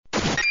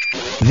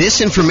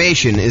This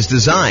information is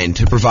designed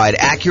to provide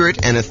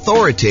accurate and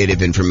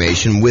authoritative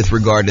information with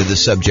regard to the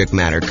subject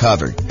matter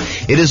covered.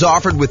 It is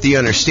offered with the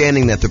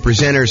understanding that the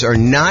presenters are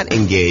not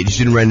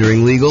engaged in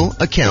rendering legal,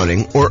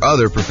 accounting, or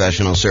other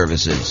professional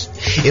services.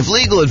 If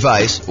legal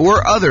advice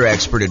or other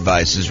expert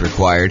advice is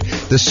required,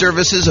 the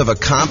services of a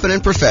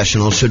competent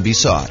professional should be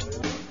sought.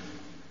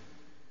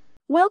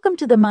 Welcome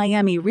to the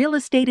Miami Real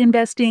Estate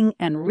Investing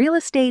and Real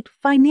Estate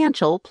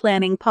Financial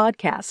Planning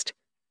Podcast.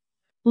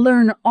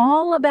 Learn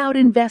all about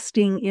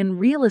investing in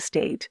real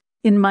estate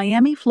in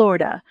Miami,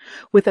 Florida,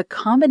 with a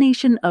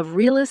combination of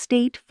real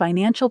estate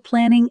financial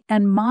planning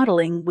and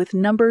modeling with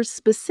numbers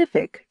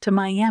specific to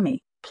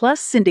Miami, plus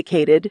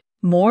syndicated,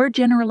 more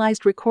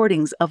generalized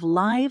recordings of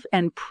live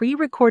and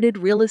pre-recorded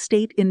real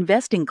estate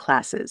investing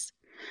classes,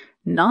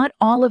 not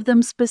all of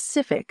them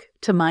specific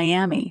to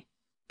Miami.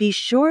 Be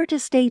sure to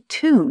stay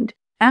tuned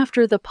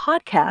after the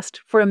podcast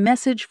for a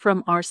message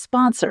from our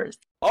sponsors.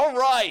 All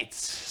right,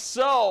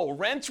 so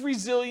rent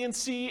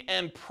resiliency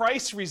and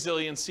price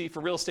resiliency for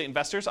real estate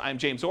investors. I'm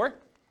James Orr.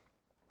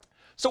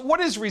 So what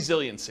is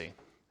resiliency?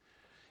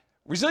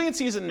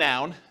 Resiliency is a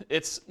noun.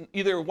 It's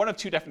either one of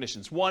two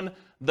definitions. One,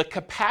 the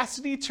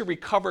capacity to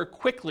recover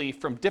quickly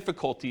from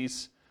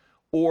difficulties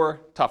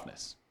or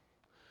toughness.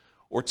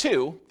 Or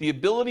two, the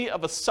ability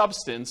of a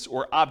substance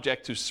or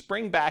object to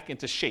spring back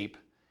into shape,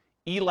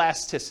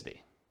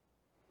 elasticity.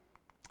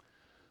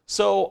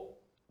 So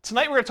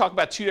tonight we're going to talk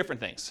about two different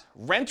things,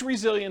 rent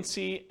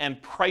resiliency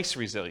and price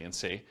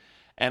resiliency,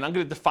 and I'm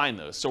going to define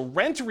those. So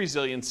rent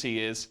resiliency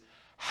is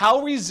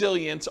how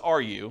resilient are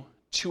you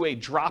to a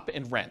drop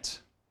in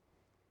rent?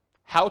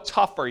 How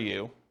tough are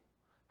you?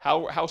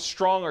 How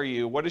strong are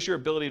you? What is your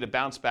ability to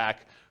bounce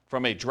back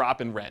from a drop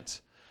in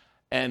rent?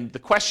 And the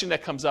question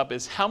that comes up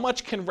is how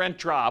much can rent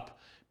drop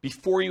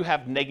before you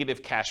have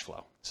negative cash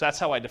flow? So that's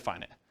how I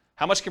define it.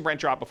 How much can rent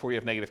drop before you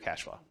have negative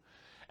cash flow?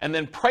 And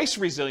then price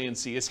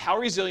resiliency is how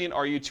resilient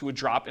are you to a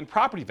drop in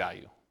property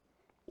value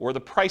or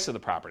the price of the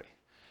property?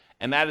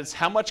 And that is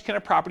how much can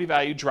a property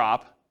value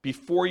drop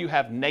before you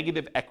have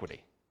negative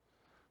equity,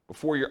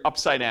 before you're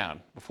upside down,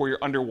 before you're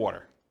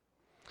underwater.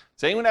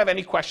 Does anyone have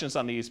any questions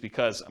on these?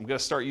 Because I'm going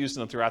to start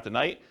using them throughout the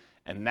night.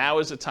 And now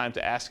is the time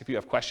to ask if you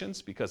have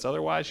questions, because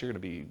otherwise you're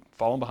going to be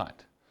falling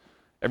behind.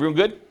 Everyone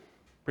good?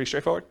 Pretty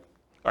straightforward?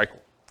 All right,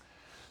 cool.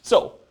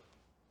 So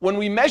when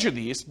we measure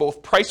these,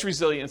 both price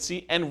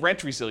resiliency and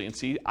rent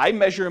resiliency, I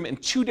measure them in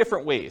two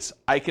different ways.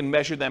 I can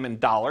measure them in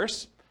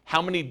dollars.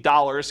 How many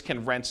dollars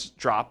can rents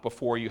drop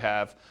before you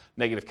have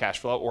negative cash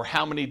flow? Or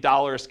how many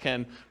dollars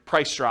can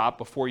price drop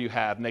before you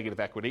have negative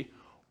equity?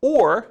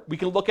 Or we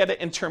can look at it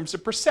in terms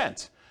of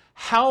percent.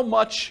 How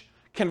much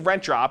can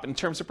rent drop in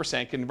terms of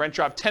percent? Can rent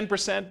drop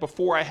 10%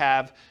 before I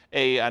have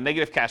a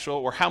negative cash flow?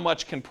 Or how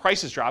much can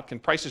prices drop? Can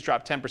prices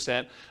drop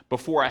 10%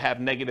 before I have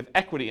negative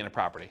equity in a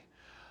property?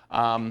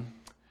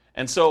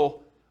 And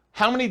so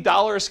how many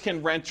dollars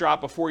can rent drop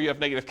before you have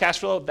negative cash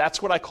flow?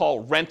 That's what I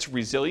call rent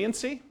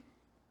resiliency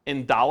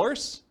in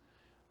dollars.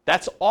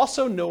 That's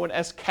also known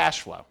as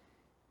cash flow.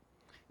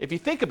 If you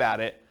think about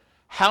it,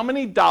 how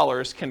many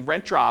dollars can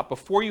rent drop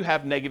before you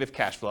have negative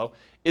cash flow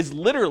is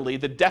literally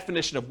the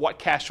definition of what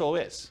cash flow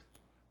is,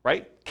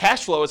 right?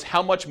 Cash flow is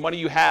how much money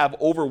you have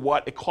over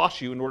what it costs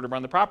you in order to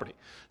run the property.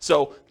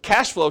 So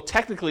cash flow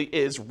technically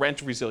is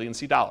rent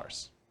resiliency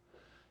dollars.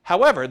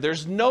 However,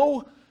 there's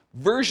no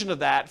version of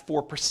that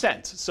for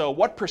percent. So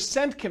what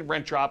percent can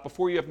rent drop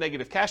before you have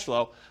negative cash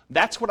flow?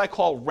 That's what I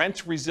call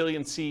rent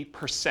resiliency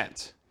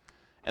percent.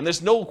 And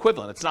there's no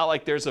equivalent. It's not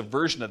like there's a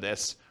version of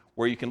this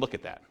where you can look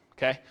at that,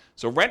 okay?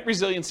 So rent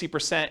resiliency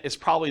percent is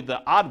probably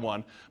the odd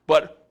one,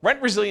 but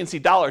rent resiliency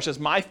dollars is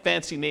my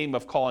fancy name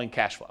of calling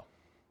cash flow.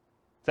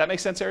 Does that make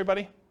sense,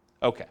 everybody?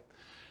 Okay.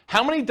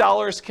 How many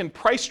dollars can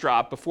price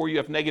drop before you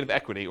have negative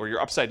equity or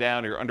you're upside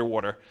down or you're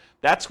underwater?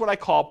 That's what I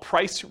call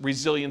price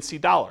resiliency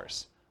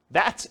dollars.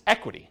 That's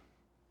equity,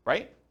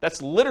 right?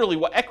 That's literally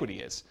what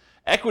equity is.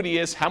 Equity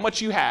is how much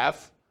you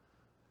have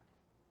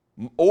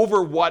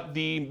over what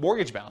the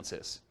mortgage balance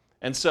is.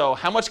 And so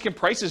how much can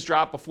prices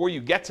drop before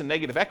you get to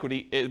negative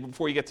equity,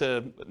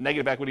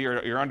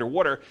 or you're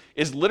underwater,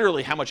 is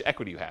literally how much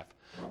equity you have.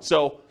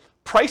 So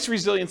price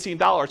resiliency in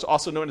dollars,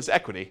 also known as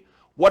equity.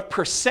 What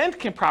percent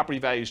can property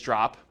values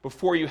drop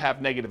before you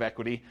have negative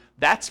equity?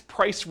 That's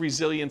price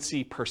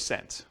resiliency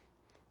percent.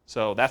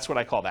 So that's what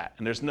I call that.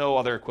 And there's no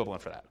other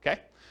equivalent for that, okay?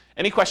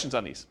 Any questions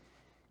on these?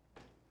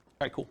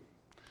 All right, cool.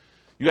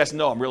 You guys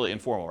know I'm really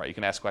informal, right? You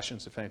can ask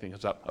questions if anything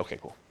comes up. Okay,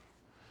 cool.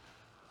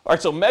 All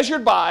right, so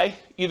measured by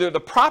either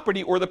the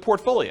property or the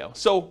portfolio.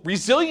 So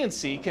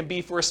resiliency can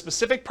be for a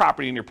specific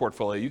property in your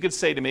portfolio. You could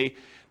say to me,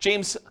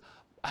 James,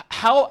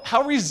 how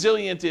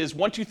resilient is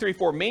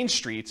 1234 Main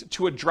Street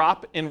to a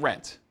drop in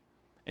rent?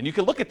 And you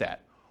can look at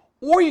that.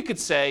 Or you could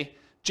say,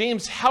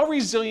 James, how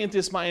resilient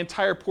is my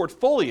entire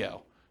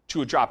portfolio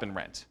to a drop in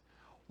rent?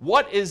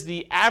 What is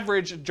the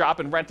average drop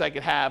in rent I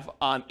could have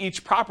on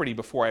each property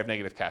before I have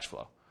negative cash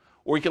flow?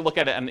 Or you can look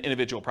at it on an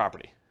individual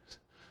property.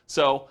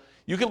 So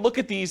you can look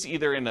at these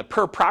either in a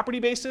per property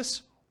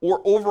basis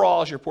or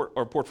overall as your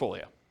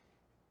portfolio.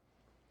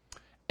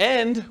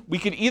 And we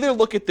could either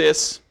look at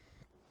this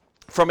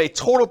from a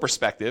total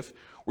perspective,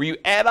 where you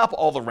add up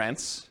all the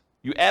rents,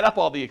 you add up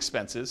all the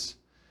expenses,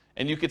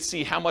 and you could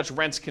see how much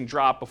rents can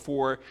drop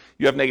before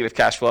you have negative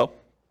cash flow.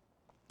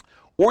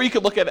 Or you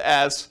could look at it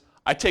as,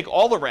 I take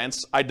all the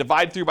rents, I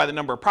divide through by the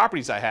number of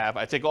properties I have,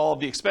 I take all of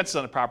the expenses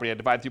on the property, I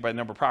divide through by the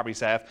number of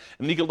properties I have,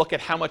 and then you can look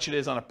at how much it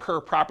is on a per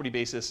property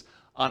basis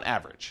on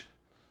average.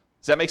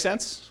 Does that make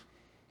sense?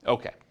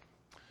 Okay.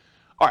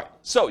 All right,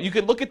 so you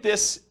could look at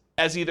this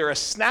as either a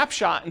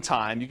snapshot in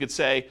time. You could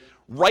say,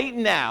 right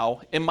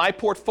now in my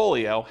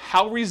portfolio,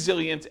 how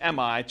resilient am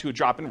I to a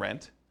drop in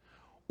rent?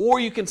 Or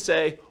you can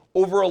say,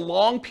 over a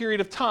long period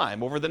of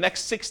time, over the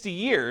next 60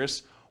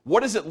 years,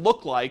 what does it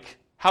look like?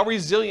 How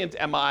resilient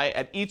am I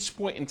at each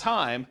point in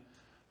time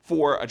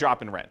for a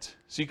drop in rent?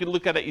 So you can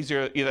look at it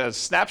either as a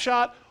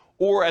snapshot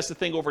or as the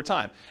thing over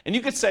time. And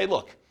you could say,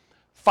 look,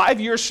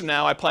 5 years from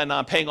now, I plan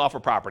on paying off a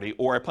property,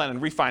 or I plan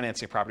on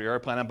refinancing a property, or I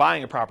plan on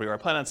buying a property, or I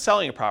plan on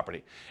selling a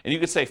property. And you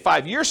could say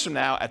 5 years from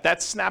now, at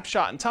that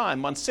snapshot in time,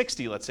 month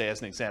 60, let's say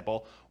as an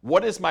example,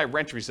 what is my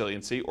rent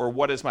resiliency, or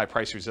what is my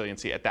price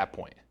resiliency at that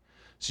point?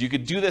 So you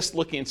could do this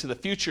looking into the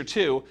future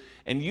too,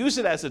 and use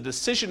it as a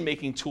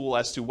decision-making tool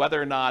as to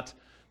whether or not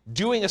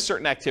doing a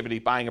certain activity,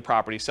 buying a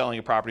property, selling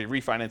a property,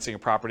 refinancing a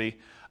property,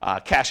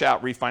 cash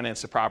out,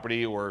 refinance a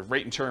property, or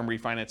rate and term,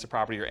 refinance a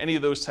property, or any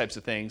of those types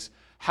of things,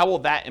 how will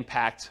that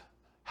impact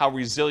how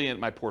resilient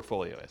my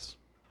portfolio is?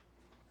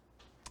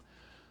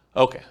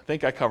 Okay, I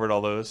think I covered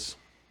all those.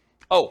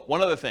 Oh,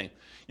 one other thing.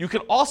 You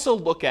can also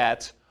look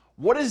at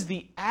what is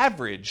the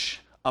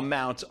average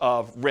amount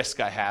of risk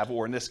I have,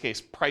 or in this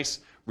case, price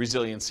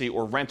resiliency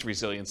or rent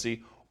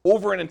resiliency,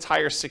 over an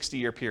entire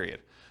 60-year period.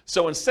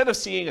 So instead of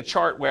seeing a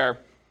chart where,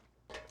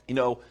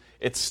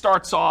 it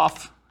starts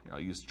off, I'll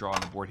use draw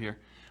on the board here,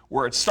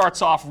 where it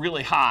starts off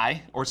really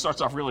high, or it starts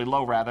off really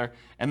low rather,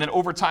 and then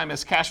over time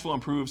as cash flow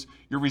improves,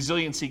 your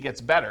resiliency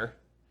gets better.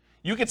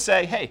 You could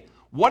say, hey,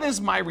 what is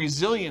my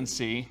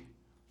resiliency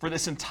for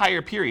this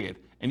entire period?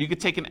 And you could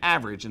take an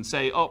average and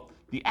say, oh,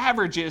 the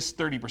average is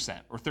 30%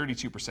 or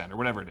 32% or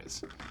whatever it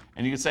is.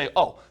 And you could say,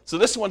 oh, so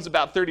this one's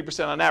about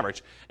 30% on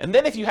average. And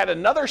then if you had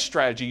another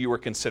strategy you were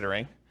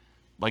considering,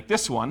 like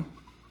this one,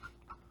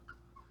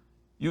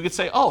 you could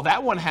say, oh,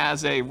 that one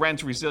has a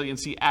rent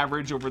resiliency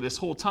average over this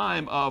whole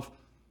time of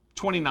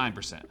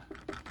 29%.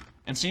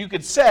 And so you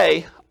could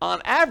say,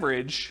 on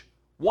average,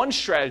 one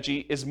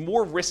strategy is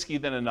more risky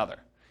than another,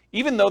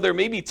 even though there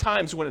may be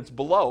times when it's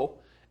below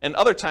and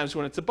other times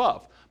when it's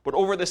above. But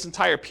over this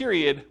entire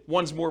period,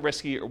 one's more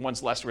risky or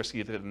one's less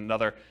risky than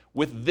another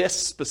with this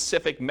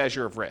specific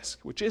measure of risk,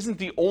 which isn't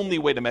the only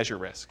way to measure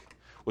risk,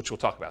 which we'll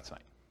talk about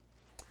tonight.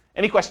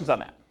 Any questions on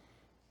that?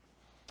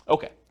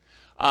 Okay.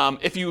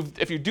 If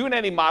you're doing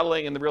any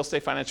modeling in the Real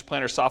Estate Financial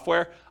Planner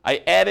software,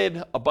 I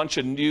added a bunch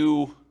of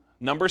new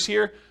numbers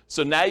here.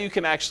 So now you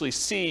can actually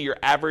see your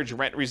average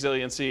rent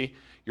resiliency,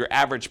 your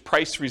average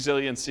price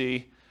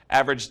resiliency,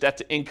 average debt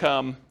to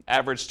income,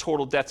 average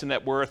total debt to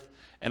net worth,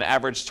 and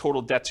average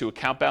total debt to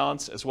account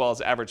balance, as well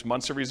as average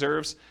months of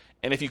reserves.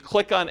 And if you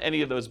click on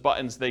any of those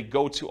buttons, they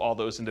go to all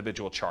those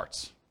individual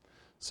charts.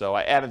 So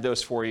I added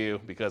those for you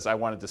because I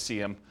wanted to see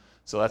them.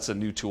 So that's a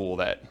new tool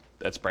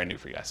that's brand new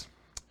for you guys.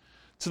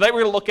 Tonight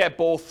we're going to look at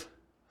both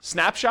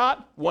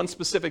snapshot, one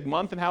specific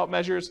month and how it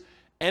measures,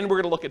 and we're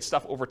going to look at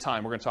stuff over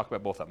time. We're going to talk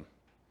about both of them.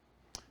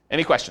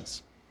 Any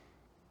questions?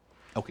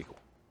 Okay, cool.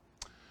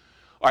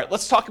 All right,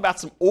 let's talk about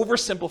some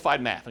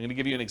oversimplified math. I'm going to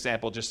give you an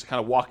example just to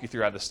kind of walk you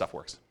through how this stuff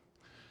works.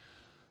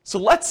 So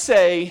let's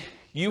say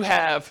you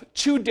have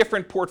two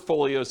different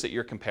portfolios that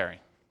you're comparing.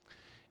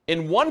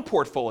 In one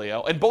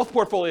portfolio, in both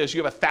portfolios,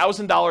 you have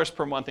 $1,000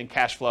 per month in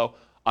cash flow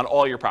on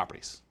all your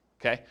properties,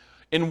 okay?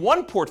 In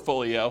one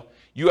portfolio,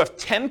 you have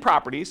 10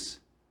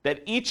 properties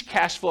that each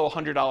cash flow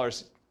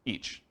 $100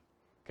 each,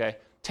 okay?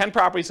 10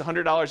 properties,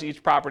 $100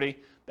 each property,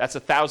 that's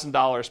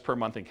 $1,000 per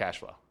month in cash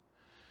flow.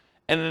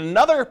 And in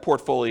another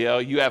portfolio,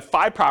 you have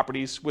 5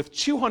 properties with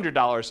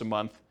 $200 a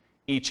month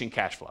each in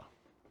cash flow.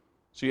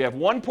 So you have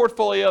one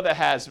portfolio that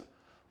has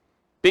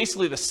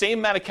basically the same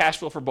amount of cash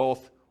flow for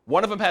both.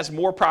 One of them has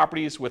more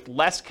properties with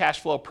less cash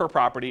flow per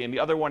property, and the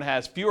other one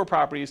has fewer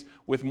properties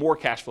with more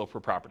cash flow per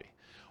property.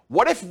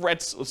 What if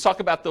rents, let's talk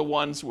about the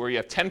ones where you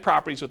have 10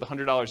 properties with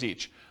 $100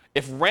 each.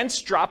 If rents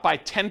drop by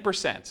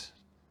 10%,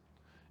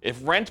 if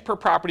rent per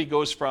property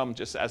goes from,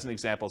 just as an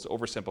example, it's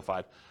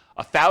oversimplified,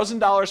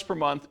 $1,000 per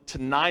month to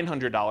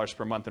 $900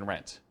 per month in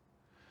rent,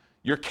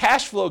 your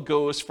cash flow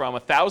goes from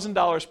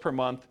 $1,000 per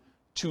month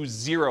to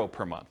 $0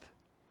 per month.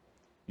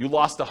 You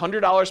lost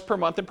 $100 per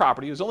month in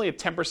property. It was only a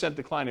 10%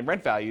 decline in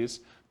rent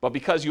values, but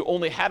because you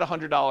only had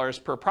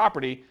 $100 per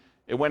property,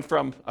 it went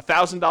from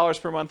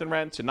 $1,000 per month in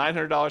rent to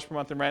 $900 per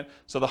month in rent.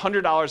 So the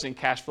 $100 in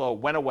cash flow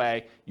went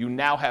away. You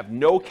now have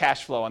no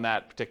cash flow on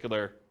that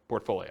particular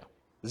portfolio.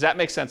 Does that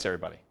make sense,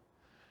 everybody?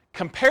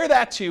 Compare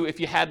that to if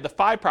you had the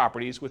 5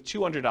 properties with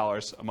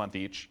 $200 a month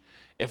each.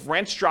 If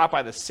rents drop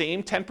by the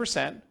same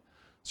 10%,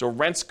 so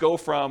rents go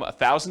from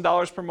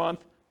 $1,000 per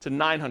month to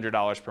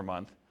 $900 per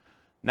month,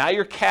 now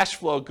your cash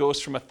flow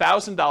goes from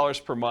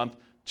 $1,000 per month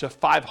to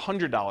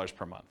 $500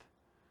 per month.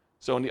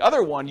 So in the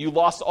other one, you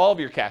lost all of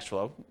your cash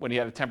flow when you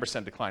had a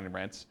 10% decline in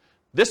rents.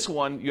 This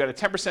one, you had a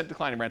 10%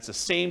 decline in rents, the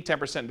same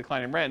 10%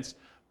 decline in rents,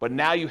 but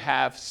now you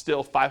have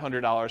still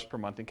 $500 per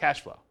month in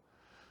cash flow.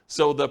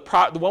 So the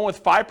one with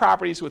 5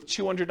 properties with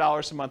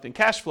 $200 a month in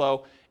cash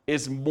flow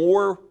is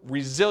more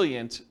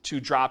resilient to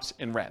drops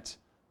in rent.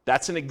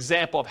 That's an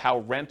example of how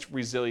rent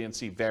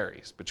resiliency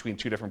varies between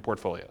 2 different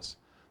portfolios.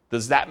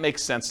 Does that make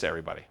sense to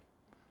everybody?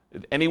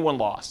 Did anyone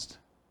lost?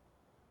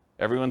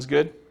 Everyone's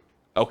good?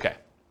 Okay.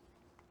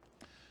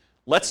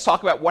 Let's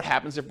talk about what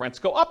happens if rents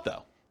go up,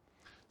 though.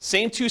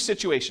 Same 2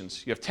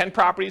 situations. You have 10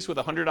 properties with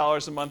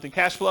 $100 a month in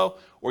cash flow,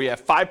 or you have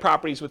 5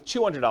 properties with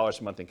 $200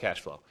 a month in cash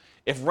flow.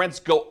 If rents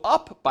go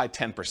up by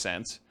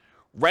 10%,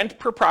 rent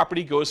per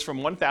property goes from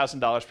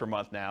 $1,000 per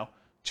month now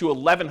to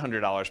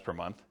 $1,100 per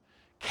month.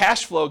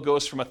 Cash flow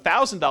goes from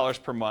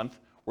 $1,000 per month,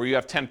 where you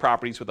have 10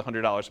 properties with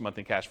 $100 a month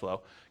in cash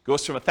flow,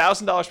 goes from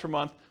 $1,000 per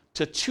month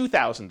to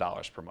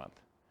 $2,000 per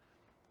month.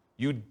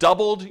 You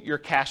doubled your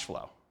cash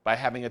flow by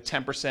having a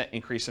 10%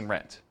 increase in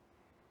rent.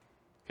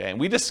 Okay, and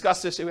we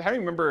discussed this, I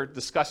remember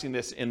discussing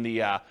this in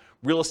the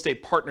real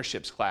estate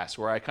partnerships class,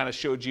 where I kind of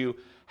showed you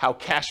how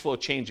cash flow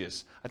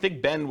changes. I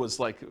think Ben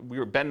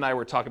and I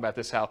were talking about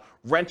this, how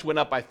rent went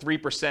up by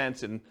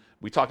 3%, and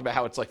we talked about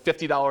how it's like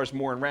 $50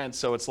 more in rent,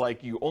 so it's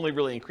like you only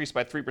really increased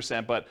by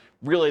 3%, but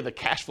really the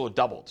cash flow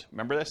doubled.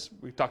 Remember this?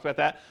 We talked about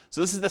that?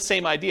 So this is the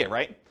same idea,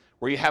 right?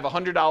 Where you have a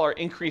 $100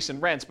 increase in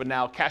rents, but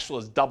now cash flow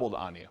is doubled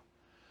on you.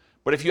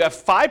 But if you have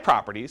 5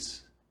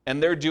 properties,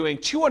 and they're doing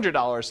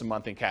 $200 a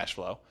month in cash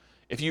flow,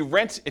 if you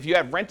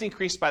have rent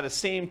increased by the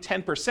same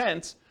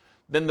 10%,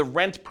 then the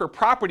rent per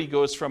property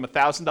goes from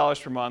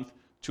 $1,000 per month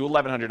to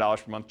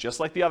 $1,100 per month,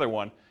 just like the other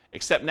one,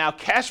 except now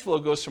cash flow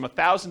goes from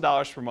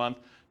 $1,000 per month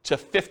to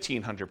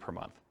 $1,500 per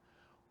month.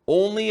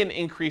 Only an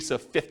increase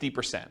of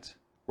 50%,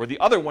 where the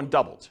other one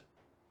doubled.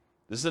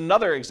 This is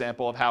another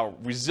example of how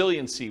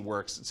resiliency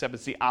works, except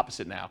it's the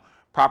opposite now.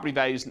 Property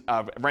values,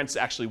 rents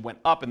actually went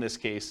up in this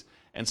case,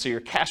 and so your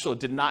cash flow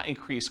did not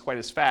increase quite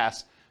as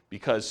fast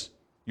because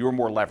you were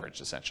more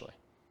leveraged, essentially.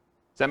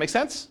 Does that make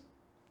sense?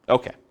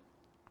 Okay.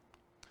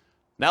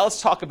 Now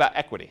let's talk about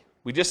equity.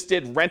 We just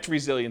did rent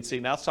resiliency.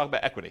 Now let's talk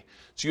about equity.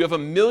 So you have $1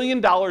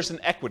 million in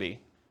equity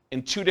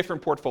in 2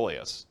 different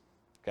portfolios.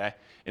 Okay?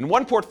 In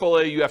one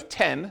portfolio, you have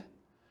 10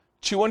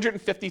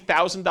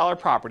 $250,000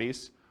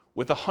 properties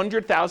with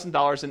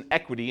 $100,000 in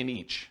equity in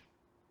each.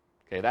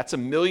 Okay, that's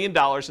 $1 million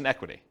in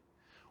equity.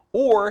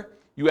 Or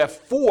you have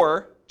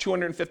 4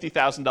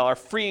 $250,000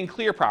 free and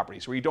clear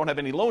properties where you don't have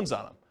any loans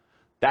on them.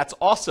 That's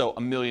also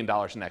 $1 million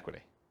in equity.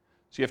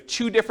 So you have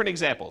 2 different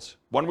examples.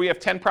 One where you have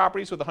 10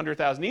 properties with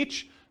 $100,000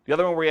 each. The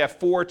other one where you have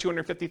 4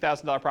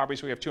 $250,000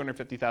 properties where you have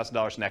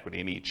 $250,000 in equity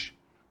in each.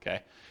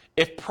 Okay?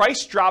 If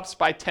price drops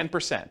by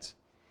 10%,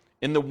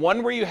 in the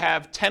one where you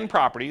have 10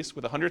 properties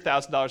with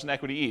 $100,000 in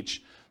equity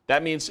each,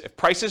 that means if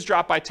prices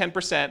drop by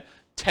 10%,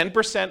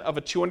 10% of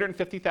a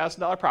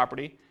 $250,000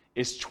 property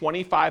is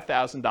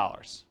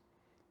 $25,000.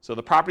 So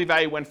the property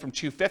value went from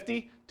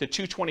 $250,000 to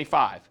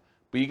 $225,000,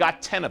 but you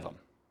got 10 of them.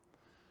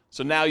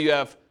 So now you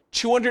have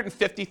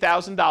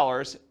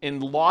 $250,000 in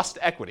lost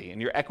equity,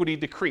 and your equity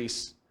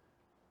decreased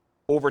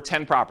over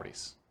 10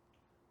 properties.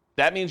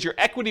 That means your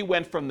equity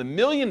went from the $1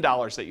 million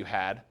that you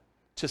had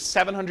to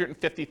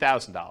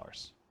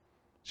 $750,000.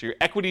 So your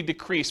equity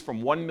decreased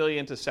from $1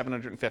 million to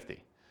 $750,000.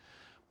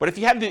 But if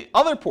you had the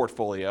other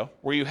portfolio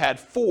where you had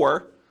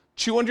 4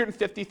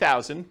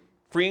 $250,000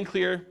 free and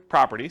clear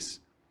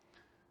properties,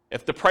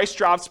 if the price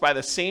drops by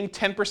the same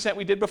 10%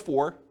 we did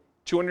before,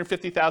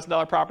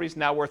 $250,000 properties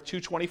now worth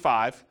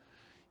 $225,000,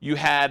 you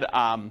had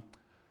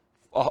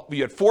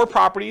 4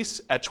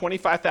 properties at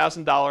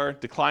 $25,000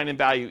 decline in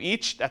value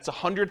each. That's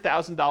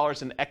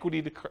 $100,000 in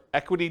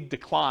equity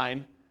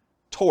decline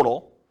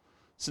total.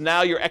 So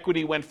now your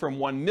equity went from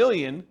 $1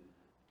 million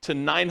to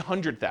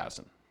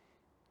 $900,000.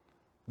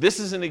 This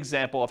is an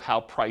example of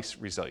how price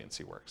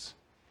resiliency works.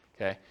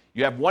 Okay?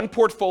 You have one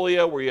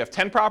portfolio where you have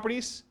 10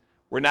 properties,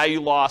 where now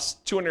you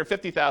lost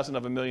 $250,000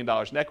 of $1 million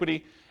in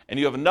equity, and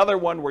you have another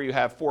one where you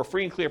have 4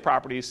 free and clear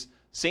properties,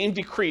 same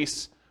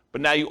decrease, but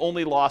now you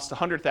only lost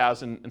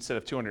 $100,000 instead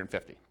of $250,000.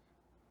 Does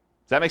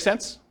that make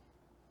sense?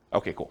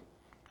 Okay, cool.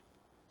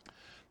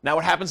 Now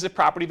what happens if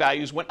property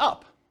values went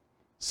up?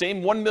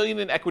 Same $1 million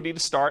in equity to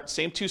start,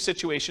 same 2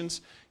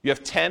 situations. You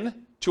have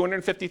 10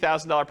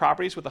 $250,000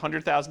 properties with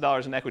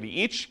 $100,000 in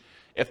equity each.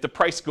 If the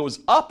price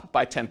goes up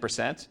by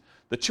 10%,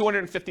 the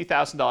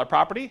 $250,000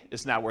 property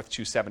is now worth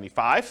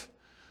 $275,000.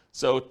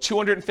 So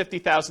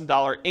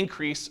 $250,000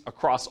 increase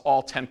across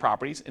all 10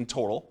 properties in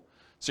total.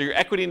 So your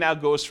equity now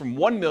goes from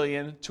 $1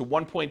 million to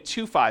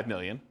 $1.25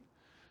 million.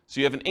 So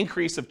you have an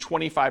increase of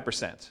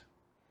 25%.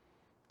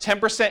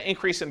 10%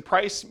 increase in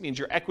price means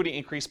your equity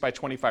increased by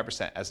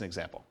 25%, as an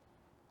example.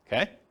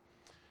 Okay?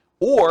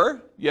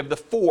 Or you have the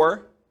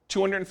 4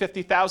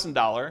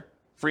 $250,000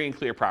 free and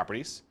clear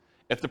properties.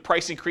 If the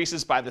price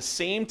increases by the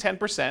same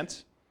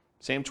 10%,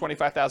 same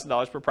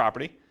 $25,000 per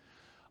property,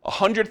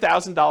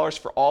 $100,000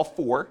 for all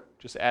 4,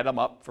 just add them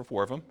up for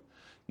 4 of them.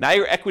 Now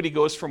your equity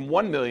goes from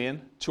 $1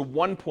 million to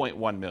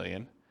 $1.1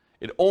 million.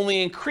 It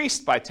only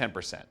increased by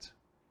 10%.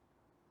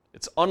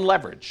 It's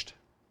unleveraged.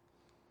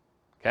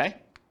 Okay?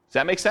 Does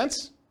that make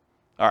sense?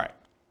 All right.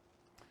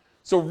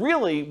 So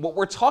really, what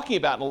we're talking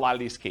about in a lot of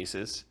these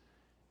cases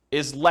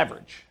is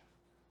leverage.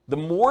 The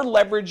more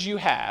leverage you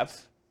have,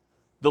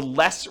 the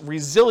less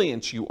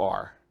resilient you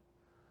are.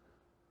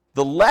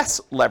 The less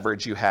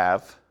leverage you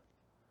have,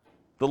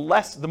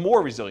 the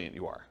more resilient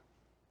you are.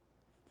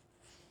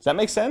 Does that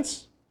make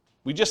sense?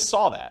 We just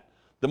saw that.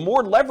 The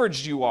more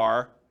leveraged you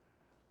are,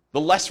 the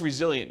less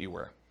resilient you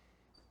were.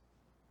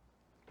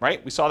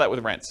 Right? We saw that with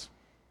rents.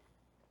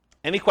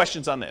 Any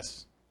questions on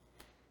this?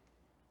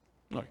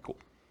 All right, cool.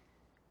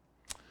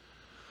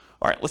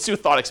 All right, let's do a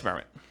thought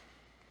experiment.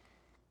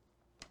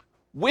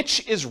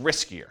 Which is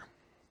riskier?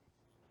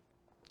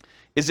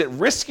 Is it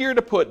riskier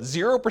to put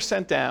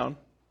 0% down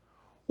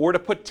or to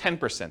put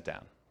 10%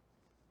 down?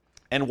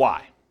 And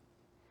why?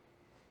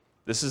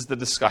 This is the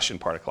discussion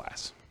part of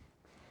class.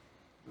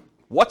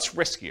 What's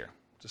riskier?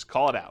 Just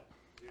call it out.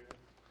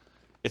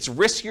 It's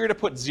riskier to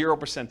put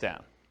 0%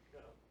 down.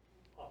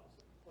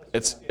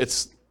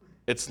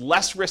 It's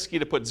less risky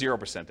to put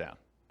 0% down.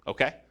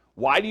 Okay?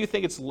 Why do you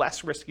think it's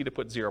less risky to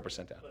put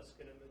 0% down? Less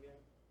skin in the game.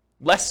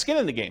 Less skin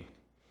in the game.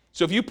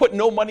 So if you put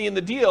no money in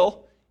the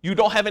deal, you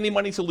don't have any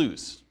money to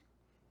lose.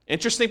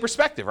 Interesting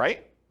perspective,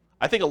 right?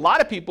 I think a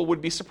lot of people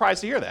would be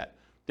surprised to hear that.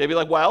 They'd be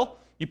like, well,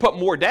 you put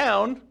more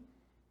down,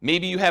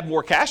 maybe you have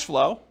more cash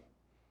flow,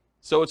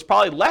 so it's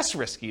probably less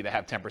risky to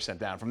have 10%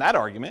 down from that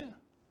argument,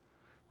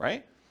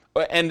 right?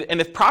 And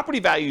if property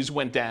values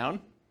went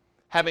down,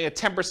 having a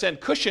 10%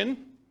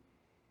 cushion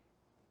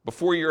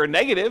before you're a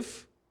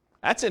negative,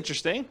 that's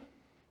interesting.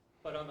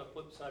 But on the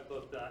flip side,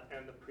 both that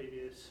and the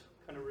previous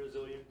kind of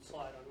resilient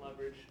slide on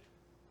leverage,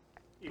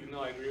 even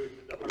though I agree with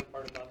you, the hard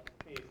part about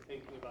me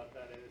thinking about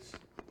that is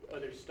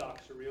whether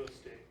stocks or real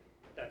estate,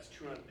 that's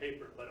true on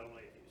paper, but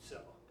only if you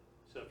sell.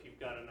 So if you've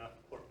got enough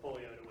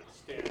portfolio to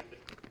withstand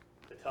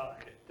the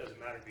tide, it doesn't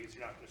matter because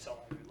you're not going to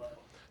sell every level.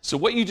 So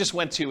what you just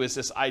went to is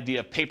this idea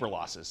of paper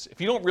losses.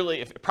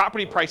 If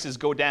property prices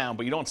go down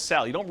but you don't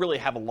sell, you don't really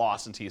have a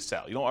loss until you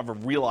sell. You don't have a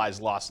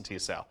realized loss until you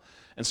sell.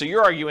 And so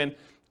you're arguing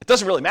it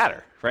doesn't really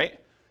matter, right?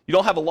 You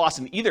don't have a loss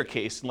in either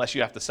case unless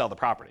you have to sell the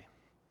property.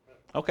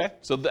 Okay,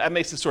 so that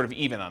makes it sort of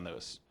even on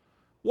those.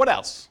 What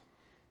else?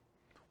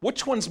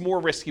 Which one's more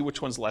risky,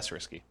 which one's less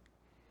risky?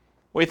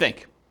 What do you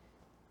think?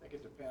 I think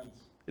it depends.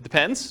 It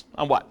depends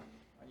on what?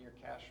 On your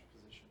cash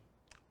position.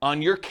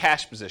 On your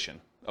cash position,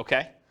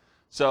 okay?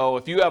 So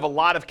if you have a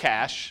lot of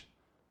cash,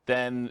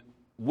 then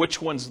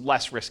which one's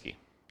less risky?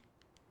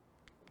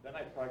 Then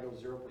I'd probably go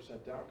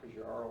 0% down because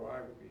your ROI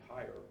would be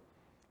higher.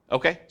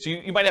 Okay, so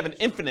you might have an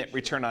infinite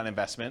return on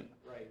investment.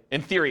 Right.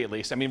 In theory, at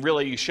least. I mean,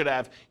 really, you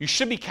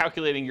should be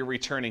calculating your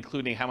return,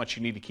 including how much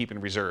you need to keep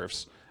in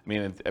reserves. I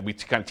mean, we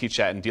kind of teach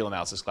that in deal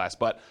analysis class.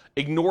 But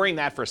ignoring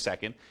that for a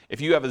second, if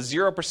you have a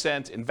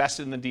 0%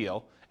 invested in the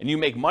deal and you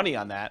make money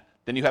on that,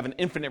 then you have an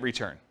infinite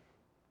return,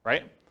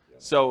 right? Yeah.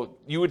 So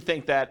you would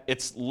think that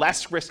it's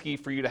less risky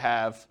for you to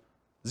have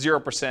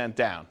 0%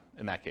 down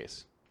in that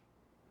case.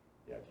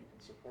 Yeah, if you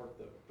can support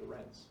the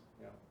rents.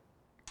 Yeah.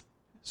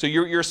 So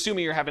you're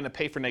assuming you're having to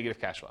pay for negative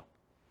cash flow.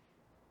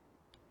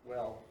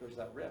 Well, there's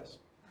that risk.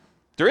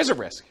 There is a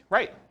risk,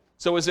 right?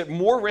 So is it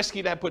more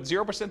risky to put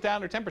 0%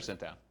 down or 10%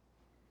 down?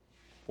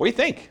 What do you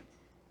think?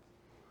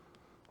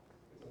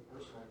 It's a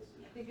personal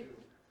decision.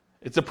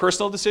 It's a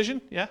personal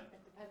decision, yeah? It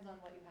depends on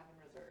what you have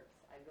in reserves.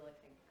 I really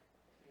think.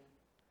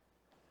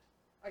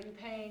 Are you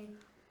paying?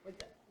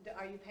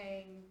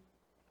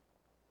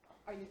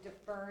 Are you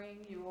deferring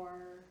your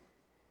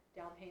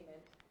down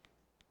payment?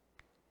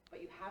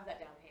 But you have that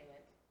down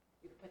payment.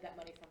 You can put that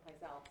money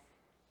someplace else,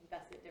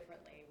 invest it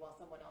differently, while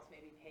someone else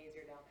maybe pays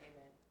your down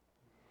payment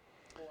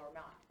or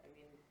not. I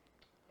mean,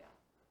 yeah.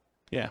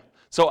 Yeah.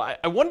 So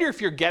I wonder if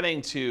you're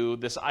getting to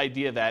this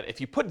idea that if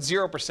you put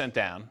 0%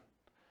 down,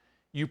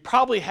 you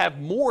probably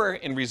have more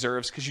in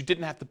reserves because you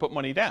didn't have to put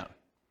money down.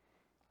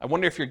 I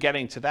wonder if you're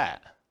getting to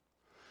that.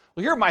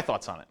 Well, here are my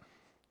thoughts on it.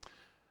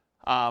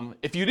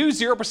 If you do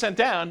 0%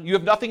 down, you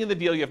have nothing in the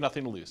deal, you have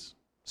nothing to lose.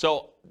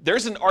 So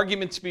there's an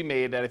argument to be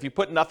made that if you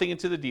put nothing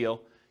into the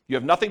deal, you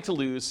have nothing to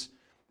lose.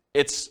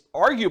 It's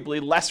arguably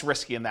less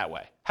risky in that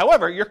way.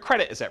 However, your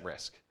credit is at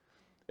risk.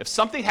 If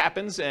something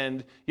happens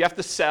and you have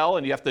to sell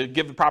and you have to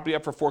give the property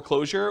up for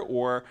foreclosure,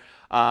 or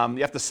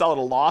you have to sell at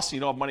a loss and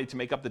you don't have money to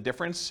make up the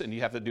difference and you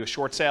have to do a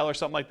short sale or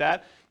something like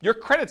that, your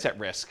credit's at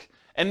risk.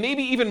 And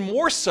maybe even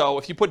more so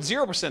if you put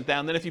 0%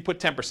 down than if you put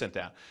 10%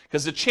 down.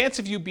 Because the chance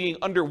of you being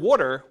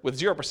underwater with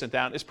 0%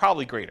 down is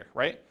probably greater,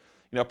 right?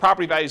 You know,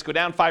 property values go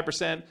down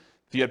 5%.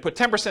 If you had put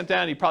 10%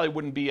 down, you probably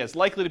wouldn't be as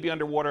likely to be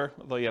underwater,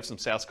 although you have some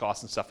sales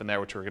costs and stuff in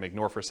there, which we're going to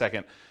ignore for a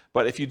second.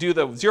 But if you do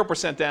the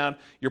 0% down,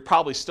 you're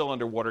probably still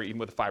underwater even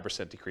with a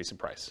 5% decrease in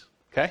price,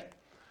 okay?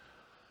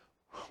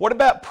 What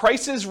about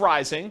prices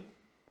rising?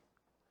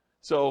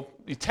 So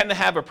you tend to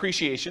have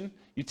appreciation.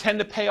 You tend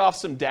to pay off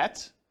some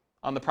debt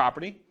on the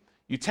property.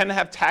 You tend to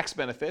have tax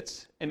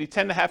benefits, and you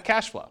tend to have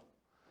cash flow.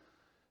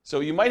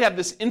 So you might have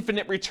this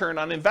infinite return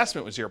on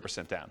investment with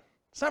 0% down.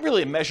 It's not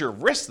really a measure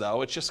of risk,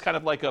 though. It's just kind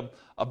of like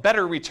a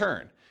better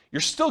return.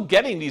 You're still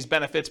getting these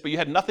benefits, but you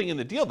had nothing in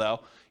the deal,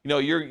 though.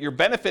 You're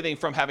benefiting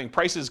from having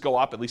prices go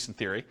up, at least in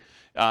theory,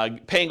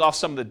 paying off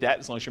some of the debt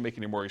as long as you're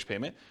making your mortgage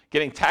payment,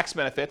 getting tax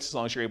benefits as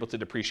long as you're able to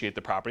depreciate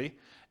the property,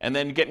 and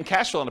then getting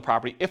cash flow on the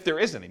property if there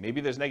is any.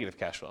 Maybe there's negative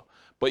cash flow.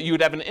 But you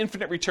would have an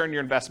infinite return on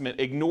your investment,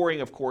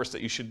 ignoring, of course,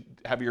 that you should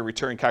have your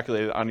return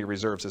calculated on your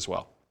reserves as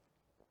well.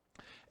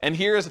 And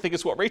here's, I think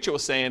it's what Rachel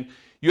was saying,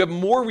 you have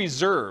more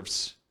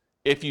reserves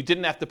if you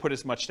didn't have to put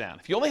as much down.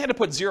 If you only had to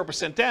put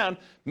 0% down,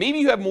 maybe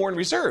you have more in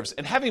reserves.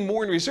 And having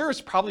more in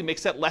reserves probably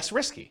makes that less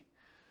risky.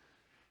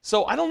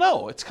 So I don't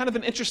know. It's kind of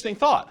an interesting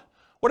thought.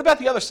 What about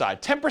the other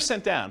side?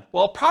 10% down.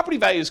 Well, property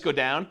values go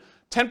down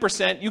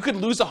 10%. You could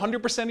lose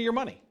 100% of your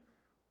money.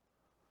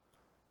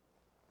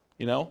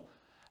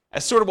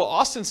 As sort of what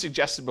Austin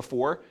suggested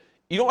before,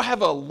 you don't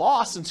have a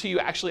loss until you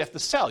actually have to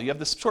sell. You have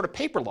this sort of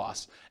paper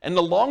loss. And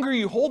the longer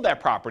you hold that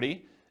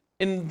property,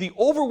 in the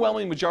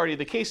overwhelming majority of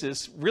the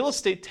cases, real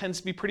estate tends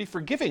to be pretty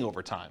forgiving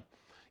over time.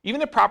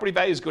 Even if property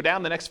values go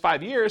down the next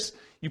 5 years,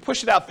 you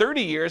push it out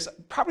 30 years,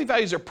 property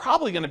values are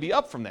probably going to be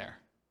up from there,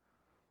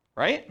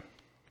 right?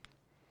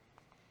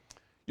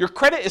 Your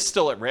credit is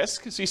still at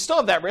risk, so you still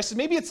have that risk.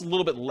 Maybe it's a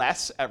little bit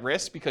less at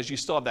risk because you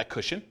still have that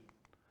cushion.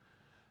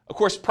 Of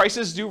course,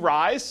 prices do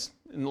rise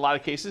in a lot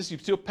of cases. You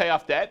still pay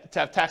off debt to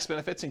have tax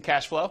benefits and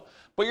cash flow,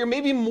 but you're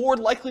maybe more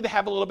likely to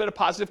have a little bit of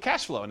positive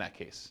cash flow in that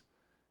case.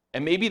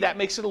 And maybe that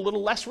makes it a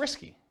little less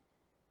risky.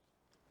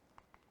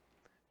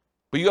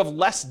 But you have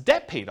less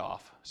debt paid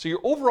off. So your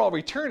overall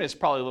return is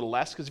probably a little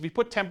less because if you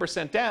put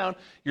 10% down,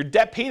 your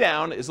debt pay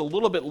down is a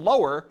little bit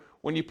lower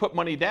when you put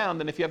money down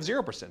than if you have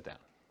 0% down.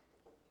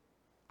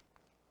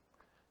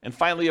 And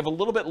finally, you have a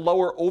little bit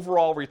lower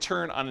overall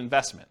return on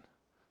investment.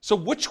 So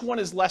which one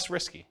is less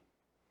risky?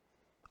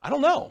 I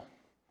don't know.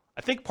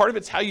 I think part of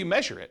it's how you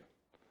measure it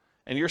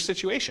and your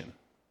situation.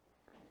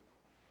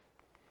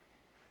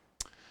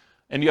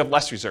 And you have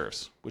less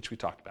reserves, which we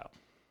talked about.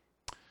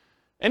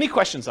 Any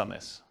questions on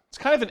this? It's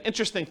kind of an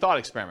interesting thought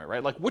experiment,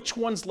 right? Like, which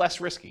one's less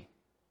risky?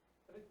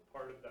 I think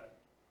part of that,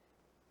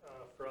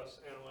 for us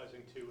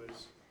analyzing too,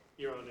 is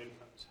your own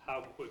incomes.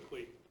 How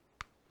quickly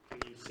can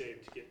you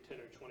save to get 10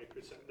 or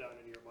 20% down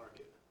in your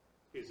market?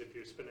 Because if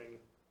you're spending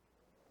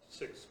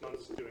 6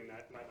 months doing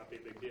that, it might not be a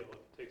big deal. If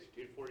it takes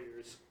you 2 to 4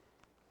 years,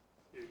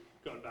 you're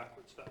going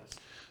backwards fast.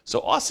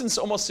 So Austin's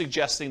almost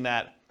suggesting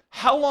that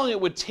how long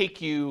it would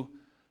take you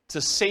to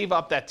save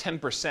up that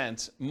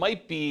 10%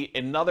 might be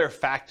another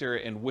factor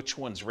in which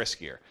one's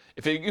riskier.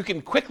 If you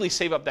can quickly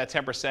save up that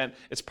 10%,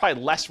 it's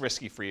probably less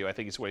risky for you, I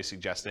think is what he's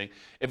suggesting.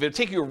 If it would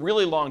take you a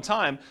really long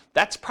time,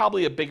 that's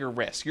probably a bigger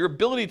risk. Your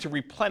ability to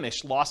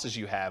replenish losses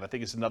you have, I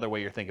think is another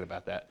way you're thinking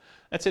about that.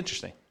 That's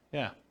interesting,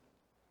 yeah.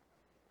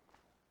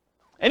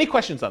 Any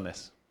questions on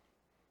this?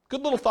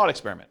 Good little thought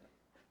experiment.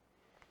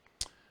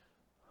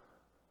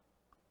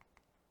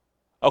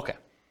 Okay.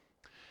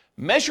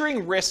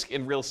 Measuring risk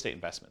in real estate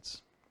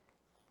investments,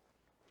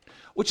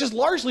 which is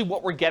largely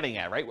what we're getting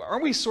at, right?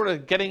 Aren't we sort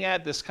of getting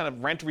at this kind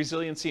of rent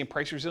resiliency and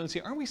price resiliency?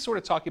 Aren't we sort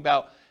of talking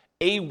about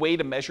a way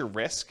to measure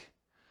risk?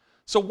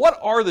 So what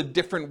are the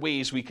different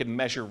ways we can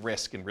measure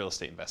risk in real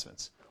estate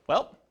investments?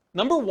 Well,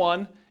 number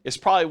one is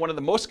probably one of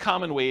the most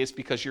common ways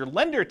because your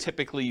lender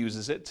typically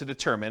uses it to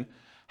determine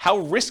how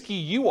risky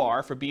you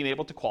are for being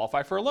able to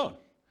qualify for a loan.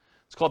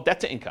 It's called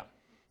debt to income.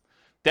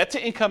 Debt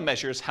to income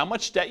measures how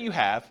much debt you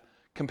have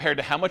compared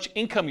to how much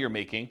income you're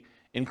making,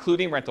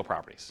 including rental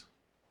properties.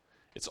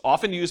 It's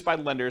often used by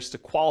lenders to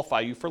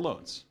qualify you for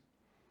loans.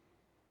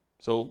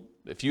 So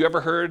if you ever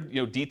heard,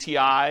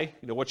 DTI,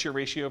 what's your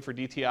ratio for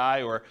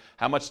DTI or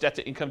how much debt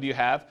to income do you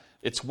have?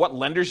 It's what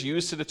lenders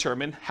use to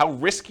determine how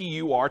risky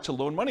you are to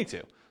loan money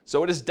to.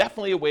 So it is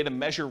definitely a way to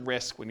measure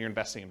risk when you're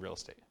investing in real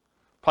estate.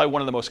 Probably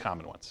one of the most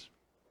common ones.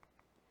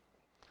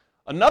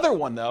 Another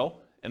one though,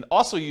 and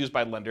also used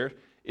by lender,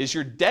 is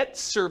your debt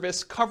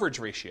service coverage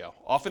ratio,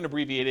 often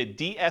abbreviated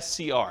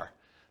DSCR.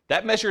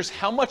 That measures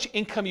how much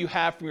income you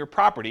have from your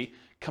property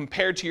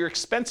compared to your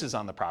expenses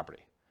on the property.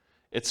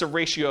 It's a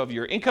ratio of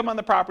your income on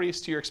the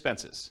properties to your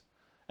expenses.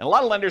 And a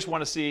lot of lenders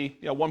want to see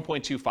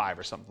 1.25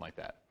 or something like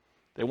that.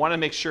 They want to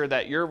make sure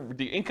that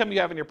the income you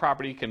have in your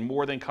property can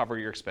more than cover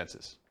your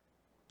expenses.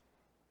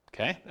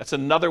 Okay? That's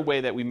another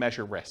way that we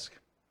measure risk.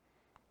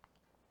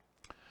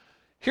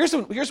 Here's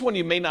one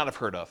you may not have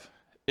heard of.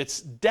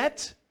 It's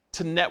debt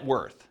to net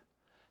worth.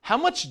 How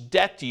much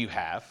debt do you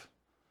have?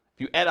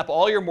 If you add up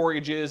all your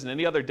mortgages and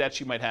any other debts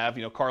you might have,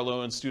 car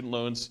loans, student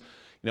loans,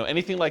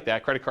 anything like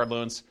that, credit card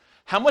loans,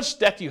 how much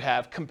debt do you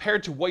have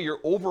compared to what your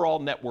overall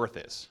net worth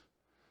is?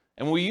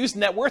 And when we use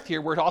net worth here,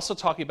 we're also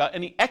talking about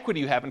any equity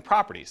you have in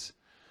properties.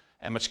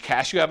 How much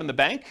cash you have in the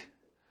bank,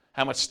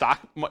 how much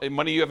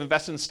money you have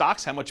invested in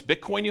stocks, how much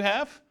Bitcoin you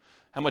have,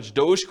 how much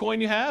Dogecoin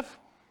you have,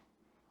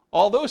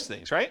 all those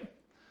things, right?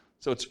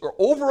 So it's your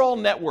overall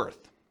net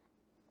worth,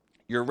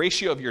 your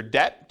ratio of your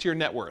debt to your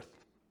net worth,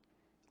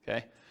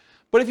 okay?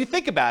 But if you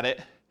think about it,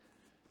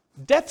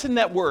 debt to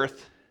net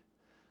worth,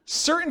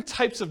 certain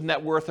types of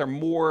net worth are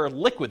more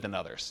liquid than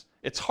others.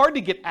 It's hard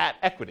to get at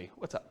equity.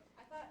 What's up?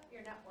 I thought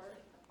your net worth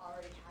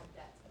already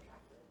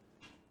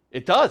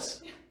It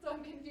does. So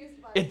I'm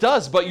confused by It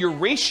does, but your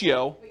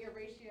ratio, But your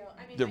ratio,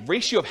 I mean. the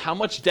ratio of how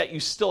much debt you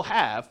still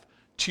have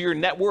to your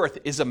net worth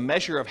is a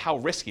measure of how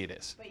risky it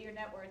is. But your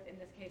net worth, in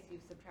this case,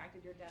 you've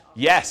subtracted your debt.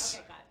 Yes.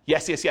 Okay, got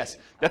it. Yes.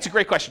 That's a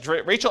great question.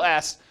 Rachel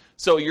asked,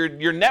 so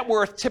your net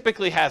worth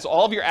typically has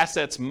all of your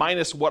assets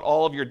minus what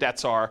all of your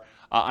debts are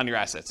on your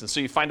assets. And so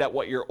you find out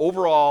what your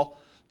overall,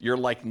 your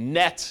like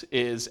net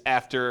is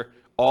after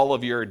all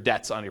of your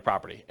debts on your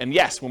property. And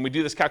yes, when we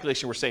do this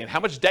calculation, we're saying how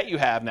much debt you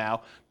have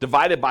now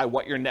divided by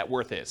what your net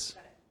worth is.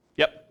 Got it.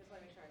 Yep. Just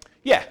want to make sure.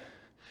 Yeah.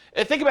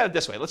 And think about it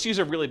this way. Let's use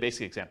a really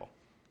basic example.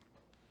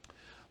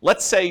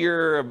 Let's say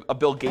you're a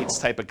Bill Gates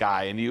type of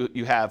guy and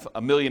you have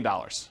 $1 million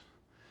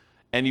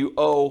and you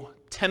owe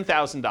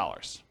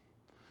 $10,000.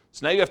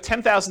 So now you have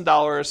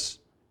 $10,000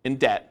 in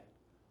debt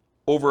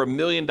over $1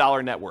 million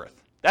net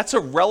worth. That's a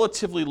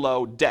relatively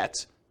low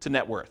debt to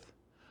net worth.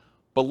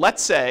 But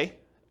let's say,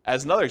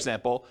 as another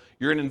example,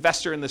 you're an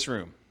investor in this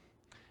room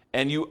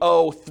and you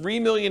owe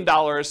 $3 million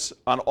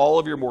on all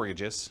of your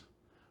mortgages,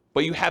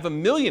 but you have $1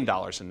 million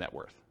in net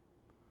worth.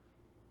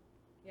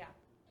 Yeah.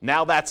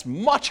 Now that's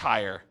much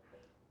higher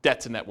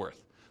debt to net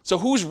worth. So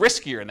who's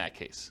riskier in that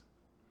case?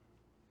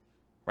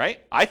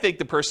 Right? I think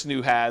the person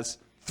who has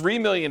 $3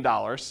 million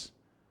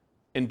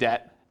in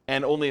debt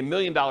and only $1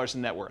 million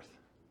in net worth,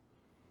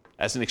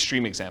 as an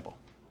extreme example.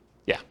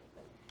 Yeah.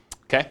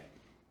 Okay?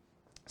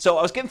 So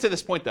I was getting to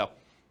this point though.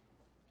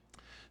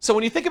 So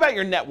when you think about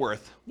your net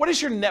worth, what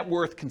does your net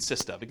worth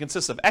consist of? It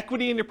consists of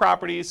equity in your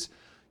properties,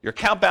 your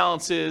account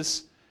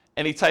balances,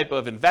 any type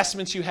of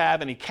investments you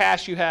have, any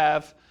cash you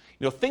have,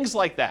 things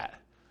like that.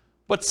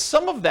 But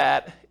some of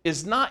that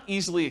is not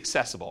easily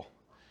accessible.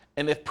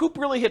 And if poop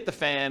really hit the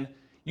fan,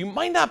 you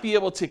might not be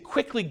able to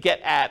quickly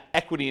get at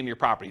equity in your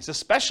properties,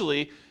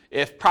 especially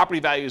if property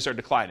values are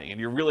declining and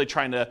you're really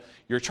trying to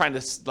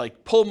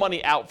like pull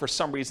money out for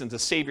some reason to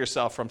save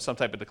yourself from some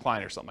type of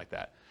decline or something like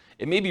that.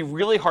 It may be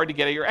really hard to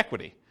get at your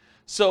equity.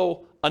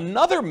 So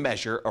another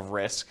measure of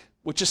risk,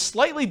 which is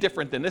slightly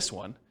different than this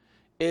one,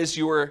 is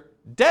your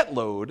debt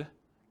load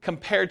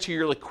compared to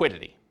your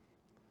liquidity.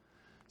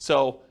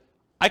 So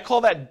I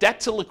call that debt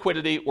to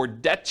liquidity or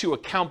debt to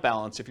account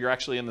balance if you're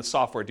actually in the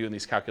software doing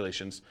these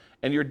calculations.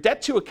 And your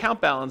debt to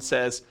account balance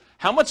says,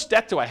 how much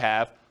debt do I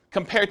have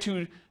compared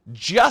to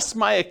just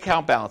my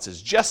account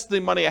balances, just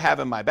the money I have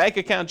in my bank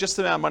account, just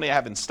the amount of money I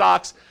have in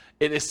stocks.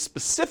 It is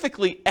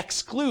specifically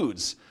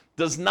excludes,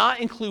 does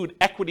not include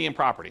equity in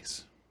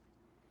properties.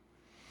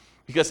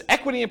 Because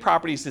equity in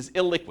properties is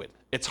illiquid.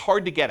 It's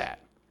hard to get at,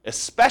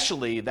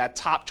 especially that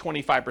top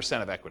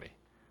 25% of equity,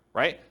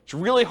 right? It's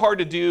really hard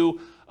to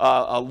do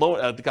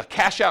a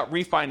cash out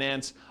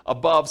refinance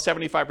above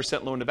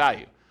 75% loan to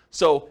value.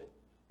 So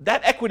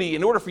that equity,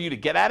 in order for you to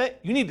get at it,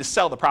 you need to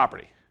sell the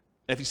property.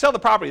 And if you sell the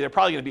property, there are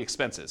probably going to be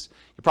expenses.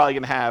 You're probably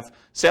going to have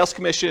sales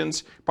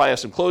commissions, you probably have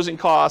some closing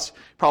costs,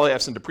 you probably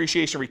have some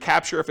depreciation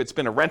recapture if it's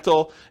been a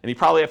rental, and you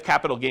probably have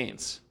capital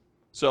gains.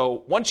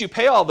 So once you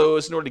pay all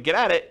those in order to get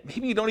at it,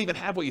 maybe you don't even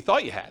have what you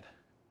thought you had.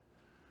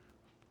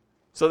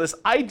 So this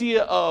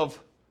idea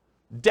of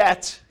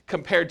debt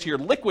compared to your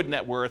liquid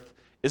net worth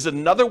is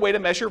another way to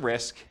measure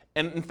risk.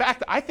 And in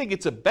fact, I think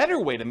it's a better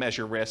way to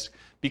measure risk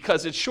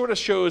because it sort of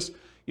shows,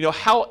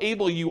 how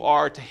able you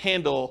are to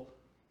handle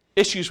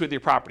issues with your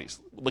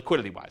properties,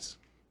 liquidity-wise.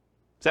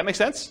 Does that make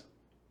sense?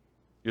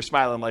 You're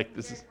smiling like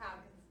this is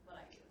What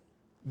I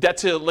use. debt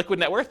to liquid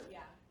net worth? Yeah.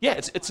 Yeah,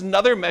 it's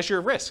another measure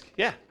of risk.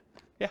 Yeah.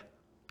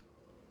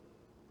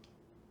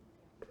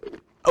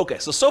 Okay,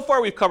 so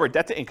far we've covered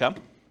debt to income,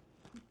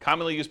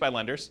 commonly used by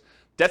lenders,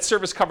 debt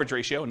service coverage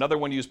ratio, another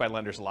one used by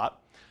lenders a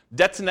lot,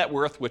 debt to net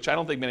worth, which I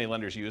don't think many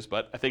lenders use,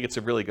 but I think it's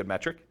a really good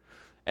metric,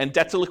 and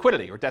debt to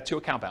liquidity, or debt to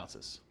account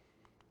balances.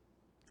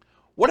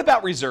 What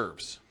about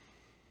reserves?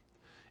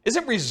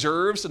 Isn't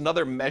reserves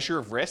another measure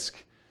of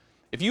risk?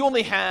 If you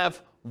only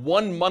have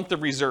 1 month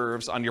of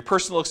reserves on your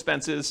personal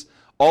expenses,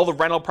 all the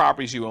rental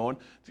properties you own,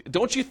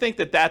 don't you think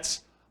that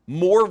that's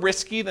more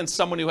risky than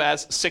someone who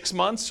has 6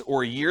 months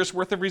or a year's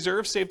worth of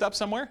reserves saved up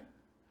somewhere?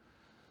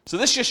 So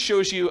this just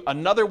shows you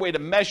another way to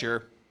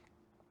measure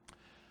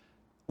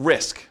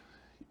risk.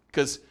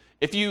 Because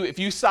if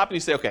you stop and you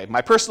say, okay,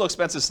 my personal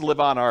expenses to live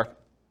on are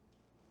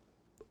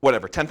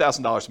whatever,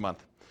 $10,000 a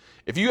month.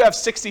 If you have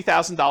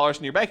 $60,000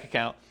 in your bank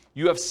account,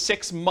 you have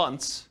 6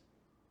 months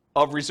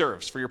of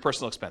reserves for your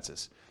personal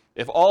expenses.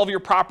 If all of your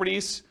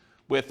properties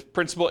with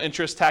principal,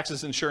 interest,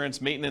 taxes,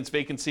 insurance, maintenance,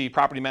 vacancy,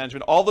 property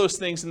management, all those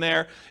things in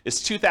there is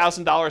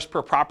 $2,000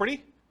 per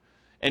property,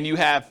 and you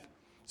have,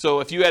 so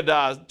if you had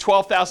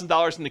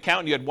 $12,000 in the account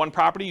and you had one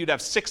property, you'd have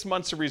 6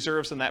 months of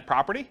reserves on that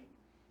property.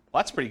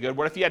 Well, that's pretty good.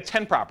 What if you had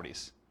 10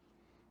 properties?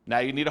 Now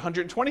you need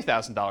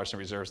 $120,000 in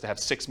reserves to have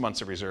 6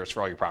 months of reserves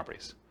for all your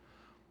properties.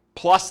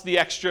 Plus the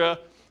extra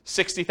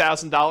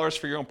 $60,000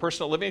 for your own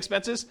personal living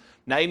expenses.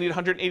 Now you need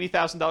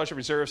 $180,000 of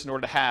reserves in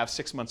order to have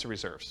 6 months of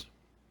reserves.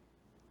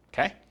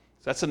 Okay?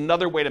 So that's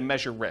another way to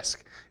measure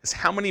risk, is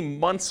how many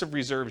months of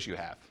reserves you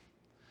have.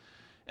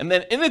 And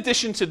then in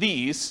addition to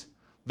these,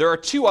 there are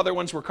 2 other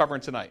ones we're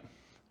covering tonight.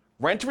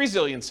 Rent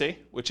resiliency,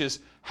 which is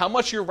how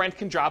much your rent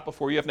can drop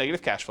before you have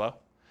negative cash flow,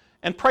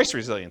 and price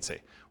resiliency,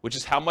 which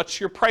is how much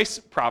your price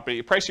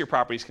of your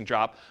properties can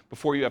drop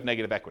before you have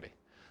negative equity.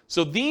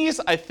 So these,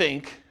 I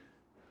think,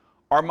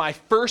 are my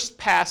first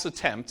pass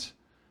attempt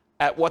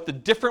at what the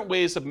different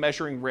ways of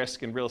measuring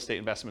risk in real estate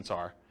investments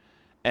are.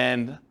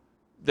 And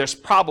there's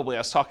probably, I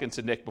was talking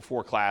to Nick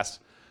before class,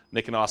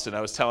 Nick and Austin,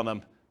 I was telling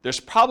them, there's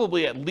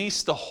probably at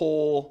least a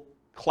whole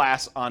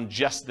class on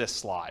just this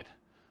slide,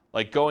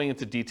 like going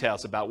into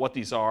details about what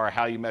these are,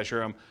 how you measure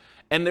them.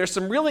 And there's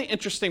some really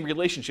interesting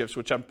relationships,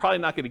 which I'm probably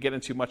not going to get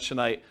into much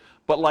tonight,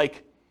 but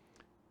like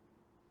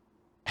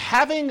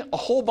having a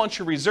whole bunch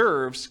of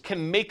reserves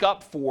can make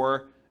up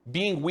for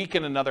being weak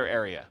in another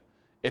area.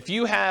 If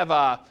you have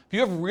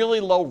really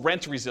low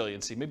rent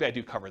resiliency, maybe I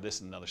do cover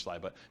this in another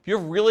slide, but if you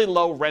have really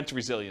low rent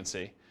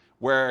resiliency,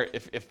 where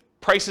if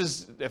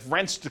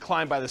rents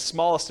decline by the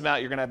smallest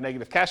amount, you're going to have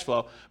negative cash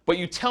flow, but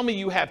you tell me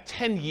you have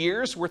 10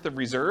 years worth of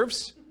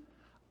reserves,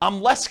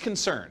 I'm less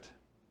concerned,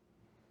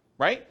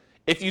 right?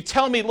 If you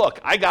tell me, look,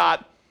 I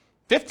got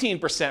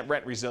 15%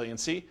 rent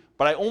resiliency,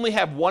 but I only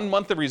have 1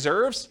 month of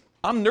reserves,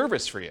 I'm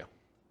nervous for you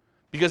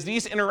because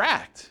these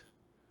interact.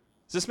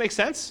 Does this make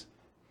sense?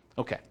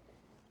 Okay.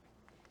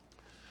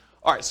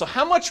 All right, so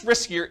how much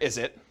riskier is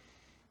it?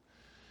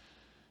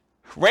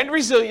 Rent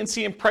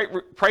resiliency and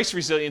price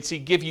resiliency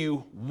give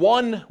you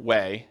one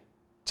way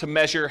to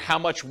measure how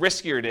much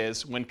riskier it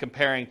is when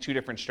comparing two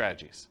different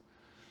strategies.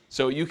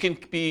 So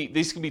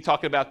these can be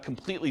talking about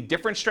completely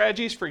different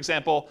strategies. For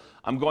example,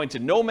 I'm going to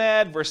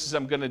Nomad versus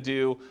I'm going to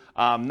do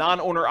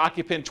non-owner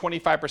occupant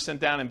 25%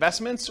 down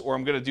investments, or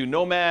I'm going to do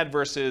Nomad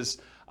versus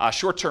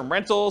short-term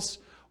rentals,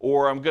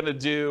 or I'm going to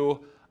do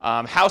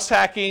house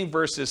hacking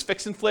versus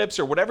fix and flips,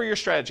 or whatever your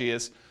strategy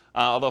is,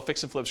 although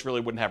fix and flips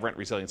really wouldn't have rent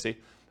resiliency.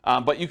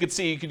 But you could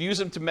use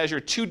them to measure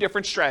two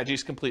different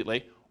strategies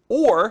completely,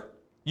 or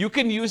you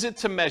can use it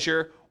to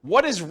measure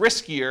what is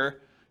riskier.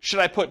 Should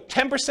I put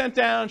 10%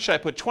 down? Should I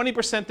put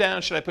 20%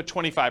 down? Should I put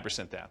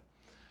 25% down?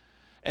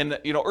 And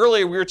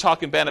earlier we were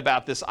talking, Ben,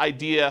 about this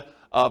idea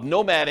of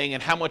nomading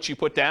and how much you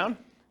put down.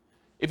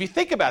 If you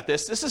think about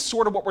this is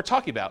sort of what we're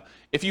talking about.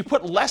 If you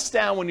put less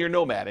down when you're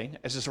nomading,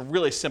 it's just a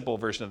really simple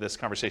version of this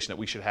conversation that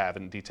we should have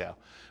in detail.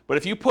 But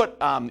if you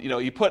put,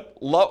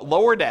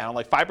 lower down,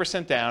 like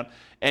 5% down,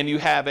 and you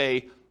have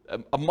a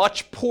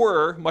much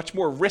poorer, much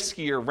more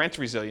riskier rent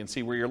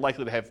resiliency, where you're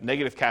likely to have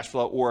negative cash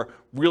flow or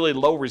really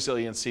low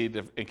resiliency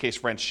in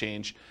case rents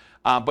change,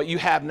 but you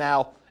have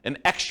now an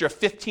extra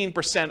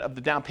 15% of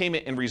the down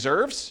payment in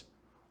reserves,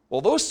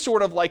 well, those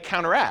sort of like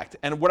counteract.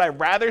 And would I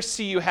rather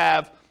see you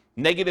have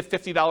negative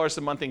 $50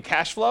 a month in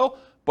cash flow,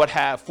 but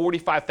have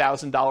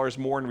 $45,000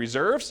 more in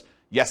reserves?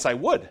 Yes, I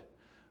would.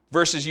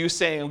 Versus you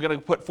saying, I'm going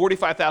to put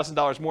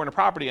 $45,000 more in a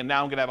property and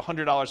now I'm going to have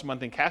 $100 a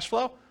month in cash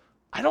flow?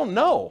 I don't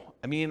know.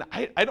 I mean,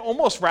 I'd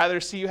almost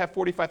rather see you have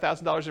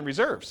 $45,000 in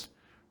reserves,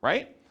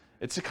 right?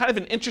 It's a kind of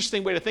an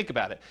interesting way to think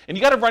about it. And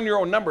you got to run your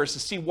own numbers to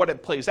see what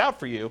it plays out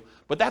for you,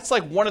 but that's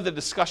like one of the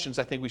discussions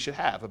I think we should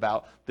have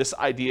about this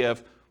idea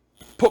of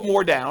put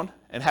more down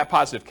and have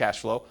positive cash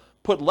flow,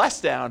 put less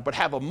down, but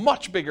have a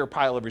much bigger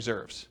pile of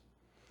reserves.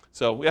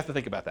 So we have to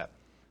think about that.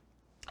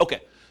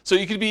 Okay, so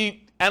you could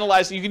be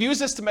analyzing, you can use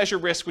this to measure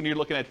risk when you're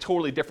looking at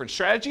totally different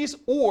strategies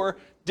or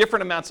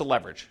different amounts of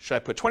leverage. Should I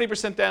put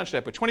 20% down? Should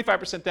I put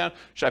 25% down?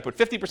 Should I put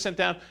 50%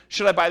 down?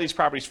 Should I buy these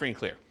properties free and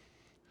clear?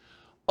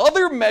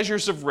 Other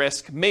measures of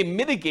risk may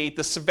mitigate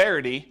the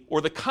severity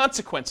or the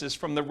consequences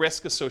from the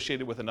risk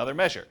associated with another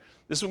measure.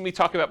 This is what we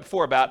talked about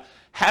before about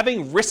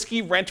having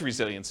risky rent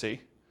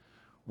resiliency,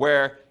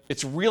 where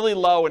it's really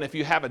low, and if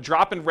you have a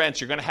drop in rents,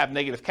 you're going to have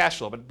negative cash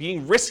flow. But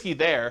being risky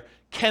there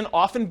can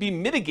often be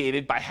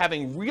mitigated by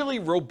having really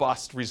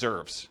robust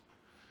reserves.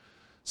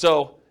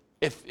 So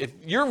if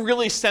you're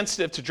really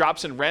sensitive to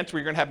drops in rent where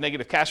you're going to have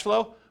negative cash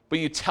flow, but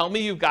you tell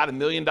me you've got $1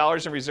 million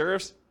in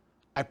reserves,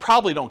 I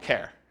probably don't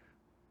care,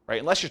 right?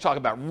 Unless you're talking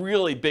about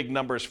really big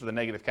numbers for the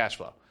negative cash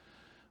flow.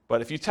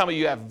 But if you tell me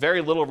you have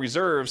very little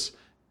reserves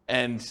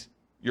and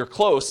you're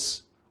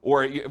close,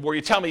 or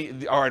you tell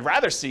me, or I'd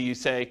rather see you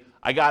say,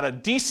 I got a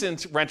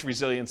decent rent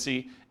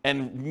resiliency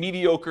and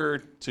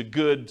mediocre to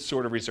good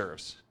sort of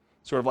reserves.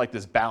 Sort of like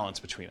this balance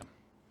between them,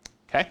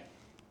 okay?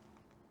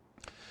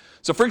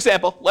 So for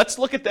example, let's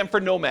look at them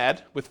for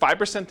Nomad with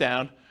 5%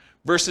 down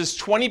versus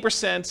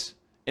 20%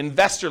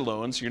 investor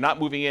loans. You're not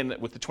moving in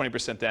with the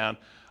 20% down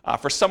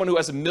for someone who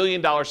has $1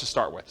 million to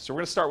start with. So we're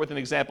going to start with an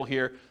example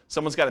here.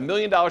 Someone's got $1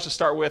 million to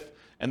start with,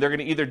 and they're going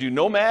to either do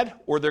Nomad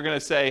or they're going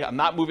to say, I'm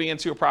not moving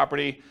into a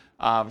property.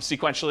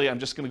 Sequentially, I'm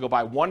just going to go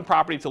buy one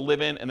property to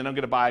live in, and then I'm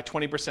going to buy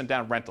 20%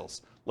 down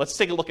rentals. Let's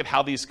take a look at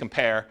how these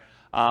compare.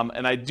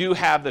 And I do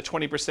have the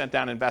 20%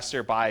 down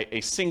investor buy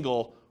a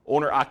single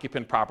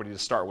owner-occupant property to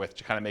start with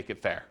to kind of make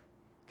it fair,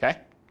 okay?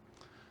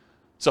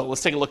 So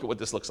let's take a look at what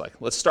this looks like.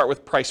 Let's start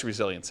with price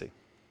resiliency.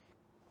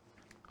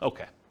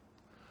 Okay.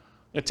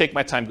 I'm going to take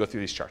my time to go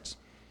through these charts.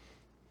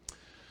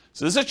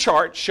 So this is a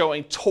chart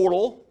showing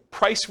total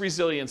price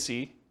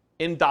resiliency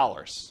in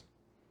dollars.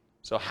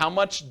 So how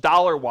much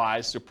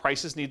dollar-wise do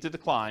prices need to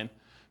decline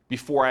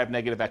before I have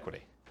negative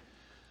equity?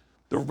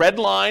 The red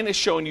line is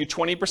showing you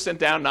 20%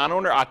 down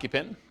non-owner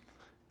occupant.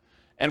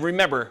 And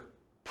remember,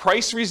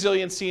 price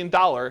resiliency in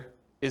dollar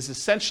is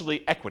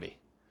essentially equity.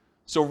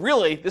 So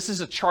really, this is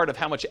a chart of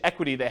how much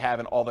equity they have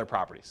in all their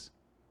properties.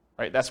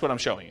 Right? That's what I'm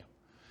showing you.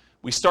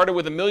 We started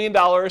with $1 million,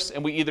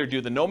 and we either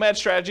do the nomad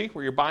strategy,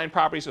 where you're buying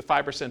properties with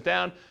 5%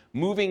 down,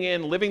 moving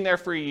in, living there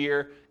for a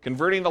year,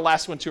 converting the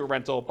last one to a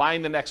rental,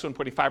 buying the next one,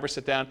 putting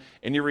 5% down,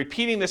 and you're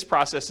repeating this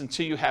process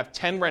until you have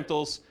 10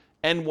 rentals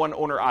and 1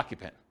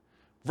 owner-occupant,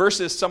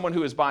 versus someone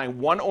who is buying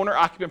 1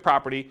 owner-occupant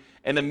property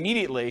and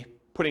immediately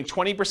putting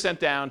 20%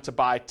 down to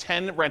buy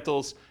 10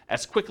 rentals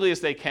as quickly as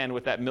they can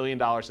with that $1 million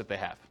that they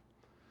have.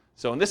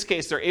 So in this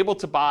case, they're able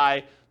to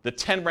buy the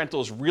 10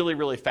 rentals really,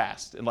 really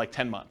fast in like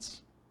 10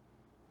 months.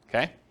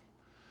 Okay?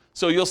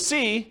 So you'll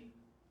see,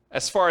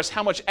 as far as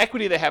how much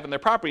equity they have in their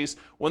properties,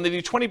 when they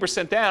do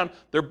 20% down,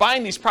 they're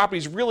buying these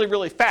properties really,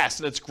 really fast,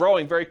 and it's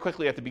growing very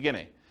quickly at the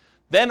beginning.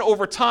 Then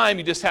over time,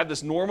 you just have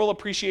this normal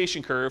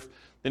appreciation curve.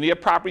 Then you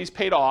have properties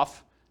paid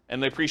off,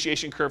 and the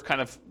appreciation curve kind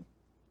of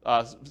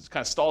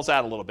stalls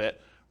out a little bit,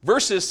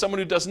 versus someone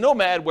who does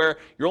nomad, where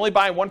you're only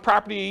buying 1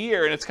 property a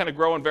year, and it's kind of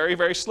growing very,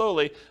 very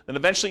slowly. Then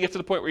eventually you get to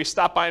the point where you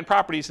stop buying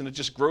properties, and it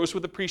just grows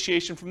with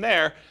appreciation from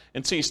there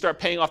until you start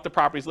paying off the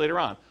properties later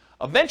on.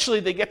 Eventually,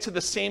 they get to the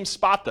same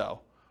spot, though,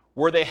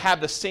 where they have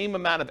the same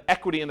amount of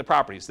equity in the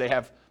properties. They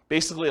have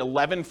basically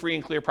 11 free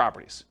and clear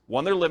properties,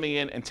 1 they're living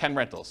in, and 10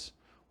 rentals.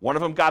 One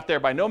of them got there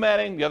by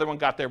nomading, the other one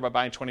got there by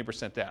buying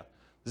 20% down.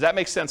 Does that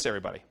make sense to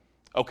everybody?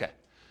 Okay.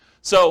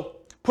 So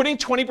putting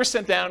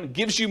 20% down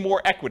gives you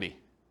more equity.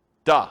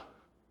 Duh.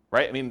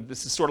 Right? I mean,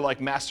 this is sort of like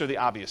master the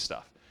obvious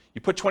stuff.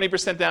 You put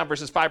 20% down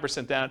versus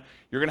 5% down,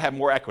 you're going to have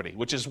more equity,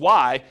 which is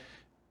why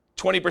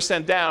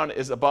 20% down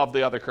is above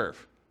the other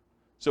curve.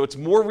 So it's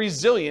more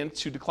resilient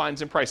to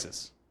declines in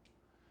prices.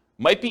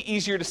 Might be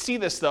easier to see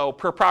this, though,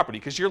 per property,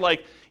 because you're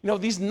like,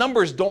 these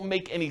numbers don't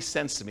make any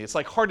sense to me. It's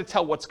like hard to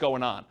tell what's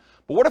going on.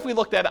 But what if we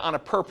looked at it on a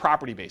per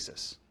property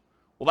basis?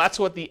 Well, that's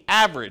what the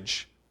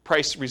average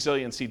price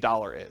resiliency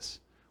dollar is.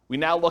 We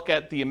now look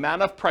at the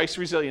amount of price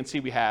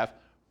resiliency we have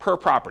per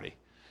property.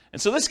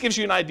 And so this gives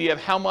you an idea of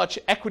how much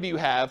equity you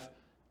have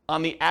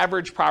on the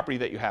average property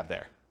that you have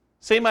there.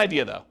 Same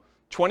idea, though.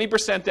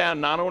 20% down,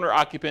 non-owner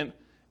occupant,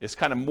 is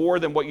kind of more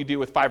than what you do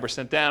with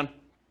 5% down.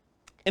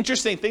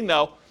 Interesting thing,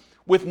 though,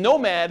 with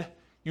nomad,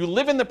 you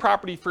live in the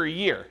property for a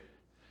year.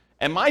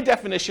 And my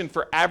definition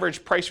for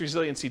average price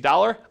resiliency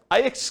dollar,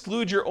 I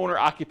exclude your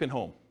owner-occupant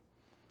home.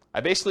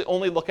 I basically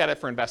only look at it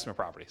for investment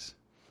properties.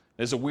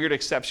 There's a weird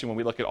exception when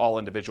we look at all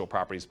individual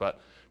properties, but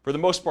for the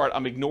most part,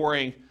 I'm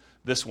ignoring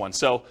this one.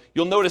 So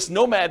you'll notice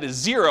nomad is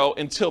 0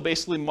 until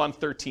basically month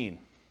 13,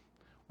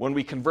 when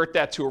we convert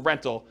that to a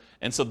rental.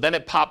 And so then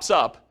it pops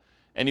up,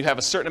 and you have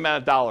a certain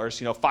amount of dollars,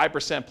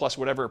 5% plus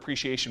whatever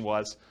appreciation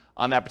was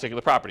on that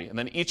particular property. And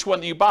then each one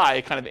that you buy,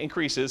 it kind of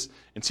increases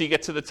until you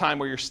get to the time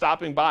where you're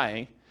stopping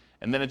buying,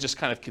 and then it just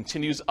kind of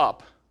continues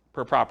up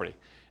per property.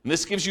 And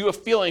this gives you a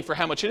feeling for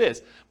how much it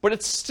is. But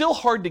it's still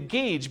hard to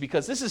gauge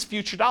because this is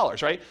future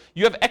dollars, right?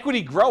 You have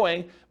equity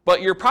growing,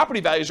 but your property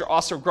values are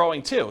also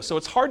growing too. So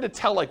it's hard to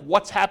tell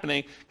what's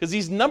happening because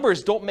these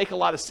numbers don't make a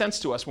lot of sense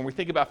to us when we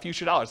think about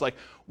future dollars. Like,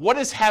 what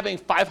does having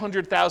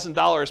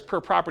 $500,000 per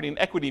property in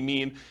equity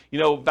mean,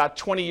 about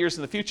 20 years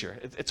in the future?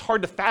 It's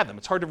hard to fathom.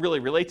 It's hard to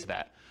really relate to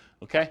that,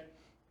 okay?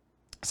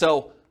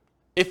 So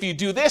if you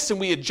do this and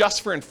we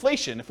adjust for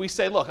inflation, if we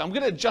say, look, I'm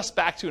going to adjust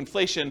back to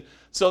inflation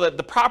so that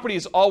the property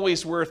is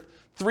always worth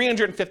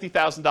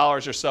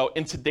 $350,000 or so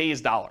in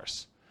today's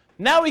dollars.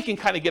 Now we can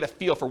kind of get a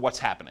feel for what's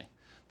happening.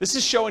 This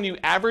is showing you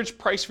average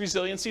price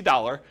resiliency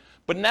dollar,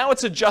 but now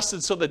it's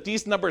adjusted so that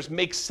these numbers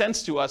make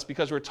sense to us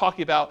because we're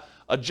talking about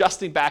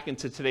adjusting back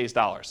into today's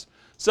dollars.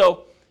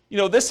 So,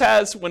 this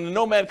has, when the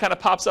nomad kind of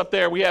pops up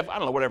there, we have, I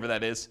don't know, whatever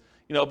that is,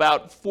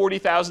 about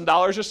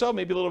 $40,000 or so,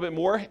 maybe a little bit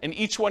more, and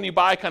each one you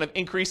buy kind of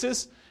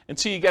increases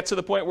until you get to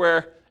the point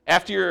where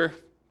after you're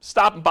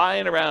stopping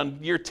buying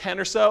around year 10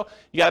 or so,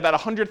 you got about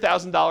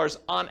 $100,000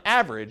 on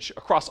average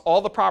across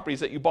all the properties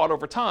that you bought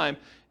over time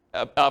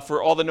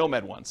for all the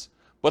nomad ones.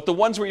 But the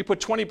ones where you put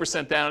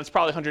 20% down, it's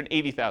probably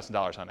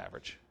 $180,000 on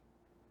average.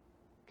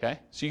 Okay?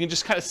 So you can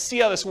just kind of see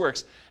how this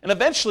works. And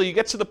eventually you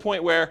get to the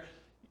point where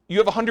you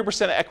have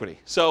 100% of equity.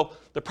 So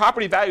the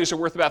property values are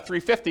worth about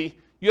 $350,000.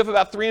 You have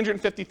about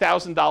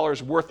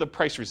 $350,000 worth of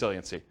price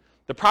resiliency.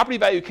 The property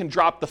value can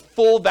drop the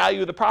full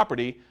value of the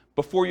property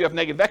before you have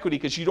negative equity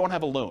because you don't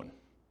have a loan.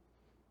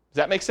 Does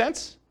that make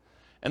sense?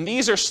 And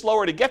these are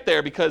slower to get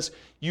there because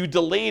you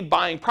delayed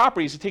buying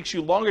properties. It takes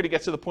you longer to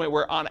get to the point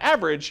where, on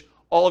average,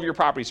 all of your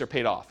properties are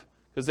paid off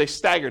because they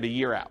staggered a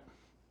year out.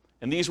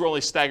 And these were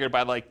only staggered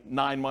by like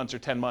 9 months or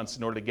 10 months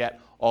in order to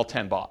get all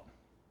 10 bought.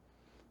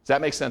 Does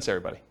that make sense,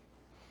 everybody?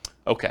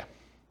 Okay.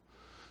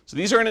 So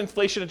these are in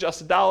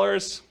inflation-adjusted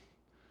dollars.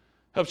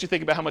 Helps you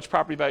think about how much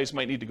property values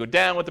might need to go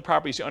down with the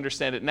properties. You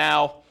understand it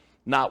now,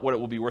 not what it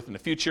will be worth in the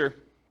future.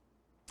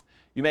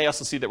 You may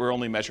also see that we're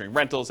only measuring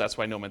rentals. That's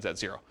why nomad's at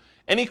 0.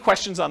 Any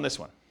questions on this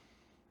one?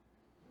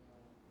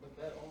 But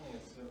that only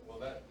assumes, well,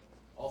 that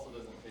also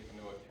doesn't take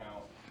into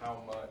account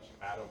how much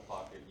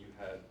out-of-pocket you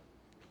had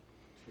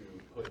to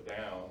put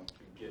down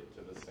to get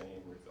to the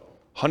same result.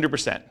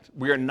 100%.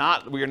 We are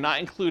not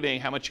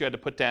including how much you had to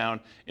put down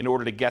in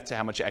order to get to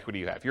how much equity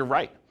you have. You're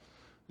right.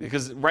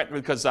 Because rent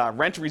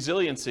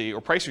resiliency,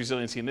 or price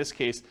resiliency in this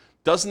case,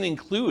 doesn't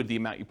include the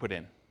amount you put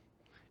in.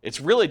 It's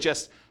really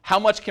just how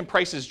much can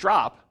prices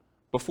drop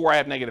before I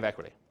have negative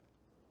equity.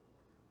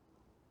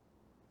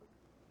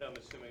 I'm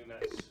assuming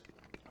that's,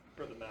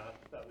 for the math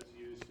that was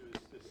used, it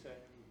was the same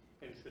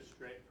interest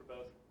rate for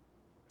both?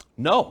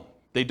 No,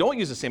 they don't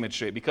use the same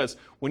interest rate, because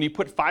when you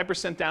put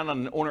 5% down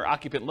on an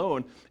owner-occupant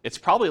loan, it's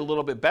probably a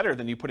little bit better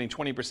than you putting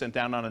 20%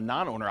 down on a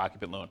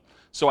non-owner-occupant loan.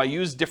 So I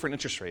use different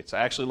interest rates.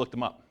 I actually looked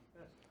them up.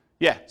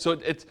 Yeah, so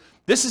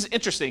this is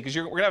interesting, because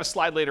we're going to have a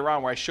slide later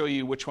on where I show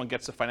you which one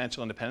gets to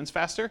financial independence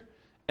faster,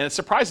 and it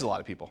surprises a lot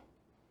of people.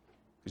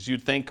 Because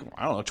you'd think,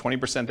 I don't know,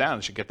 20% down,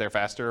 it should get there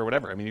faster or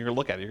whatever. I mean, you're going to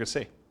look at it, you're going to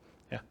see.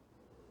 Yeah.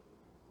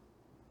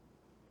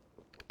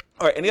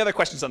 All right, any other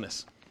questions on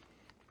this?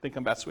 I think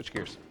I'm about to switch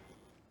gears.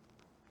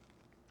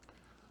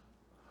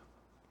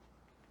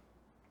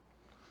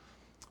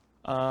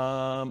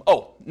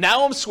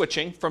 Now I'm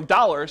switching from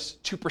dollars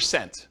to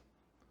percent.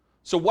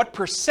 So what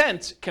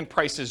percent can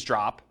prices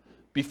drop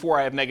before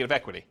I have negative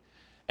equity?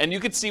 And you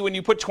can see when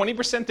you put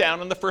 20% down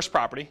on the first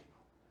property,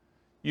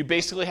 you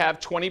basically have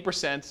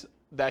 20%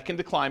 that can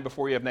decline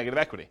before you have negative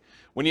equity.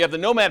 When you have the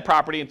nomad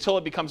property, until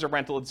it becomes a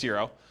rental, it's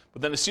 0.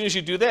 But then as soon as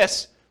you do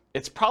this,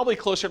 it's probably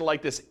closer to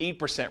like this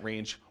 8%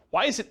 range.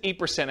 Why is it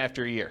 8%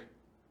 after a year?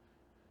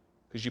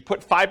 Because you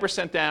put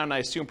 5% down, I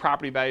assume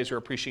property values are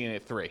appreciating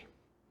at 3.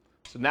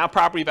 So now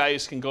property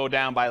values can go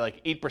down by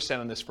like 8%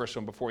 on this first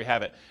one before you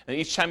have it. And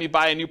each time you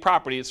buy a new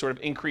property, it sort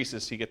of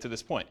increases to get to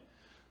this point.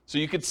 So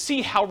you can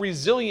see how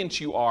resilient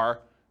you are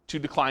to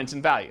declines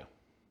in value,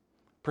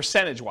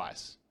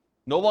 percentage-wise.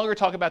 No longer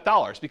talk about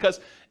dollars,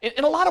 because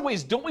in a lot of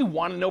ways, don't we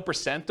want to know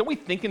percent? Don't we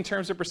think in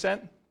terms of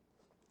percent?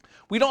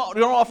 We don't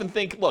often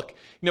think, look,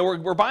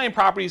 we're buying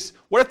properties.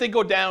 What if they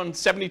go down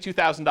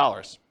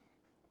 $72,000?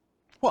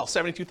 Well,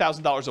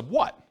 $72,000 of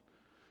what?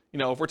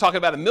 If we're talking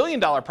about $1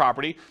 million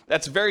property,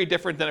 that's very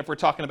different than if we're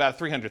talking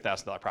about a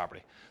 $300,000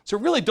 property. So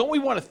really, don't we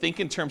want to think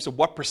in terms of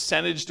what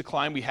percentage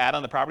decline we had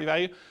on the property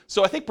value?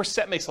 So I think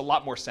percent makes a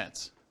lot more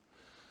sense.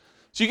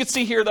 So you can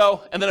see here,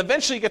 though, and then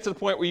eventually you get to the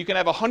point where you can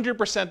have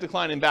 100%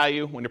 decline in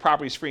value when your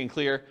property is free and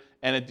clear,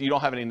 and you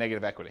don't have any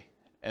negative equity.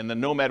 And the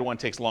nomad one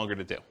takes longer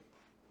to do.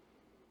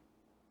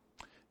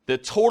 The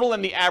total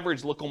and the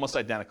average look almost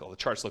identical. The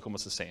charts look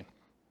almost the same.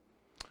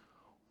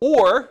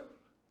 Or,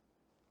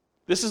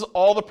 this is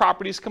all the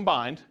properties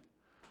combined.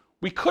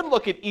 We could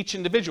look at each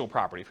individual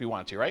property if we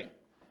wanted to, right?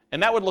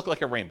 And that would look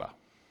like a rainbow.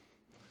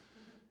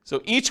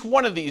 So each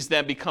one of these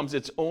then becomes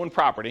its own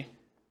property.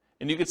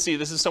 And you can see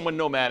this is someone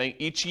nomading.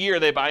 Each year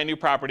they buy a new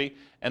property,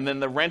 and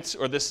then the rent,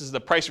 or this is the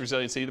price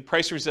resiliency. The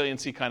price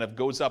resiliency kind of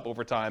goes up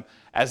over time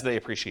as they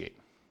appreciate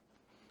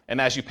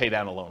and as you pay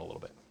down a loan a little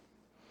bit.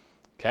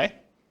 Okay?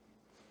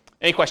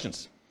 Any questions?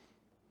 Is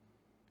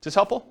this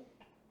helpful?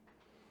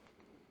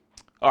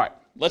 All right,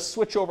 let's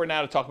switch over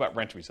now to talk about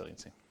rent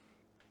resiliency.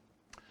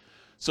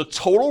 So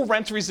total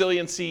rent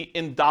resiliency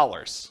in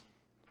dollars.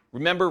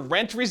 Remember,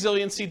 rent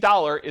resiliency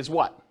dollar is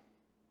what?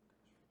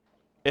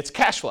 It's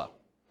cash flow.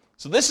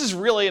 So this is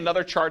really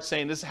another chart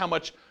saying this is how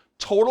much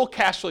total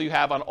cash flow you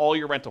have on all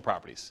your rental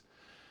properties.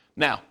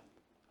 Now,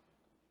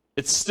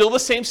 it's still the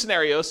same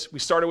scenarios. We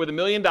started with $1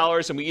 million,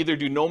 and we either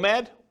do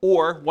nomad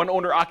or one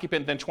owner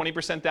occupant, then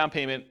 20% down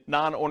payment,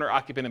 non-owner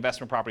occupant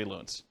investment property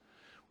loans.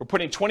 We're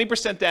putting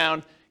 20%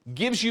 down,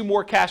 gives you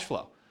more cash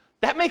flow.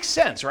 That makes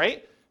sense,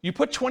 right? You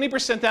put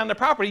 20% down the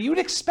property, you would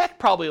expect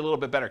probably a little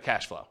bit better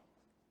cash flow.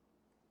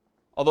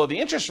 Although the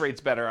interest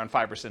rate's better on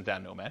 5%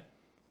 down nomad.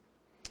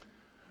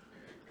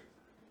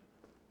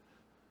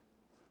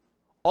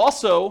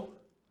 Also,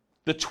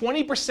 the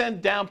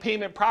 20% down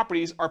payment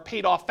properties are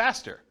paid off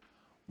faster.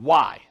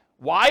 Why?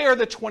 Why are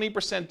the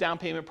 20% down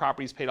payment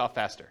properties paid off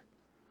faster?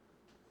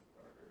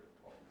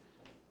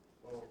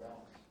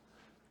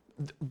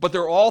 But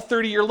they're all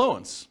 30-year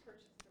loans.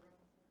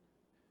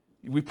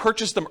 We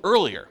purchased them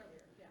earlier.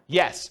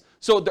 Yes.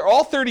 So they're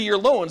all 30-year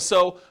loans,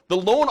 so the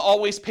loan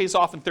always pays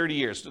off in 30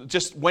 years.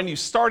 Just when you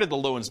started the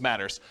loans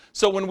matters.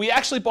 So when we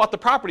actually bought the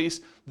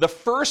properties,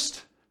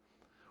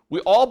 we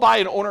all buy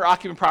an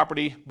owner-occupant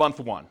property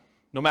month 1,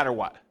 no matter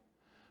what.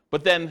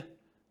 But then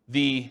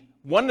the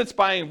one that's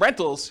buying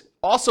rentals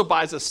also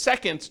buys a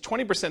second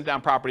 20%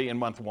 down property in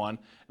month 1,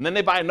 and then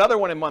they buy another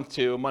one in month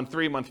 2, month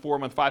 3, month 4,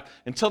 month 5,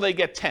 until they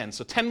get 10.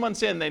 So 10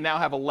 months in, they now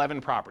have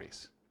 11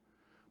 properties.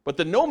 But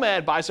the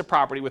nomad buys a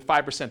property with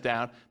 5%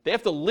 down. They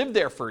have to live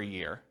there for a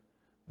year.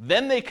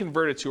 Then they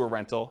convert it to a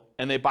rental,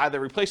 and they buy the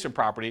replacement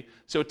property.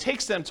 So it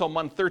takes them until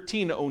month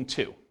 13 to own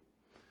 2.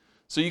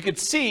 So you could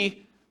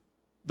see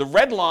the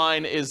red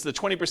line is the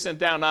 20%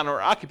 down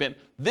non-owner occupant.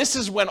 This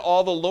is when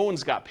all the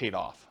loans got paid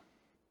off.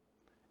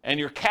 And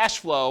your cash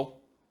flow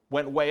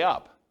went way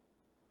up.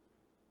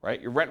 Right?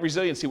 Your rent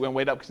resiliency went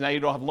way up because now you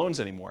don't have loans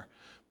anymore.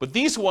 But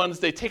these ones,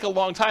 they take a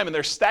long time, and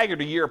they're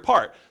staggered a year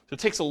apart. So it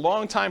takes a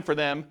long time for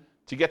them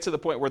to get to the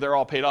point where they're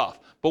all paid off.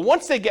 But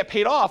once they get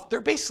paid off,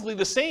 they're basically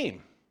the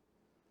same.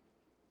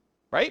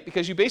 Right?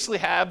 Because you basically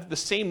have the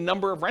same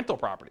number of rental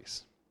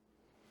properties.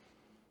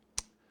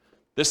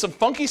 There's some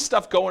funky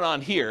stuff going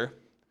on here.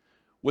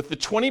 With the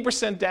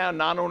 20% down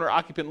non-owner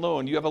occupant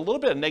loan, you have a little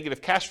bit of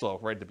negative cash flow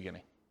right at the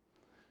beginning.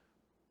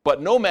 But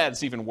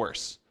Nomad's even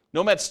worse.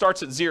 Nomad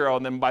starts at 0,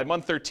 and then by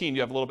month 13,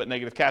 you have a little bit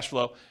negative cash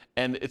flow,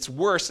 and it's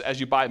worse as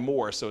you buy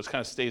more, so it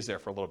kind of stays there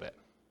for a little bit.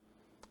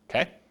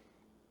 Okay?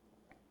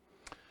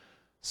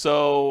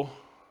 So,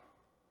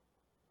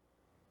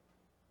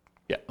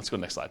 yeah, let's go to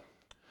the next slide.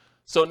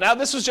 So now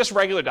this was just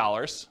regular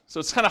dollars, so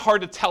it's kind of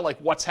hard to tell like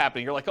what's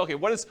happening. You're like, okay,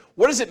 what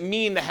does it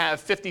mean to have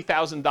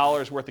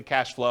 $50,000 worth of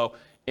cash flow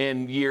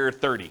in year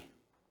 30?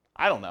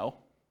 I don't know.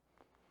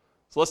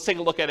 So let's take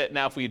a look at it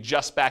now if we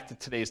adjust back to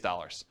today's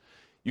dollars.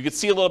 You can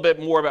see a little bit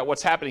more about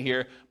what's happening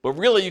here, but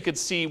really you could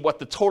see what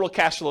the total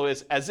cash flow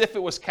is as if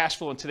it was cash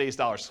flow in today's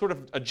dollars, sort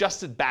of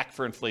adjusted back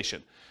for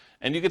inflation.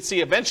 And you can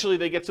see eventually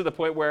they get to the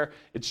point where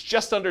it's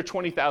just under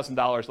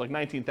 $20,000, like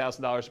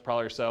 $19,000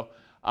 probably or so,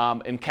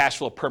 in cash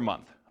flow per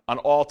month on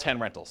all 10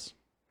 rentals,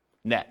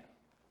 net.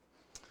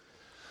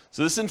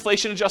 So this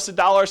inflation adjusted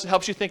dollars. It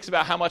helps you think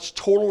about how much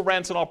total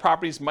rents on all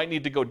properties might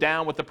need to go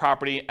down with the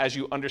property as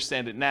you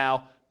understand it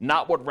now,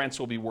 not what rents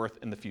will be worth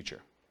in the future.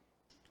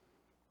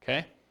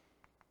 Okay?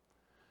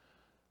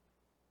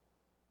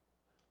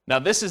 Now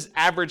this is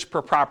average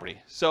per property.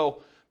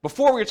 So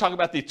before we were talking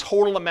about the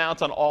total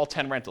amount on all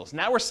 10 rentals.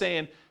 Now we're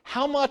saying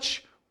how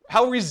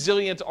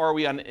resilient are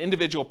we on an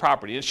individual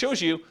property? It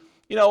shows you,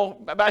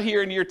 about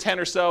here in year 10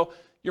 or so,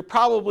 you're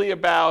probably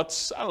about,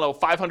 $500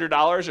 or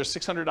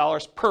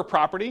 $600 per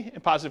property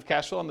in positive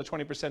cash flow on the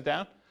 20%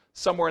 down,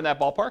 somewhere in that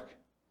ballpark.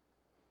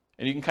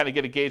 And you can kind of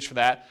get a gauge for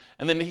that.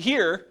 And then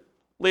here,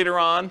 later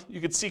on, you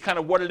can see kind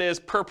of what it is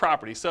per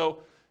property.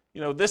 So,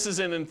 this is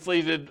in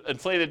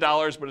inflated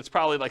dollars, but it's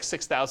probably like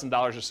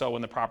 $6,000 or so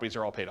when the properties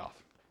are all paid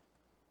off.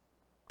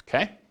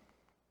 Okay?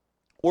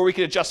 Or we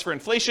could adjust for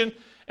inflation,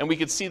 and we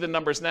could see the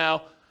numbers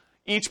now.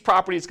 Each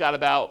property's got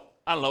about,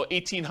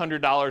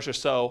 $1,800 or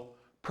so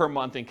per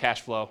month in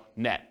cash flow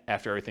net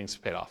after everything's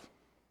paid off.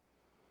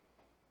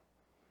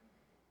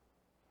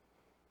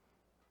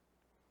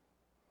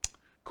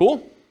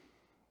 Cool?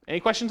 Any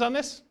questions on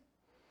this?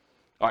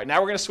 All right, now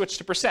we're going to switch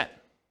to percent.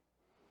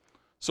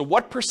 So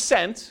what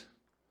percent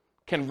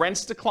can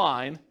rents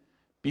decline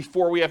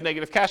before we have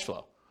negative cash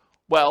flow?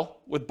 Well,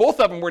 with both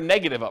of them, we're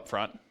negative up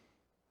front,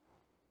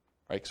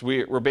 right? Because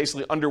we're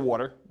basically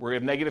underwater. We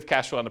have negative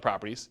cash flow on the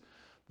properties.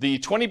 The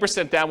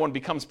 20% down one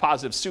becomes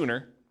positive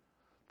sooner.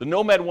 The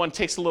Nomad one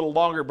takes a little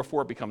longer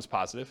before it becomes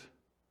positive.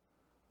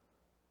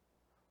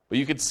 But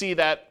you can see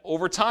that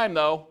over time,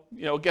 though,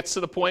 it gets to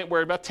the point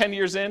where about 10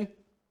 years in,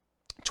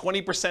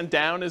 20%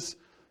 down is,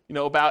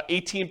 about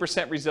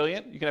 18%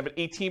 resilient. You can have an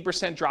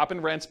 18% drop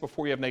in rents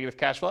before you have negative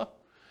cash flow.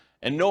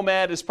 And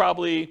Nomad is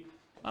probably,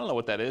 I don't know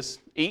what that is,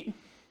 8,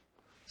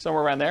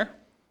 somewhere around there.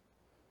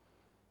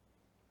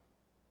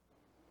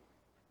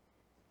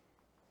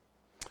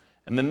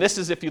 And then this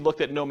is if you looked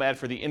at Nomad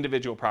for the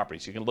individual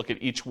properties. You can look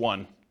at each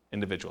one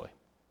individually.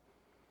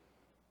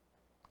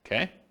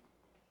 Okay?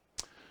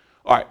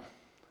 All right.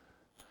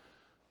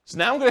 So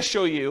now I'm going to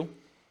show you,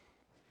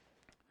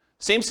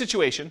 same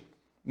situation,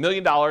 $1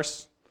 million.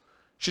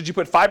 Should you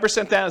put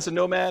 5% down as a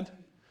Nomad?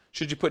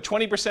 Should you put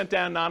 20%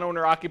 down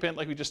non-owner occupant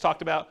like we just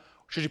talked about?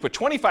 Should you put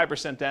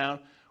 25% down?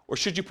 Or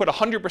should you put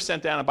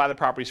 100% down and buy the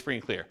properties free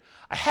and clear?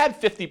 I had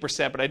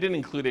 50%, but I didn't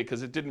include it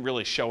because it didn't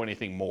really show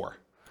anything more.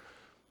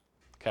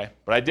 Okay?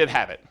 But I did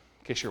have it,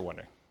 in case you're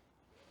wondering.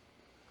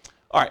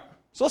 All right.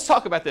 So let's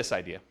talk about this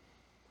idea.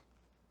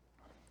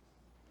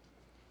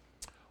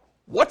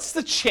 What's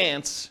the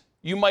chance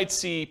you might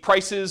see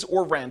prices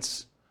or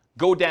rents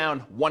go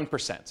down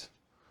 1%?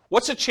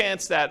 What's the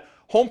chance that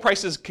home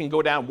prices can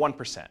go down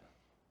 1%?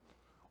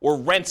 Or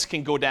rents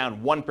can go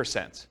down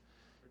 1%?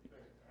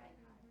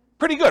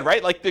 Pretty good,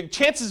 right? Like the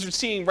chances of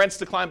seeing rents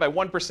decline by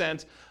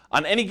 1%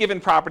 on any given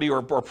property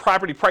or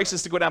property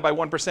prices to go down by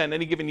 1% in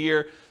any given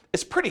year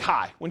is pretty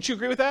high. Wouldn't you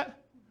agree with that?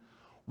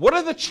 What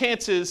are the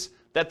chances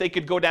that they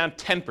could go down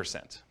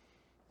 10%?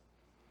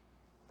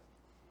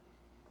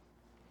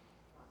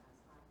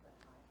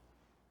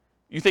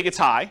 You think it's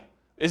high?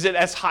 Is it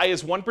as high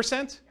as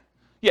 1%?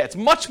 Yeah, it's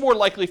much more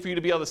likely for you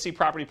to be able to see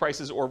property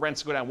prices or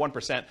rents go down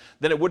 1%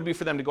 than it would be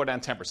for them to go down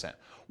 10%.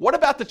 What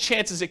about the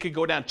chances it could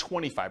go down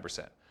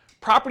 25%?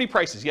 Property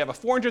prices, you have a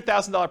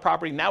 $400,000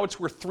 property, now it's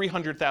worth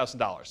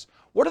 $300,000.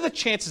 What are the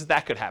chances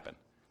that could happen?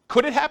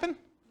 Could it happen?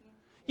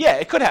 Yeah,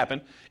 it could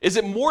happen. Is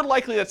it more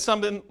likely that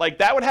something like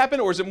that would happen,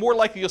 or is it more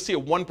likely you'll see a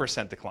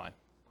 1% decline?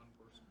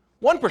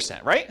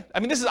 1%, right? I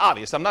mean, this is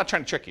obvious. I'm not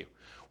trying to trick you.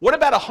 What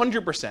about a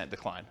 100%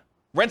 decline?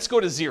 Rents go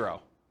to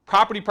 0.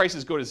 Property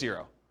prices go to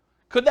 0.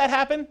 Could that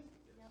happen?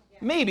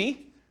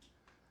 Maybe.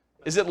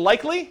 Is it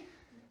likely?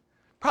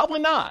 Probably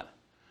not.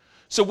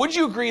 So would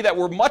you agree that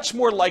we're much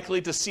more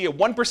likely to see a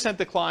 1%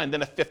 decline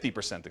than a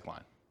 50%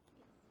 decline?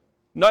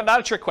 Not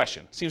a trick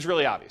question. Seems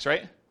really obvious,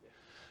 right?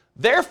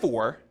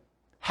 Therefore,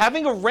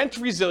 having a rent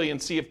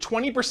resiliency of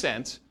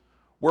 20%,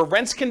 where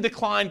rents can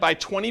decline by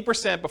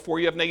 20% before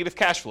you have negative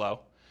cash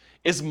flow,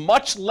 is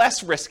much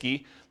less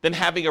risky than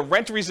having a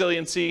rent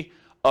resiliency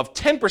of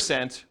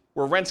 10%,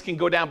 where rents can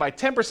go down by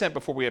 10%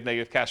 before we have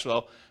negative cash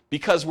flow,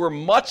 because we're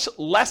much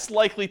less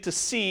likely to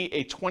see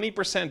a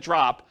 20%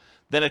 drop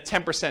than a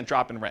 10%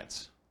 drop in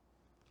rents.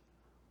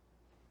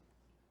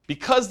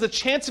 Because the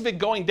chance of it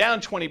going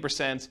down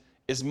 20%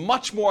 is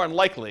much more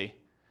unlikely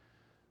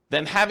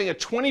than having a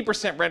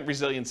 20% rent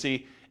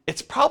resiliency.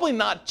 It's probably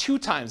not 2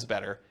 times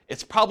better.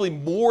 It's probably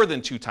more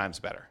than 2 times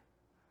better.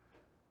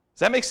 Does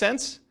that make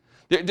sense?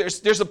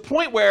 There's a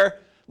point where,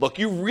 look,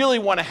 you really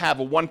want to have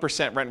a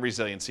 1% rent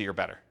resiliency or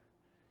better.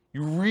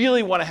 You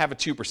really want to have a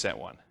 2%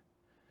 one.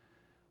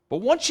 But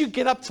once you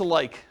get up to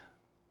like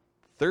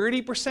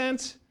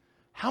 30%,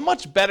 how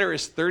much better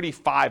is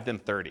 35 than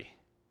 30?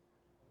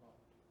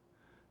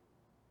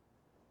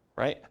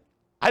 Right?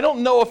 I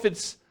don't know if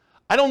it's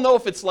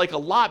like a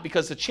lot,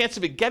 because the chance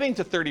of it getting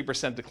to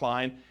 30%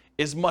 decline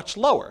is much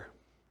lower.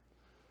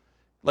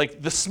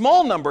 Like the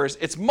small numbers,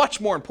 it's much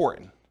more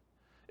important.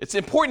 It's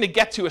important to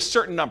get to a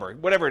certain number,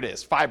 whatever it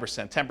is,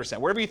 5%, 10%,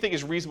 whatever you think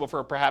is reasonable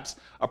for perhaps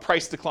a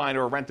price decline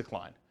or a rent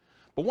decline.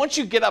 But once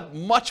you get up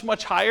much,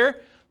 much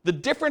higher, the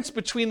difference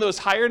between those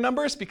higher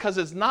numbers, because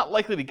it's not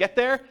likely to get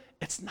there,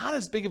 it's not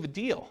as big of a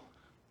deal.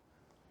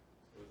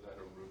 So is that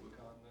a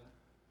Rubicon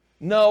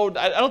then? No,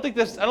 I don't think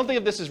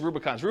of this as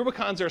Rubicons.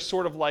 Rubicons are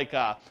sort of like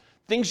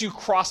things you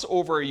cross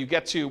over, you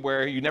get to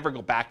where you never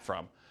go back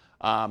from.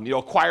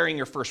 Acquiring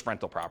your first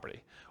rental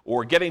property,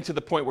 or getting to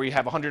the point where you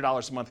have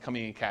 $100 a month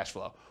coming in cash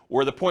flow,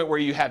 or the point where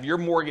you have your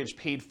mortgage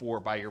paid for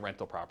by your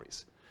rental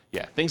properties.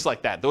 Yeah, things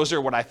like that. Those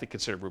are what I think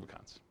considered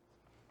Rubicons.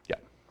 Yeah.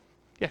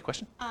 Yeah,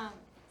 question?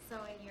 So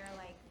in your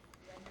rent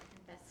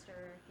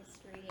investor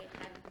history,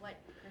 what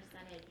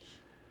percentage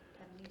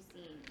have you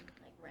seen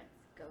rents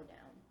go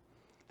down?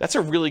 That's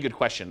a really good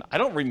question. I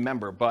don't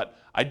remember, but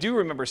I do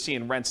remember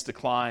seeing rents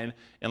decline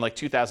in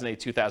 2008,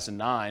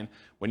 2009,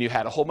 when you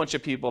had a whole bunch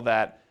of people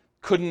that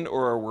couldn't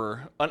or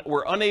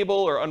were unable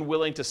or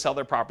unwilling to sell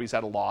their properties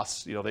at a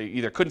loss. They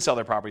either couldn't sell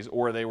their properties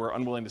or they were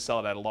unwilling to sell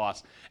it at a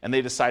loss, and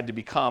they decided to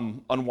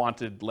become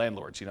unwanted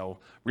landlords,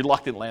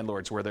 reluctant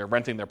landlords where they're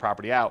renting their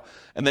property out.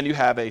 And then you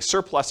have a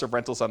surplus of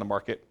rentals on the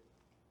market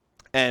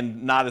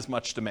and not as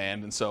much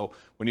demand. And so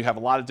when you have a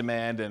lot of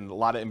demand and a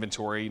lot of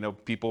inventory,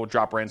 people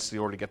drop rents in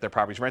order to get their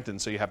properties rented,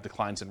 and so you have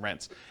declines in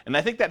rents. And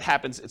I think that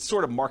happens, it's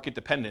sort of market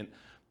dependent,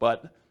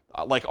 but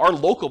like our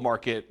local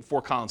market,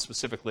 Fort Collins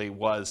specifically,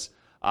 was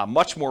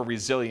much more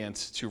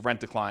resilient to rent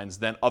declines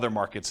than other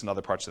markets in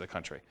other parts of the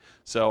country.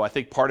 So I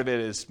think part of it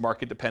is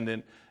market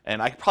dependent,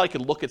 and I probably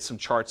could look at some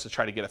charts to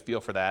try to get a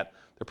feel for that.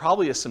 There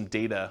probably is some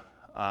data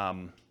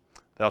that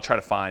I'll try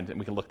to find, and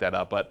we can look that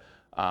up. But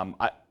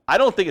I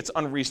don't think it's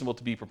unreasonable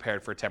to be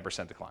prepared for a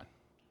 10% decline.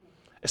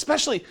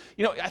 Especially,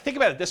 I think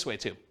about it this way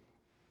too.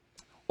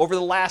 Over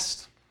the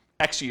last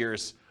X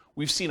years,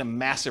 we've seen a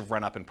massive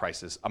run up in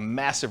prices, a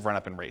massive run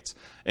up in rates,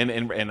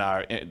 in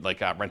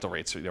rental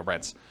rates,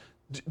 rents.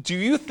 Do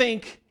you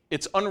think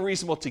it's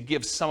unreasonable to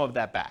give some of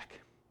that back?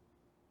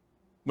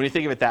 When you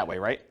think of it that way,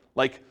 right?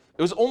 It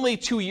was only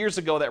 2 years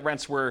ago that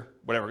rents were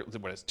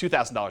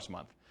 $2,000 a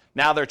month.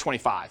 Now they're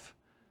 $25.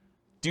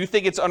 Do you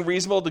think it's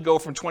unreasonable to go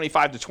from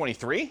 25 to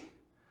 23?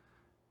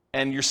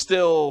 And you're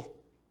still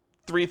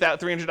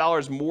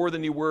 $300 more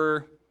than you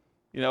were,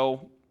 a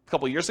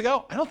couple of years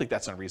ago? I don't think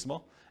that's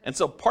unreasonable. And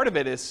so part of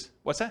it is,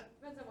 what's that?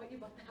 Depends on what you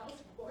bought the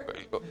house for.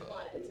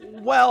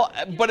 Well,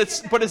 but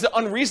is it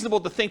unreasonable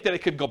to think that it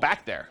could go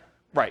back there?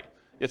 Right.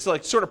 It's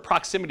like sort of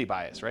proximity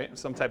bias, right?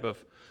 Some type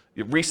of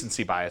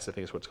recency bias, I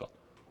think is what it's called.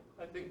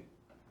 I think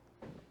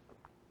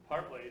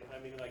partly,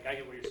 I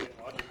get what you're saying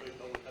logically,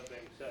 but with that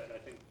being said, I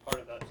think part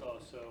of that's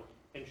also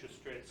interest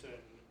rates and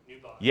new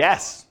buyers.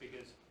 Yes.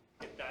 Because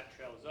if that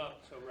trails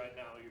up, so right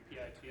now your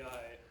PITI,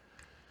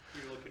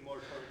 you're looking more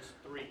towards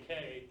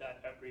 3K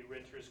that every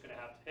renter is going to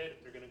have to hit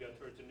if they're going to go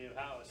towards a new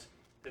house,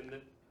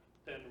 then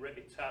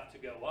rates have to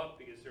go up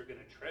because they're going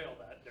to trail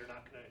that. They're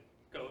not going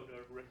to go to,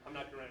 I'm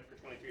not going to rent it for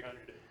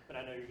 $2,300, but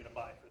I know you're going to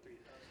buy it for $3,000.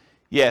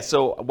 Yeah,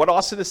 so what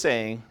Austin is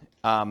saying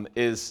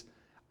is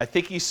I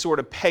think he's sort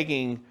of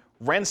pegging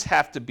rents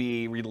have to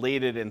be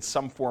related in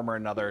some form or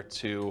another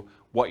to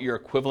what your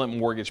equivalent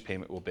mortgage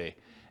payment will be.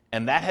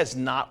 And that has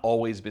not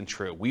always been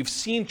true. We've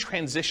seen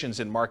transitions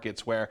in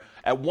markets where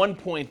at one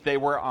point they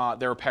were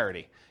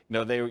parity. It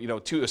was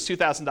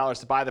 $2,000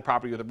 to buy the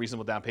property with a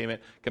reasonable down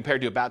payment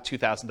compared to about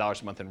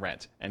 $2,000 a month in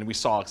rent. And we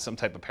saw some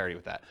type of parity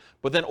with that.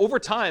 But then over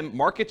time,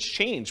 markets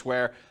changed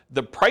where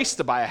the price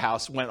to buy a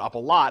house went up a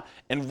lot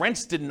and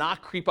rents did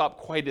not creep up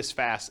quite as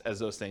fast as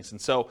those things. And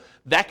so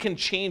that can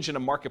change in a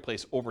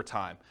marketplace over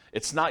time.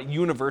 It's not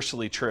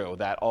universally true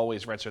that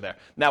always rents are there.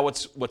 Now,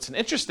 what's an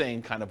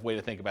interesting kind of way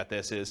to think about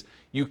this is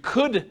you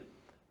could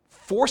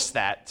force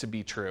that to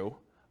be true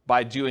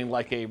by doing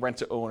like a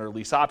rent-to-own or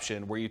lease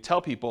option where you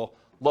tell people,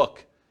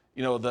 look,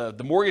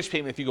 the mortgage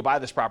payment if you go buy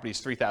this property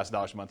is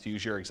 $3,000 a month, to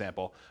use your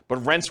example, but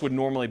rents would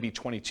normally be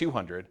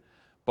 $2,200.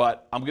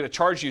 But I'm going to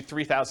charge you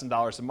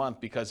 $3,000 a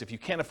month because if you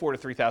can't afford a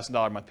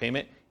 $3,000 a month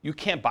payment, you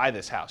can't buy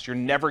this house. You're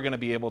never going to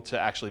be able to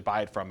actually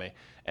buy it from me.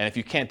 And if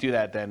you can't do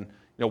that, then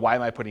why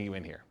am I putting you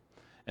in here?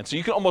 And so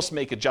you can almost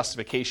make a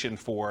justification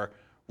for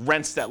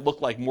rents that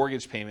look like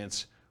mortgage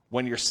payments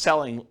when you're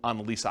selling on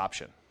a lease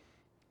option.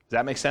 Does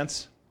that make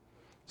sense?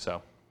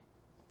 So,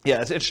 yeah,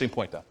 that's an interesting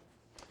point, though.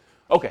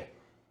 Okay.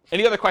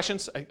 Any other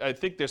questions? I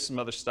think there's some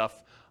other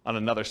stuff on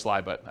another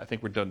slide, but I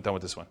think we're done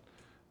with this one.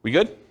 We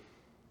good?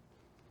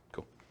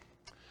 Cool.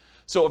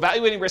 So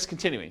evaluating risk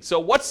continuing. So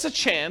what's the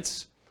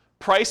chance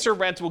price or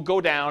rent will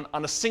go down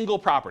on a single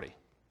property?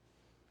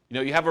 You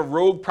know, you have a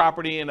rogue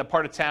property in a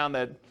part of town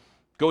that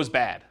goes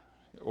bad,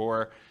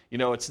 or, you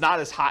know, it's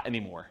not as hot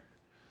anymore.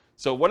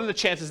 So what are the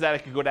chances that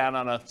it could go down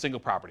on a single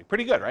property?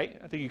 Pretty good, right?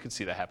 I think you could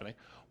see that happening.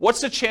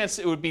 What's the chance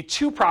it would be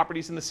two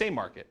properties in the same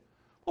market?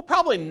 Well,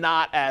 probably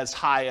not as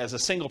high as a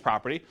single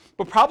property,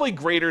 but probably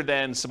greater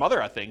than some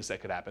other things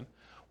that could happen.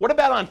 What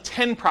about on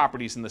 10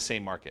 properties in the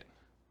same market?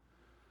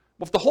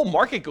 Well, if the whole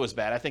market goes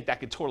bad, I think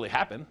that could totally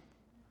happen,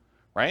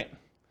 right?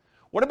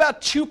 What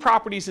about two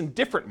properties in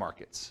different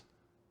markets?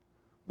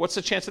 What's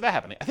the chance of that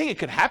happening? I think it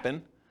could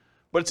happen,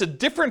 but it's a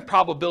different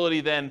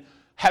probability than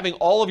having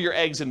all of your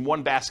eggs in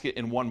one basket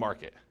in one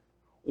market,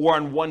 or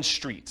on one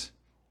street,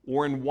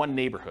 or in one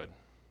neighborhood,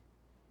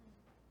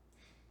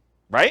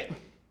 right?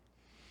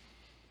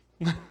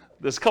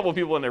 There's a couple of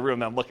people in the room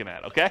that I'm looking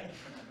at, okay?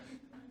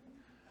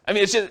 I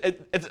mean,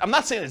 I'm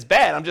not saying it's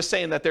bad. I'm just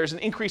saying that there's an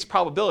increased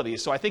probability.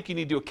 So I think you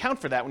need to account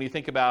for that when you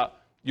think about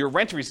your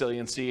rent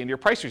resiliency and your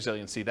price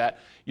resiliency, that,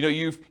 you know,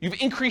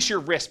 you've increased your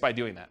risk by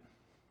doing that.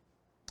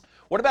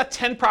 What about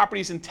 10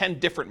 properties in 10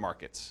 different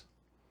markets?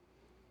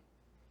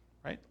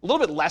 Right? A little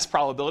bit less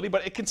probability,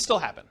 but it can still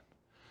happen.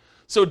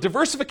 So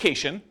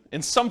diversification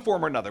in some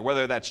form or another,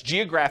 whether that's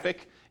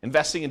geographic,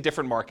 investing in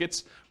different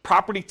markets,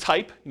 property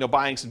type, you know,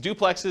 buying some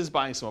duplexes,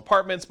 buying some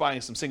apartments,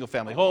 buying some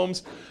single-family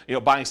homes, you know,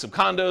 buying some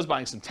condos,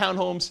 buying some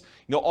townhomes,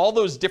 you know, all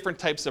those different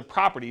types of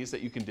properties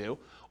that you can do,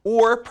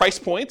 or price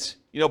points,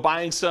 you know,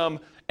 buying some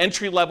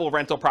entry-level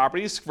rental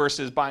properties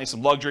versus buying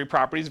some luxury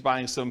properties,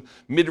 buying some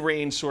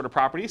mid-range sort of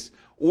properties,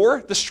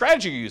 or the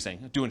strategy you're using.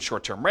 I'm doing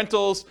short-term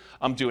rentals,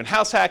 I'm doing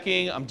house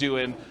hacking, I'm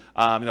doing you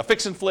know,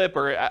 fix and flip,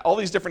 or all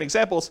these different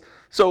examples.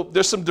 So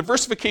there's some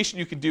diversification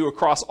you can do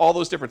across all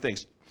those different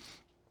things.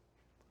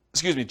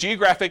 Excuse me,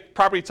 geographic,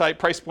 property type,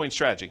 price point,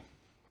 strategy.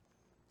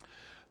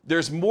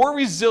 There's more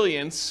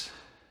resilience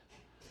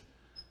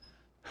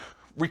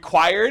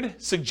required,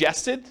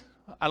 suggested,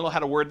 I don't know how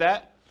to word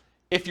that,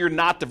 if you're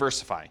not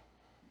diversifying,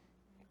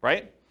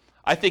 right?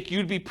 I think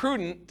you'd be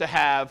prudent to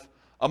have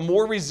a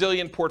more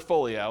resilient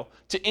portfolio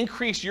to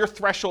increase your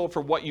threshold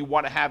for what you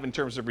want to have in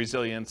terms of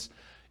resilience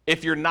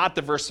if you're not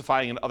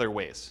diversifying in other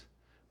ways.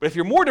 But if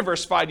you're more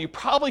diversified, you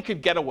probably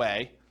could get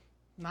away,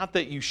 not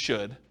that you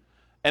should,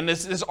 and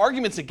there's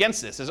arguments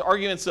against this. There's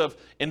arguments of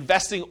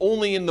investing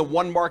only in the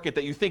one market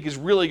that you think is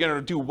really going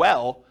to do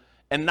well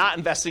and not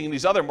investing in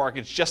these other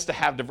markets just to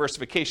have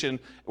diversification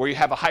where you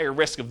have a higher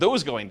risk of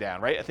those going down,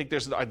 right? I think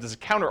there's a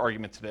counter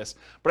argument to this.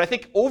 But I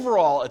think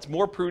overall it's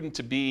more prudent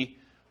to be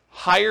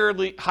higher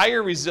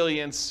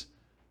resilience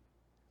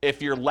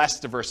if you're less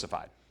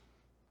diversified.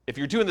 If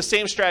you're doing the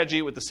same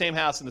strategy with the same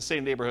house in the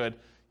same neighborhood,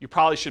 you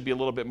probably should be a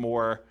little bit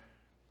more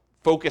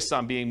focused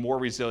on being more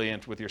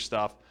resilient with your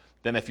stuff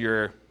than if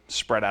you're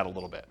spread out a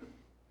little bit,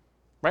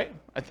 right?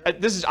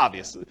 This is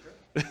obvious.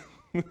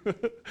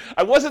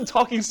 I wasn't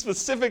talking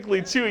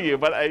specifically to you,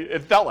 but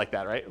it felt like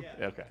that, right?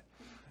 Yeah. Okay.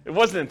 It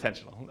wasn't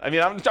intentional. I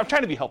mean, I'm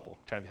trying to be helpful.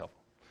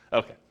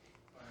 Okay.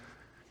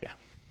 Yeah.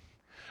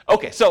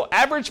 Okay, so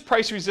average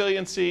price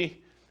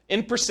resiliency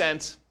in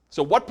percent.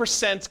 So what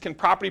percent can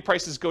property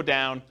prices go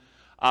down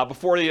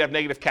before you have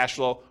negative cash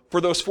flow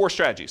for those four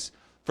strategies?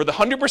 For the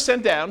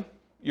 100% down,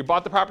 you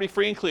bought the property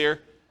free and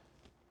clear,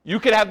 you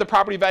could have the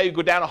property value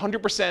go down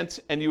 100%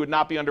 and you would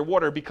not be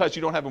underwater because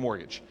you don't have a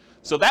mortgage.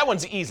 So that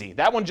one's easy.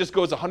 That one just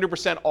goes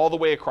 100% all the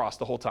way across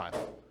the whole time.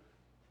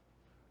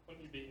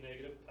 Wouldn't you be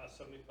negative past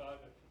 75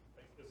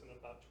 if isn't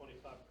about 25%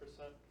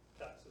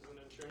 taxes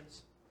and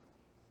insurance?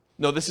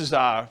 No, this is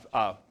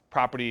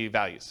property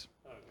values.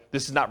 Okay.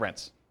 This is not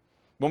rents.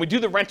 When we do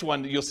the rent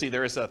one, you'll see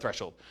there is a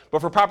threshold.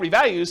 But for property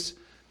values,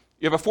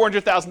 you have a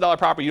 $400,000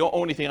 property, you don't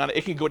own anything on it,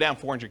 it can go down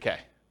 $400K. It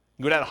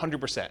can go down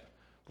 100%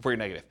 before you're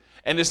negative.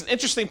 And there's an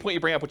interesting point you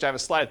bring up, which I have a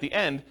slide at the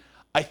end.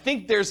 I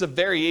think there's a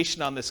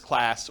variation on this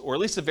class, or at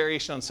least a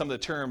variation on some of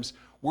the terms,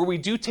 where we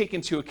do take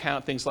into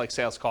account things like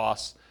sales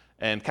costs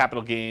and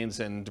capital gains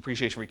and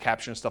depreciation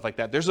recapture and stuff like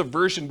that. There's a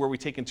version where we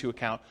take into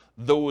account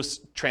those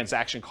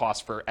transaction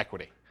costs for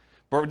equity.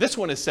 But this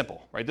one is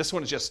simple, right? This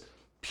one is just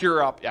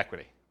pure up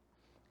equity,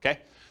 okay?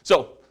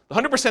 So the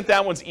 100%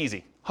 down one's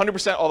easy.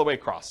 100% all the way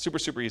across. Super,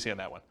 super easy on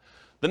that one.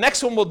 The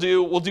next one we'll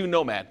do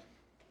Nomad.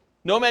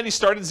 Nomad, you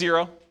start at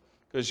 0.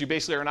 Because you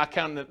basically are not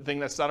counting the thing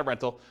that's not a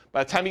rental.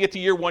 By the time you get to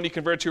year 1, you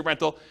convert it to a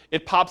rental.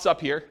 It pops up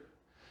here.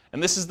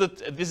 And this is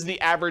the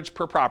average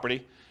per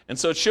property. And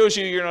so it shows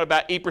you you're at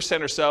about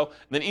 8% or so.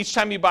 And then each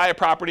time you buy a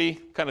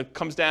property, kind of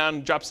comes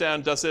down, drops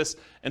down, does this,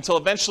 until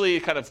eventually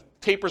it kind of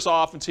tapers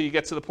off until you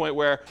get to the point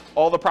where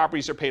all the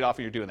properties are paid off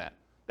and you're doing that.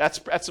 That's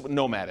what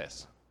Nomad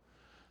is.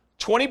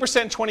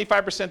 20%,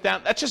 25%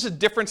 down, that's just a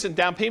difference in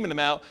down payment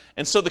amount.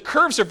 And so the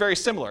curves are very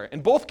similar. In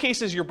both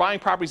cases, you're buying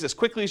properties as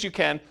quickly as you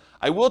can.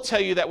 I will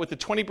tell you that with the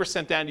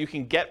 20% down, you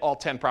can get all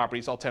 10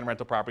 properties, all 10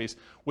 rental properties.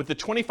 With the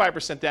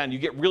 25% down, you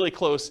get really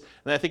close,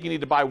 and I think you need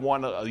to buy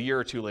one a year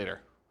or two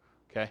later.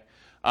 Okay?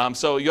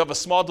 So you have a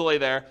small delay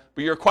there,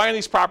 but you're acquiring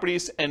these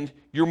properties, and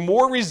you're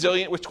more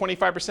resilient with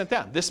 25%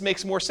 down. This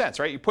makes more sense,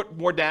 right? You put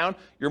more down,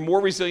 you're more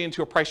resilient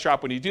to a price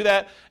drop when you do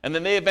that, and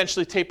then they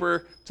eventually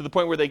taper to the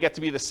point where they get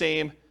to be the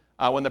same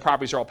when the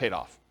properties are all paid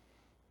off.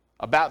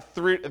 About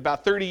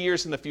 30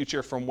 years in the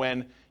future from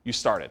when you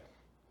started.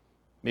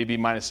 Maybe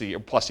minus a year,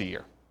 plus a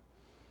year.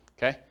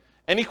 Okay?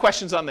 Any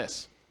questions on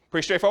this?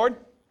 Pretty straightforward?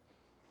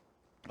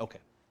 Okay.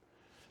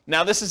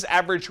 Now this is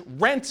average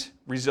rent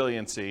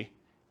resiliency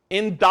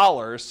in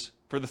dollars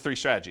for the three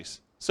strategies.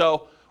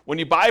 So when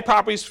you buy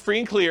properties free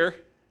and clear,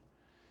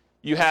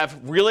 you have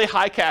really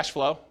high cash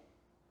flow,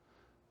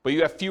 but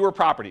you have fewer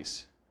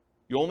properties.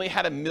 You only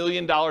had $1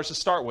 million to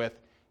start with.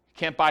 You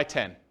can't buy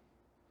 10. You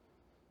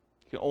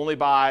can only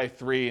buy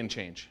 3 and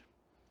change.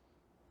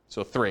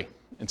 So 3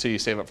 until you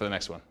save up for the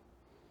next one.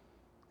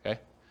 Okay?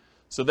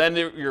 So then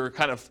your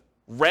kind of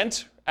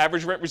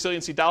average rent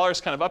resiliency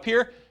dollars kind of up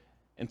here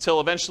until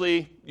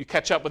eventually you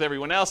catch up with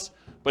everyone else.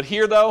 But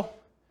here though,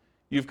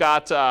 you've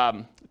got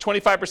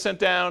 25%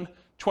 down,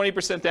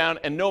 20% down,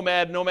 and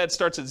Nomad. Nomad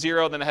starts at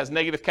 0, then it has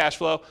negative cash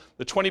flow.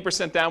 The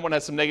 20% down one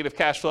has some negative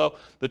cash flow.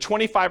 The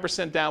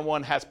 25% down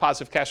one has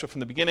positive cash flow from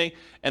the beginning.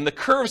 And the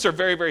curves are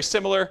very, very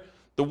similar.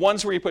 The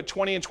ones where you put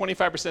 20 and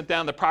 25%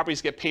 down, the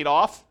properties get paid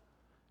off.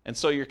 And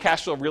so your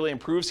cash flow really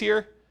improves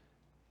here.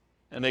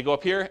 And they go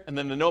up here. And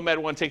then the Nomad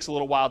one takes a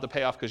little while to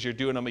pay off because you're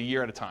doing them a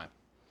year at a time.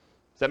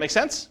 Does that make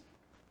sense?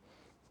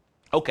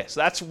 Okay, so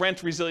that's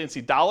rent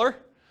resiliency dollar.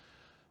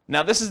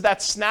 Now this is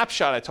that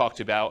snapshot I talked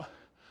about.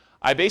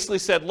 I basically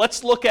said,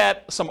 let's look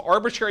at some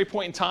arbitrary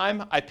point in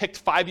time. I picked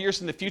 5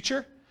 years in the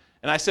future.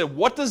 And I said,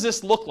 what does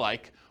this look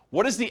like?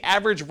 What is the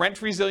average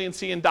rent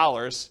resiliency in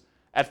dollars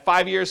at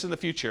 5 years in the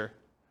future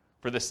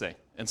for this thing?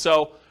 And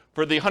so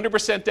for the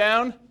 100%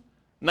 down,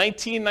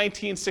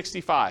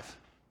 1965.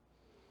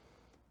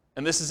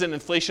 And this is in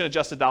inflation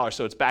adjusted dollars,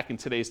 so it's back in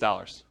today's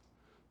dollars.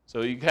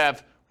 So you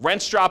have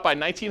rents drop by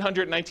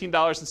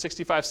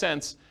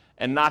 $1,919.65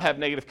 and not have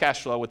negative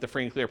cash flow with the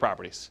free and clear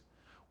properties.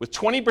 With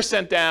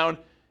 20% down,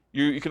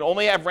 you can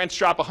only have rents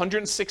drop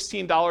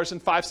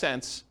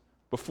 $116.05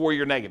 before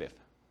you're negative.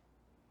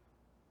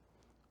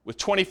 With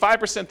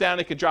 25% down,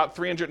 it could drop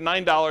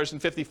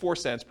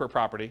 $309.54 per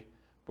property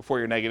before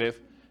you're negative.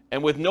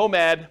 And with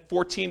Nomad,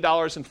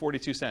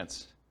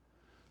 $14.42.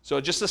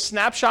 So just a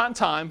snapshot in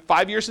time,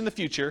 5 years in the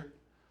future,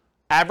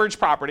 average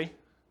property,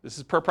 this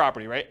is per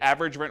property, right?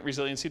 Average rent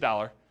resiliency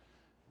dollar.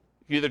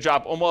 You either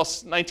drop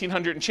almost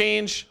 $1,900 and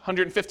change,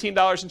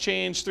 $115 and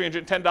change,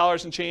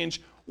 $310 and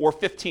change, or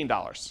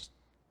 $15.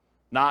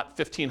 Not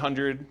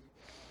 $1,500,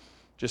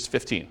 just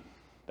 15.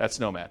 That's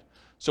Nomad.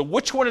 So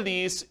which one of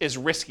these is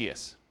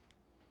riskiest?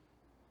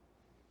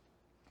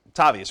 It's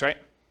obvious, right?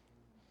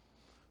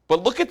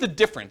 But look at the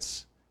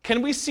difference.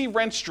 Can we see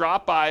rents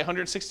drop by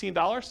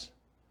 $116?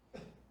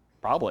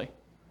 Probably.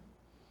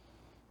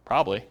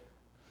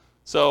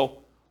 So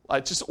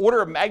just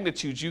order of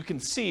magnitude, you can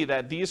see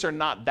that these are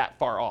not that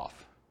far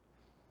off.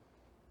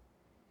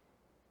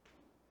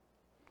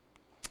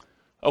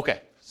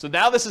 Okay, so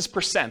now this is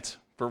percent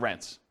for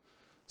rents.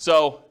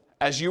 So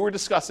as you were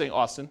discussing,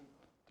 Austin,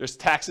 there's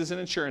taxes and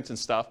insurance and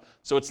stuff,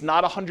 so it's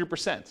not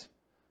 100%.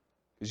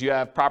 Because you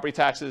have property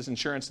taxes,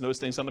 insurance, and those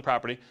things on the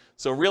property.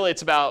 So really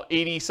it's about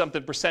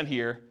 80-something%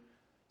 here.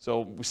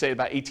 So we say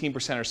about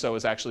 18% or so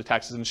is actually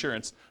taxes and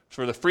insurance.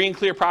 For the free and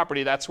clear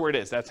property, that's where it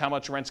is. That's how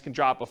much rents can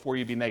drop before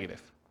you be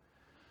negative.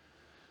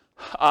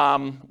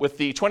 With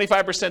the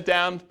 25%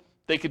 down,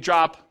 they could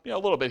drop a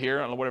little bit here,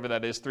 I don't know, whatever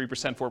that is,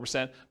 3%,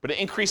 4%, but it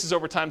increases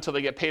over time until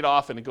they get paid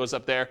off and it goes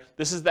up there.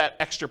 This is that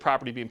extra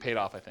property being paid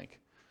off, I think.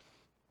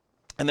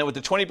 And then with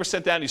the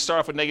 20% down, you start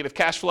off with negative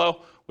cash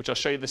flow, which I'll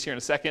show you this here in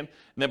a second.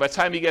 And then by the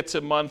time you get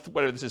to month,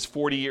 whatever this is,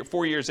 4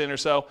 years in or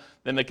so,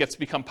 then it gets to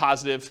become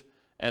positive.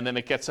 And then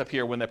it gets up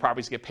here when the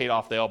properties get paid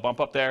off, they all bump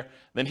up there. And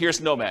then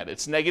here's Nomad.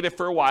 It's negative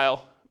for a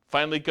while,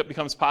 finally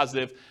becomes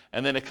positive,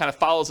 and then it kind of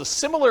follows a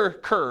similar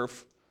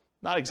curve,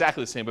 not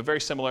exactly the same, but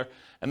very similar.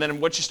 And then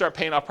once you start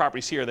paying off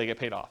properties here, they get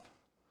paid off.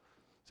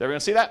 Does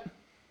everyone see that?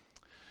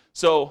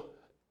 So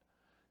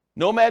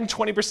Nomad and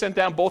 20%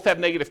 down both have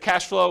negative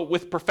cash flow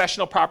with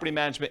professional property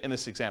management in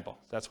this example.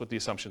 That's what the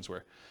assumptions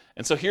were.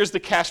 And so here's the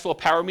cash flow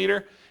power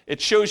meter. It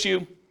shows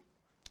you,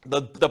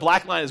 the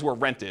black line is where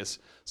rent is.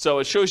 So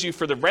it shows you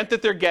for the rent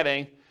that they're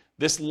getting,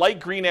 this light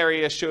green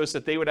area shows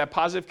that they would have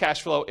positive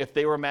cash flow if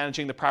they were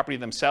managing the property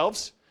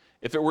themselves.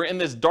 If it were in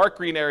this dark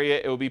green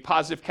area, it would be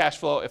positive cash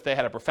flow if they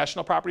had a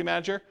professional property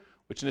manager,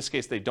 which in this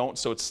case they don't,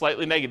 so it's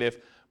slightly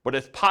negative, but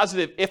it's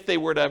positive if they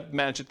were to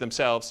manage it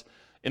themselves.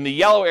 In the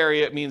yellow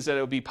area, it means that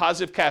it would be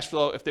positive cash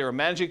flow if they were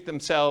managing it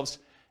themselves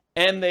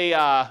and they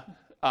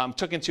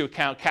took into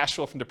account cash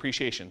flow from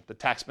depreciation, the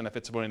tax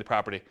benefits of owning the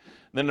property.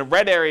 And then the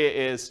red area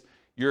is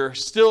you're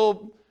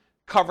still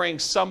covering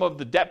some of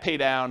the debt pay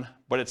down,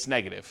 but it's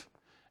negative.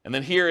 And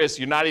then here is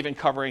you're not even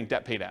covering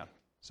debt pay down.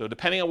 So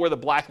depending on where the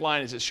black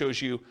line is, it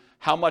shows you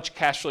how much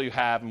cash flow you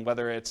have and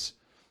whether it's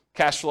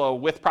cash flow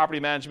with property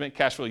management,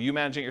 cash flow you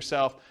managing it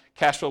yourself,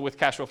 cash flow with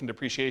cash flow from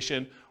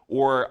depreciation,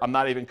 or I'm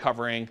not even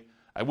covering,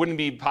 I wouldn't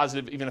be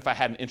positive even if I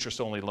had an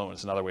interest-only loan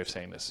is another way of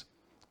saying this,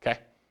 okay?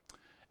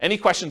 Any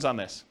questions on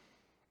this?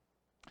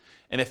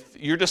 And if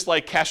you're just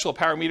like cash flow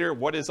power meter,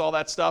 what is all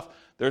that stuff?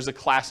 There's a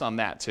class on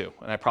that too,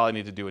 and I probably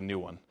need to do a new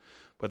one.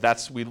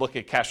 But we look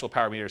at cash flow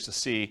power meters to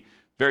see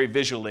very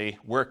visually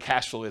where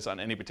cash flow is on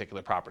any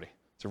particular property.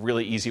 It's a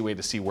really easy way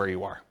to see where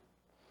you are.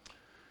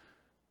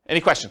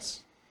 Any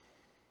questions?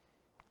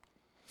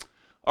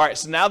 All right,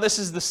 so now this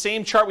is the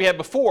same chart we had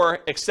before,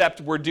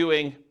 except we're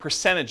doing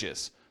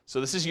percentages.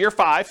 So this is year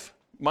 5,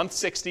 month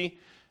 60.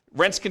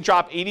 Rents can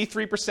drop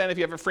 83% if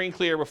you have a free and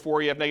clear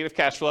before you have negative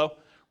cash flow.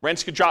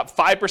 Rents could drop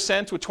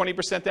 5% with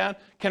 20% down.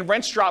 Can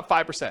rents drop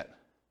 5%?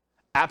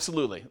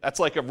 Absolutely. That's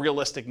like a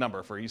realistic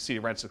number for you see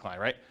rents decline,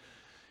 right?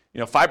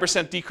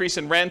 5% decrease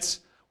in rents.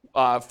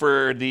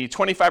 For the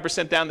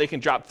 25% down, they can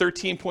drop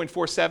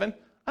 13.47.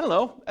 I don't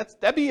know.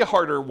 That'd be a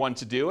harder one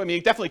to do. I mean,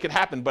 it definitely could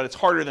happen, but it's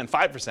harder than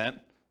 5%,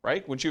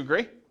 right? Wouldn't you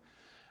agree?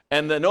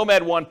 And the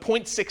Nomad one,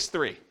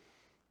 0.63.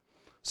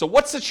 So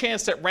what's the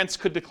chance that rents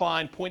could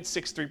decline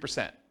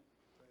 0.63%?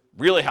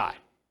 Really high.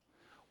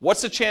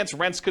 What's the chance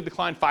rents could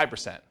decline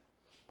 5%?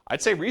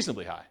 I'd say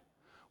reasonably high.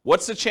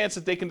 What's the chance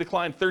that they can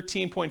decline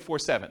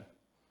 13.47?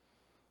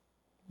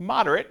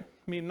 Moderate.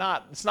 I mean,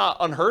 it's not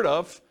unheard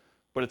of,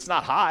 but it's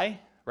not high,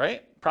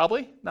 right?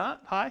 Probably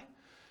not high.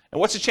 And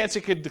what's the chance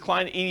it could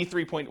decline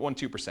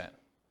 83.12%?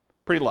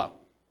 Pretty low.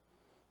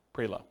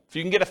 Pretty low. So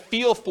you can get a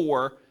feel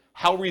for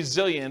how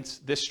resilient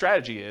this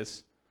strategy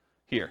is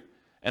here.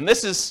 And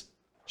this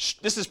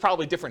is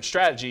probably different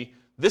strategy.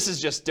 This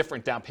is just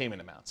different down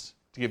payment amounts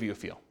to give you a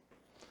feel.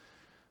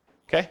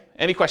 Okay?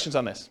 Any questions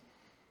on this?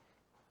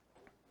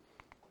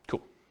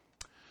 Cool.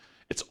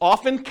 It's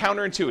often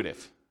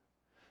counterintuitive.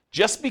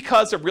 Just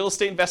because a real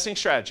estate investing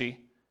strategy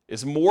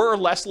is more or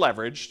less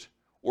leveraged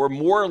or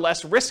more or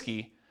less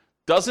risky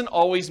doesn't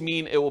always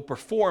mean it will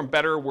perform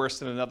better or worse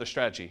than another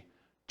strategy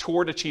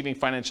toward achieving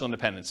financial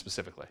independence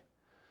specifically.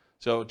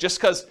 So just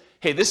because,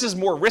 hey, this is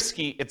more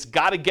risky, it's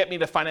got to get me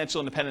to financial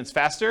independence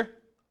faster?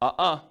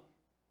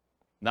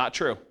 Not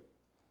true.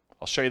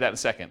 I'll show you that in a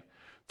second.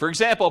 For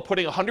example,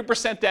 putting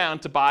 100% down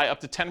to buy up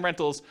to 10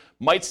 rentals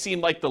might seem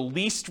like the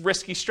least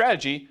risky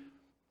strategy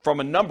from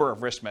a number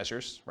of risk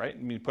measures, right?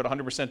 I mean, put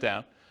 100%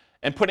 down.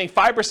 And putting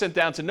 5%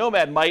 down to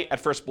Nomad might, at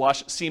first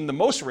blush, seem the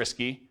most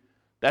risky.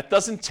 That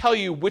doesn't tell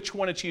you which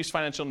one achieves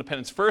financial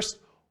independence first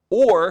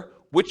or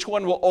which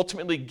one will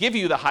ultimately give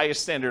you the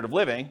highest standard of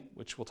living,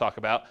 which we'll talk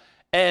about.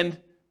 And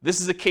this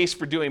is a case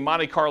for doing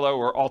Monte Carlo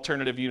or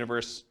alternative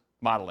universe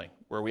modeling,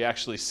 where we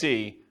actually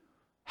see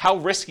how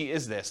risky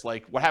is this?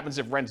 Like, what happens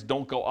if rents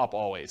don't go up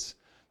always?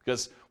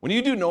 Because when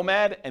you do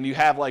Nomad and you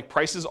have like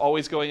prices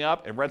always going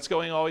up and rents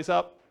going always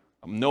up,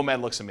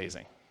 Nomad looks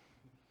amazing,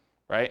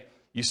 right?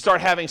 You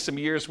start having some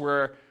years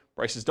where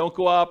prices don't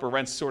go up or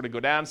rents sort of go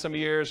down some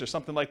years or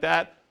something like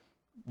that.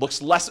 It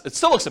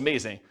still looks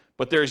amazing,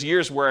 but there's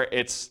years where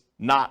it's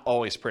not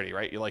always pretty,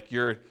 right?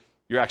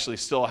 You actually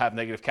still have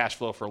negative cash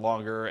flow for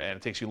longer and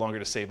it takes you longer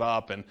to save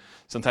up and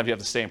sometimes you have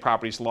to stay in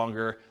properties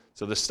longer.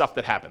 So there's stuff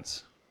that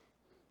happens,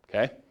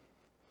 okay?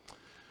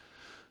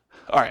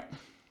 All right,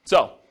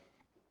 so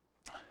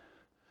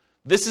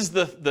this is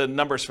the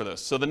numbers for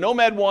those. So the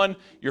Nomad one,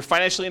 you're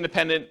financially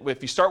independent.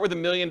 If you start with $1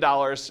 million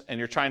and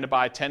you're trying to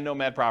buy 10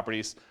 Nomad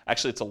properties,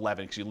 actually it's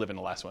 11 because you live in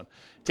the last one.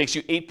 It takes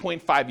you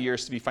 8.5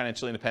 years to be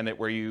financially independent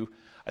where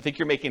I think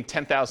you're making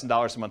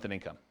 $10,000 a month in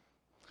income.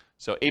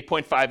 So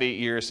 8.58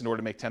 years in order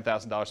to make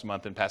 $10,000 a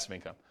month in passive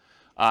income.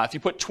 If you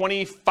put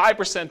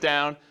 25%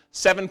 down,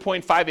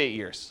 7.58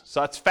 years.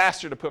 So that's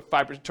faster to put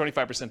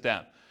 25%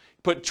 down.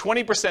 Put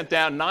 20%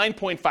 down,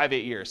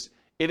 9.58 years.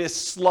 It is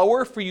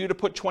slower for you to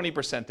put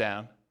 20%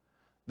 down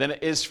than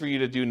it is for you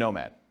to do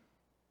Nomad.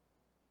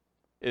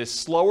 It is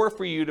slower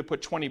for you to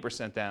put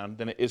 20% down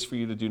than it is for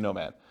you to do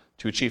Nomad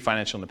to achieve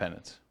financial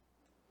independence.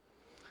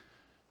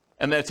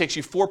 And then it takes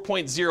you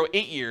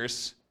 4.08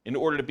 years in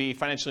order to be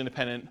financially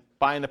independent,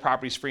 buying the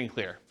properties free and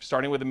clear.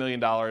 Starting with $1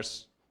 million,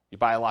 you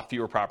buy a lot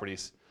fewer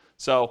properties.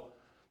 So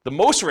the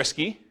most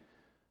risky,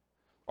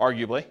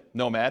 arguably,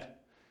 Nomad,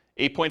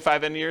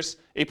 8.58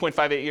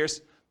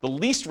 years. The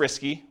least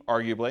risky,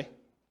 arguably,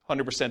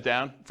 100%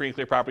 down, free and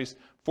clear properties,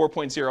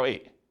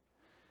 4.08.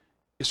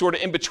 It's sort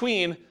of in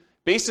between.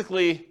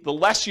 Basically, the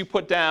less you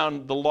put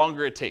down, the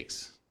longer it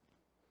takes.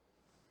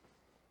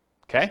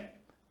 Okay?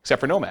 Except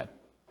for Nomad.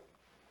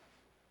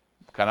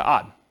 Kind of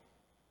odd.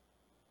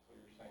 So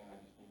you're saying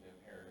I just need to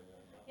inherit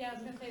it? Yeah, I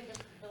was going to say, it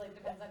just really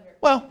depends on your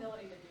Well,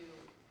 ability to do.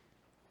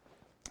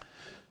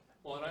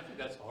 Well, and I think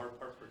that's the hard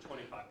part for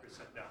 25%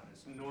 down,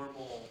 is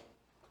normal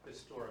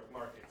historic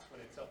markets,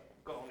 when it's up,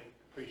 going,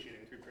 appreciating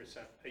 3%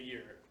 a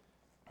year,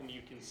 and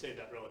you can say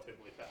that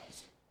relatively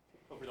fast.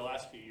 Over the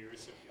last few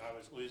years, if I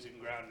was losing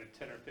ground at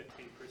 10 or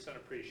 15%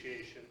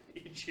 appreciation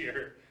each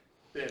year,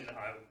 then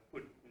I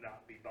would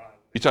not be buying.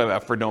 You're talking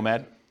about for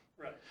Nomad?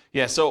 Right.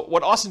 Yeah, so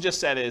what Austin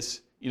just said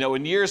is You know,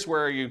 in years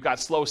where you've got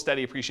slow,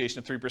 steady appreciation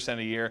of 3%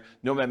 a year,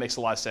 nomad makes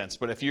a lot of sense.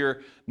 But if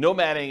you're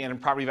nomading and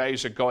property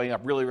values are going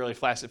up really, really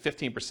fast at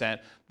 15%,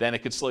 then it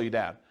could slow you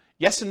down.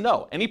 Yes and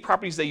no. Any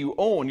properties that you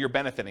own, you're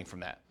benefiting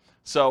from that.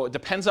 So it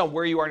depends on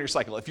where you are in your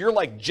cycle. If you're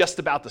like just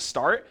about to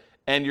start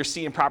and you're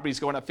seeing properties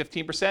going up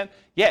 15%,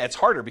 yeah, it's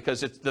harder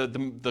because it's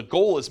the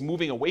goal is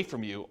moving away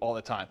from you all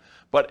the time.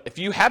 But if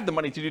you have the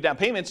money to do down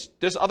payments,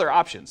 there's other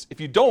options. If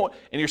you don't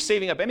and you're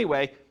saving up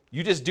anyway,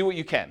 you just do what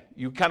you can.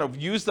 You kind of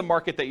use the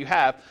market that you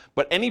have,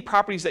 but any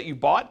properties that you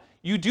bought,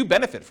 you do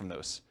benefit from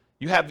those.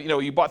 You have,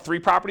 you bought 3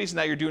 properties, and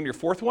now you're doing your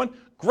 4th one.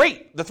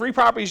 Great, the 3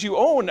 properties you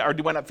own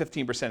went up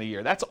 15% a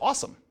year. That's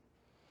awesome.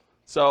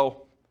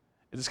 So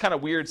it's kind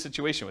of weird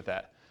situation with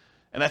that.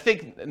 And I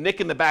think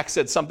Nick in the back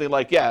said something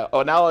like, yeah,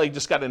 oh, now I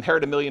just got to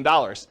inherit $1 million.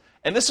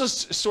 And this was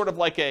sort of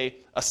like a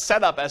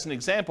setup as an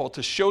example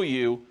to show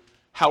you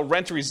how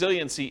rent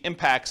resiliency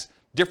impacts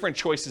different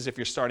choices if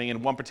you're starting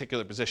in one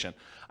particular position.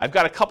 I've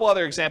got a couple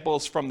other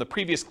examples from the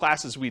previous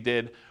classes we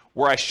did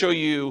where I show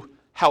you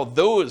how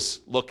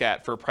those look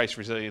at for price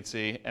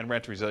resiliency and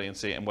rent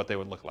resiliency and what they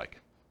would look like.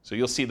 So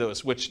you'll see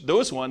those, which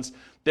those ones,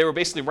 they were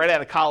basically right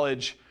out of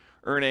college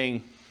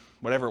earning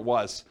whatever it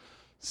was,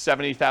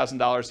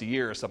 $70,000 a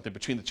year or something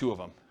between the two of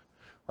them,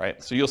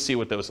 right? So you'll see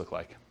what those look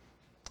like.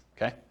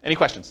 Okay, any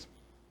questions?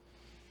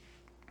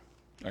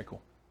 All right,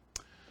 cool.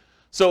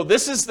 So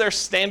this is their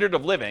standard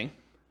of living.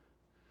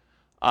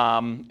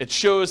 It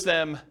shows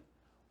them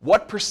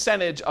what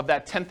percentage of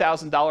that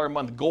 $10,000 a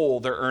month goal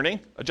they're earning,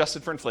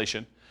 adjusted for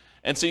inflation.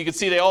 And so you can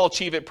see they all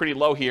achieve it pretty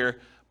low here.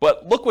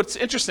 But look what's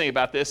interesting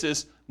about this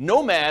is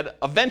Nomad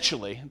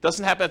eventually, it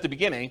doesn't happen at the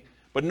beginning,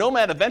 but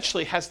Nomad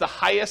eventually has the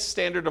highest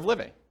standard of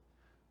living.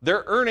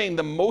 They're earning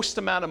the most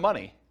amount of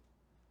money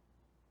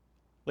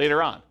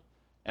later on.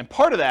 And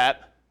part of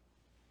that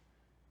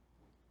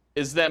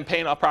is them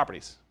paying off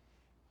properties.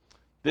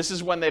 This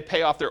is when they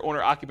pay off their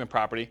owner-occupant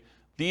property.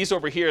 These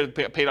over here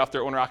paid off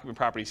their owner-occupant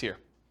properties here.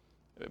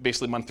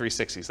 Basically month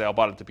 360s. They all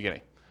bought it at the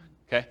beginning.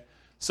 Okay?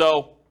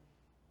 So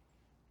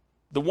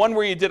the one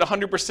where you did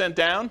 100%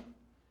 down,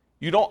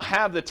 you don't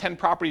have the 10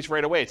 properties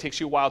right away. It takes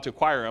you a while to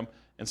acquire them,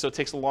 and so it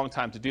takes a long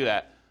time to do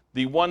that.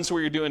 The ones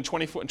where you're doing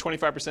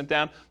 25%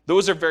 down,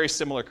 those are very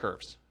similar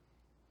curves.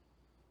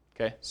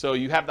 Okay? So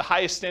you have the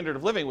highest standard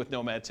of living with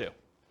Nomad too,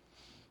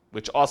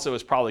 which also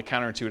is probably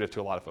counterintuitive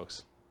to a lot of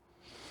folks.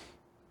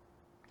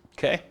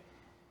 Okay?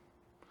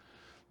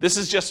 This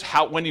is just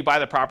how when you buy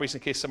the properties in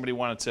case somebody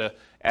wanted to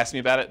ask me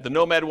about it. The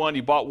Nomad one,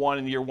 you bought one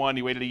in year 1,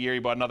 you waited a year, you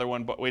bought another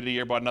one, waited a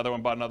year, bought another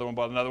one, bought another one,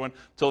 bought another one,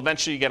 until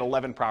eventually you get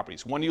 11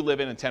 properties. 1 you live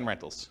in and 10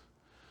 rentals.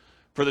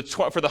 For the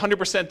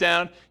 100%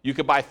 down, you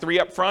could buy 3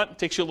 up front. It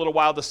takes you a little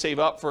while to save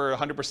up for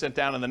 100%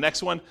 down on the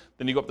next one.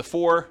 Then you go up to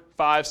 4,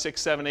 5,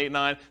 6, 7, 8,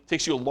 9. It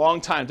takes you a long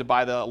time to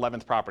buy the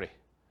 11th property,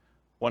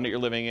 one that you're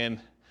living in.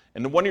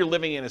 And the one you're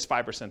living in is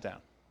 5% down.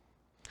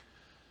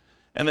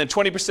 And then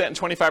 20% and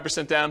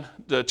 25% down.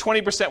 The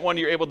 20% one,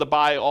 you're able to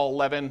buy all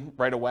 11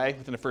 right away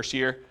within the first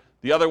year.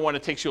 The other one,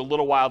 it takes you a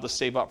little while to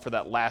save up for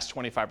that last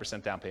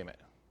 25% down payment.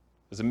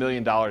 Because $1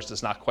 million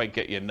does not quite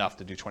get you enough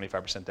to do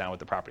 25% down with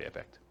the property I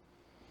picked.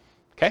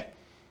 Okay?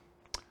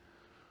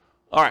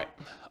 All right.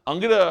 I'm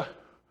going to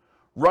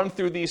run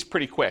through these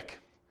pretty quick.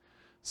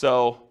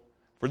 So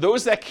for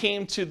those that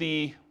came to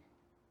the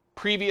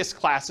previous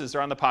classes or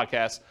on the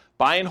podcast,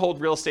 buy and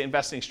hold real estate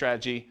investing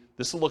strategy,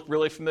 this will look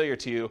really familiar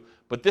to you,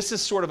 but this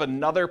is sort of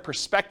another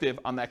perspective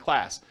on that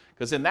class.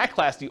 Because in that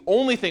class, the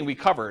only thing we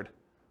covered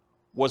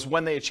was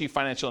when they achieve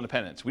financial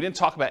independence. We didn't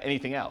talk about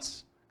anything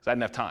else because I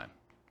didn't have time.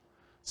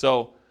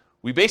 So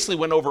we basically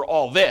went over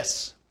all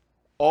this,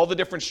 all the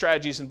different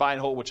strategies in buy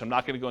and hold, which I'm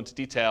not going to go into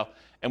detail,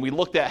 and we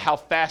looked at how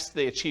fast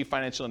they achieve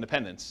financial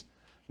independence.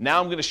 Now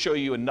I'm going to show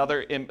you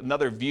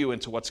another view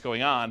into what's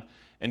going on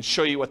and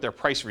show you what their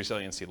price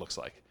resiliency looks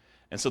like.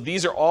 And so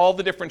these are all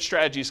the different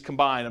strategies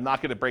combined. I'm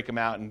not going to break them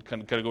out and kind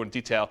of go into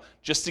detail,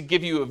 just to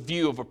give you a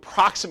view of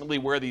approximately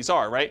where these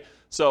are, right?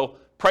 So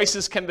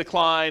prices can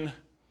decline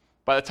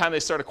by the time they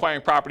start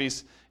acquiring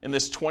properties in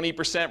this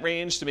 20%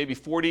 range to maybe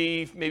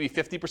 40, maybe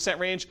 50%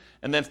 range.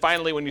 And then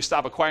finally, when you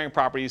stop acquiring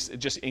properties, it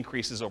just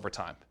increases over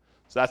time.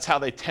 So that's how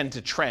they tend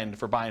to trend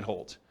for buy and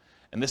hold.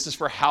 And this is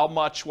for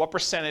what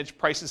percentage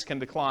prices can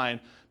decline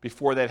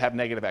before they'd have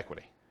negative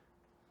equity.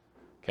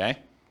 Okay?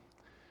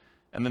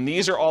 And then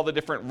these are all the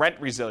different rent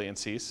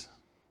resiliencies,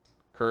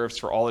 curves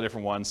for all the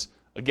different ones.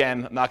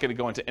 Again, I'm not going to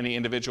go into any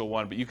individual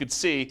one, but you could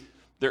see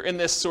they're in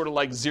this sort of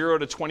like 0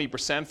 to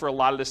 20% for a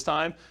lot of this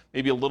time,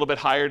 maybe a little bit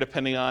higher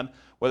depending on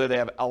whether they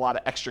have a lot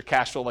of extra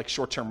cash flow like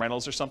short-term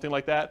rentals or something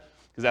like that,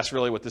 because that's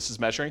really what this is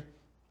measuring.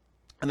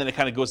 And then it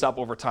kind of goes up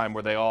over time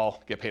where they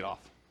all get paid off.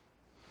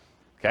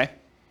 Okay?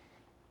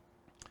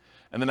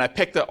 And then I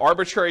picked an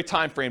arbitrary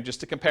time frame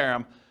just to compare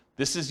them.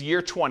 This is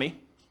year 20,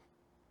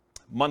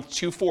 month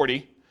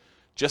 240,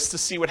 just to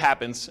see what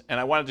happens. And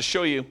I wanted to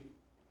show you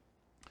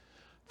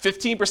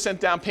 15%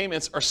 down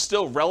payments are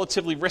still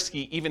relatively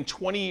risky even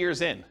 20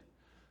 years in.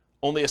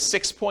 Only a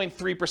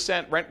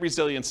 6.3% rent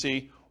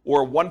resiliency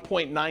or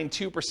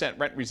 1.92%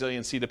 rent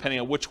resiliency,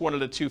 depending on which one of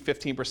the two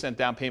 15%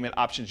 down payment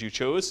options you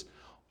chose.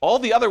 All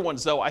the other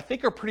ones, though, I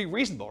think are pretty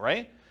reasonable,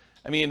 right?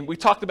 I mean, we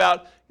talked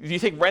about, do you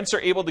think rents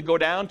are able to go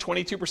down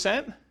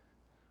 22%?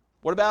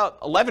 What about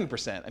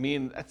 11%? I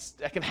mean,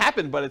 that can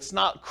happen, but it's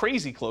not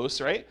crazy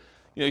close, right?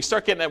 You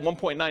start getting at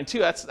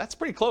 1.92, that's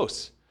pretty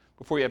close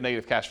before you have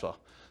negative cash flow.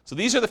 So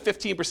these are the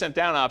 15%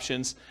 down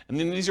options, and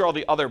then these are all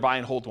the other buy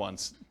and hold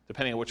ones,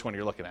 depending on which one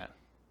you're looking at.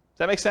 Does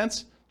that make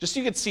sense? Just so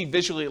you can see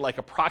visually like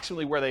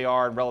approximately where they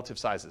are in relative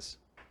sizes.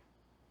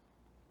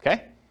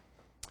 Okay?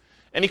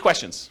 Any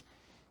questions?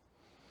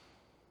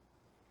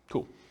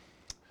 Cool.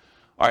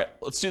 All right,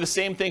 let's do the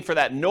same thing for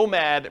that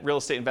Nomad real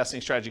estate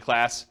investing strategy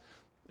class.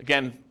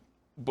 Again,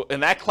 in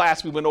that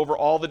class, we went over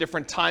all the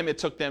different time it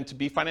took them to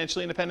be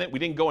financially independent. We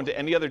didn't go into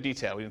any other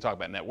detail. We didn't talk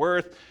about net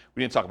worth.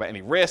 We didn't talk about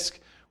any risk.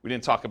 We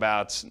didn't talk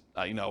about,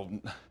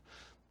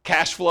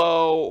 cash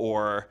flow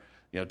or,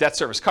 debt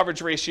service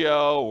coverage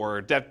ratio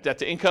or debt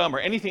to income or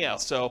anything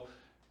else. So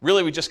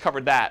really, we just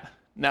covered that.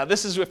 Now,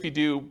 this is if you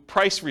do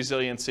price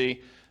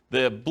resiliency.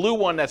 The blue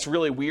one that's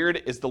really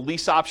weird is the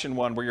lease option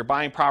one where you're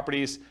buying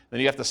properties, then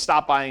you have to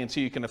stop buying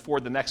until you can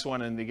afford the next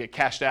one and they get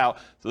cashed out.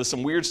 So there's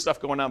some weird stuff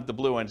going on with the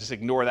blue one, just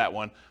ignore that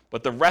one.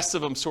 But the rest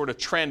of them sort of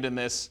trend in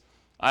this,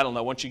 I don't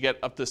know, once you get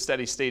up to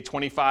steady state,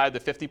 25 to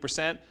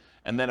 50%,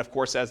 and then of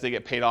course as they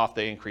get paid off,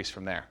 they increase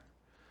from there.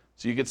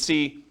 So you can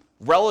see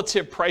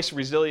relative price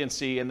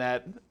resiliency in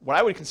that, what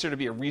I would consider to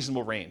be a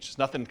reasonable range. There's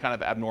nothing kind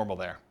of abnormal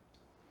there.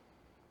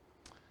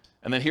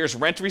 And then here's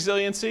rent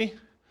resiliency.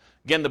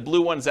 Again, the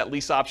blue one is that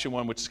lease option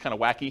one, which is kind of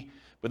wacky.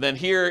 But then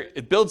here,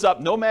 it builds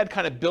up. Nomad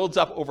kind of builds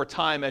up over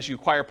time as you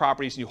acquire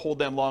properties and you hold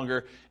them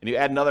longer, and you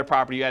add another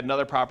property,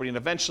 and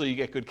eventually you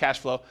get good cash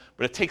flow.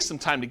 But it takes some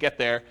time to get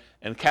there,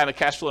 and kind of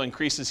cash flow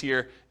increases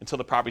here until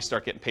the properties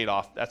start getting paid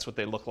off. That's what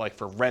they look like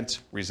for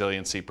rent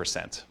resiliency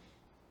percent.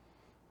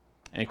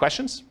 Any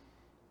questions?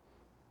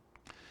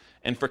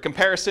 And for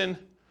comparison,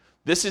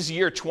 this is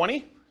year 20.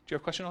 Do you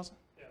have a question, Austin?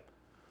 Yeah,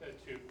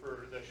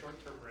 for the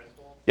short-term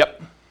rental.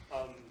 Yep.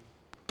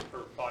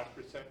 For 5%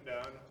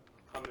 down,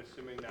 I'm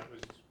assuming that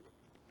was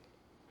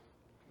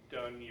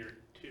done year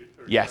 2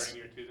 or Yes.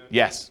 starting year 2 then?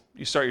 Yes.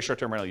 You start your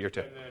short-term rental year 2.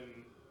 And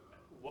then,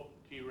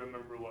 do you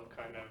remember what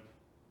kind of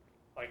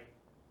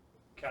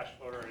cash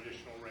flow or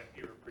additional rent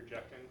you were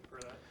projecting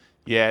for that?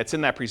 Yeah, it's in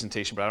that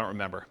presentation, but I don't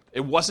remember.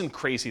 It wasn't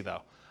crazy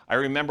though. I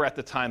remember at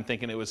the time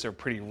thinking it was a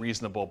pretty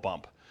reasonable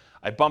bump.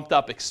 I bumped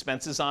up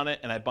expenses on it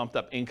and I bumped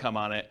up income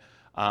on it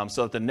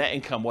so that the net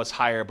income was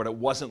higher, but it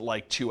wasn't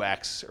like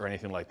 2x or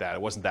anything like that.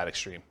 It wasn't that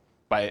extreme.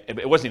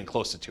 It wasn't even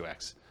close to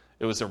 2x.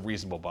 It was a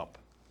reasonable bump.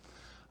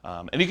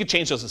 And you could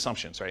change those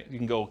assumptions, right? You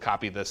can go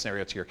copy the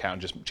scenario to your account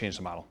and just change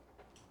the model.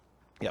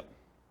 Yep.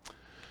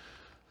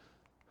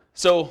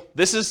 So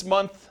this is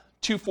month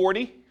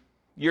 240,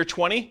 year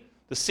 20.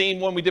 The same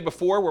one we did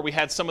before where we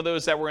had some of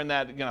those that were in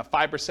that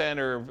 5%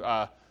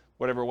 or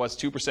whatever it was,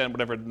 2%,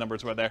 whatever the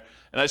numbers were there.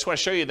 And I just want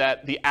to show you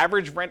that the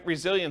average rent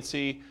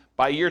resiliency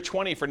by year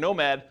 20 for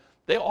Nomad,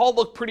 they all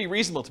look pretty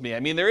reasonable to me. I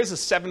mean, there is a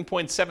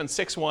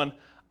 7.76 one.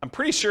 I'm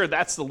pretty sure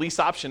that's the lease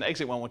option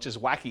exit one, which is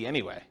wacky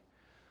anyway.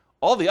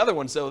 All the other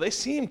ones, though, they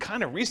seem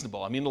kind of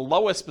reasonable. I mean, the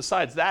lowest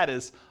besides that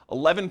is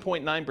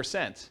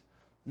 11.9%.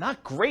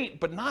 Not great,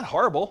 but not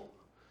horrible.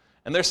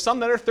 And there's some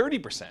that are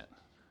 30%.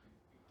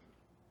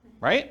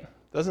 Right?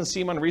 Doesn't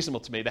seem unreasonable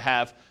to me to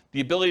have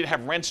the ability to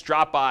have rents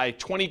drop by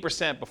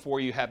 20% before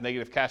you have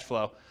negative cash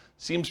flow.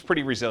 Seems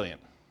pretty resilient.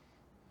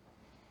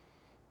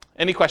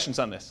 Any questions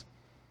on this?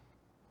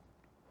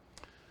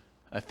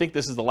 I think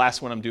this is the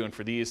last one I'm doing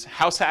for these.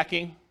 House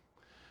hacking.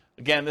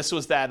 Again, this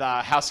was that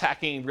house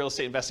hacking real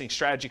estate investing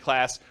strategy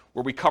class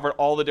where we covered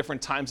all the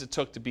different times it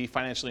took to be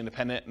financially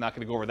independent. I'm not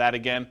going to go over that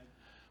again.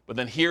 But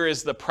then here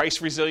is the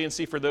price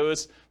resiliency for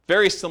those.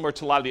 Very similar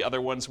to a lot of the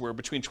other ones where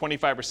between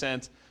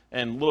 25%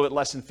 and a little bit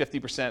less than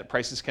 50%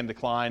 prices can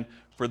decline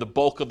for the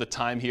bulk of the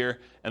time here.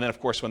 And then, of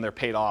course, when they're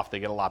paid off, they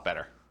get a lot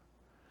better.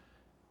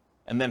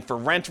 And then for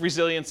rent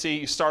resiliency,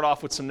 you start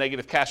off with some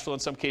negative cash flow in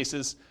some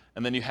cases,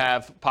 and then you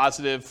have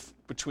positive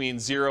between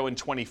 0 and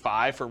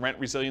 25 for rent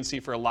resiliency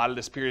for a lot of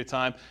this period of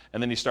time,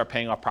 and then you start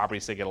paying off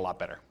properties, they get a lot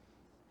better.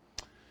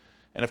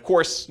 And of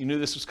course, you knew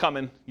this was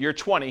coming. Year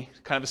 20,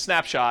 kind of a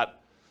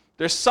snapshot.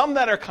 There's some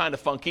that are kind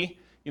of funky.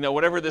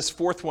 Whatever this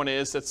fourth one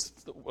is, that's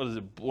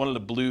one of the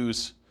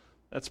blues.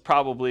 That's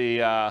probably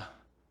a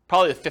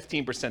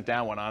 15%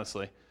 down one,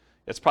 honestly.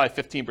 It's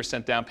probably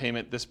 15% down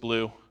payment, this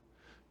blue,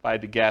 if I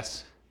had to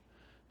guess.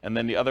 And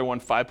then the other one,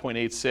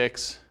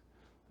 5.86.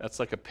 That's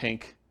like a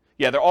pink.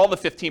 Yeah, they're all the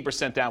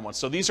 15% down ones.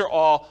 So these are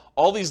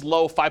all these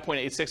low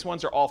 5.86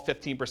 ones are all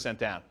 15%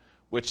 down,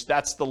 which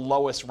that's the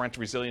lowest rent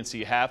resiliency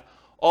you have.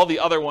 All the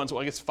other ones,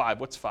 well, I guess 5.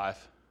 What's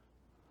 5?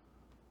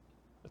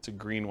 That's a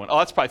green one. Oh,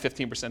 that's probably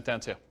 15% down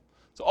too.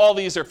 So all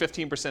these are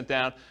 15%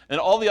 down. And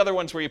all the other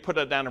ones where you put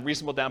it down a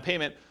reasonable down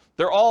payment,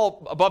 they're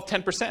all above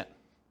 10%,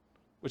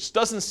 which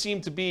doesn't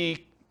seem to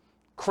be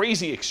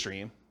crazy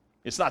extreme.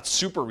 It's not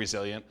super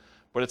resilient,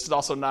 but it's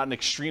also not an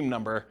extreme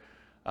number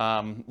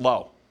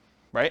low,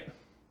 right?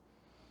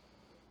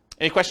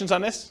 Any questions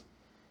on this?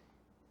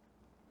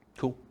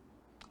 Cool.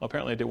 Well,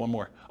 apparently I did one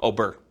more. Oh,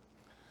 BRRRR.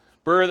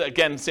 BRRRR,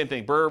 again, same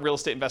thing. BRRRR, real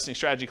estate investing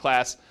strategy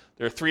class.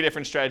 There are 3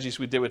 different strategies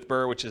we did with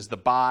BRRRR, which is the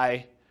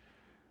buy,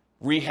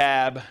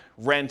 rehab,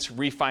 rent,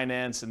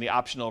 refinance, and the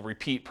optional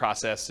repeat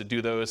process to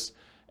do those.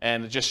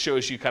 And it just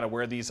shows you kind of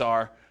where these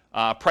are.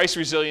 Price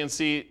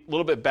resiliency, a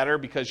little bit better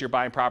because you're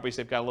buying properties.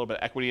 They've got a little bit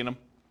of equity in them.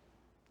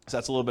 So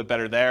that's a little bit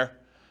better there.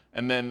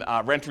 And then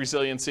rent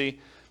resiliency,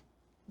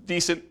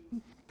 decent,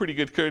 pretty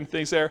good current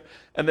things there.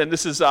 And then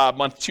this is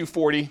month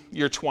 240,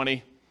 year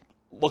 20.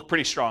 Look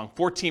pretty strong.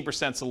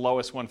 14% is the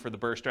lowest one for the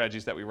BRRRR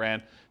strategies that we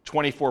ran.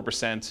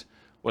 24%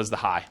 was the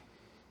high.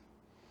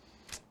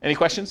 Any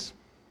questions?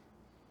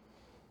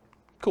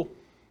 Cool.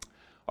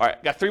 All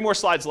right, got 3 more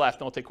slides left,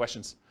 and I'll take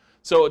questions.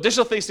 So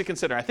additional things to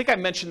consider. I think I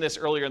mentioned this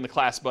earlier in the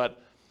class,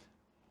 but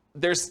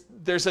there's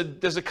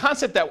a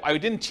concept that I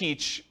didn't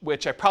teach,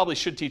 which I probably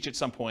should teach at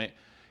some point.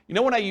 You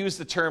know when I use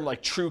the term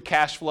like true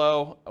cash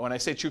flow, when I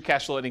say true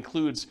cash flow, it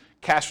includes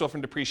cash flow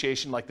from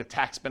depreciation, like the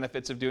tax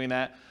benefits of doing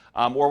that.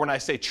 Or when I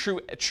say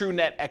true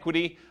net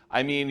equity,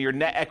 I mean your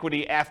net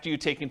equity after you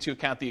take into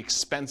account the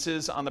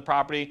expenses on the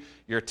property,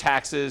 your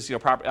taxes,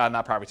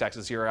 not property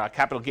taxes, your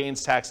capital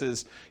gains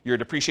taxes, your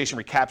depreciation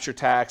recapture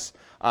tax,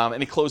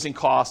 any closing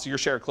costs, your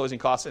share of closing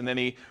costs, and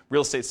any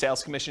real estate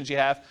sales commissions you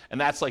have.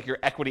 And that's like your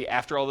equity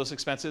after all those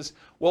expenses.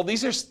 Well,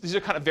 these are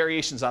kind of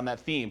variations on that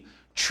theme.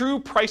 True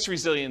price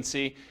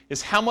resiliency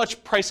is how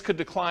much price could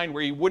decline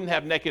where you wouldn't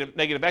have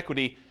negative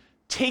equity,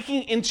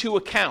 taking into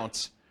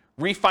account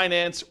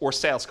refinance or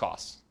sales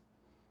costs.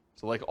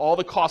 So like all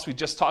the costs we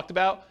just talked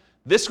about,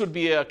 this would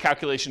be a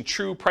calculation.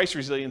 True price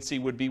resiliency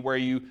would be where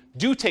you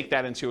do take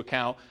that into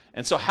account.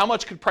 And so how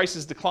much could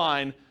prices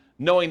decline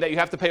knowing that you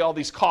have to pay all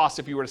these costs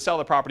if you were to sell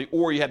the property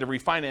or you had to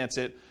refinance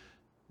it?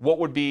 What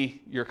would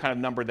be your kind of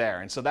number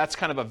there? And so that's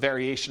kind of a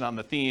variation on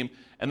the theme.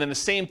 And then the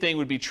same thing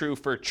would be true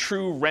for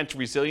true rent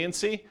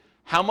resiliency.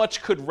 How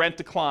much could rent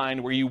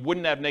decline where you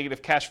wouldn't have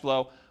negative cash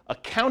flow,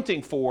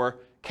 accounting for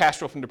cash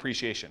flow from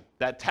depreciation,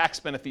 that tax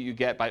benefit you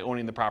get by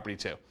owning the property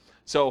too.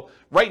 So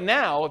right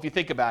now, if you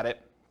think about it,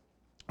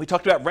 we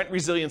talked about rent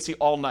resiliency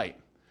all night.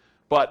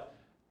 But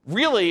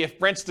really, if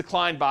rents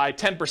decline by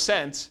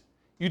 10%,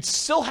 you'd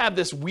still have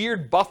this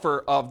weird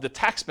buffer of the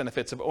tax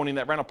benefits of owning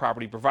that rental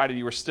property, provided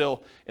you were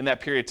still in that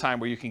period of time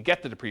where you can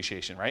get the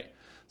depreciation, right?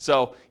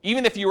 So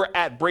even if you were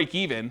at break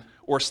even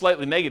or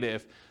slightly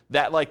negative,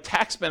 that like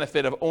tax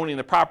benefit of owning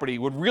the property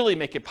would really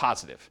make it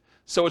positive.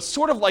 So it's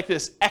sort of like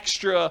this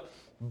extra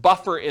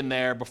buffer in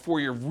there before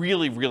you're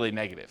really, really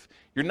negative.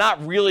 You're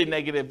not really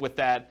negative with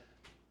that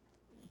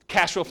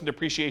cash flow from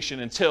depreciation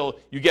until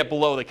you get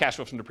below the cash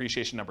flow from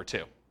depreciation number 2.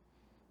 Does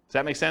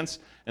that make sense?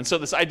 And so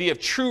this idea of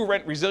true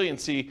rent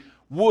resiliency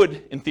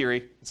would, in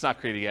theory, it's not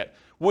created yet,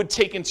 would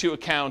take into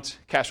account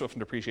cash flow from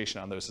depreciation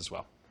on those as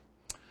well.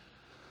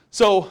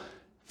 So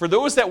for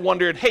those that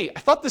wondered, hey, I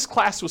thought this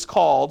class was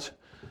called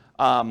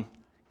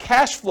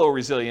cash flow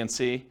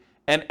resiliency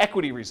and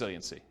equity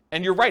resiliency.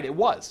 And you're right, it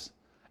was.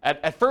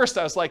 At first,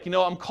 I was like,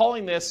 I'm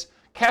calling this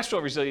cash flow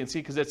resiliency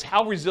because it's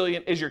how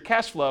resilient is your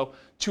cash flow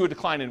to a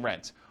decline in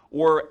rent.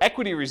 Or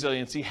equity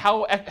resiliency,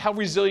 how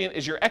resilient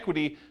is your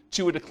equity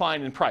to a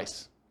decline in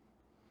price.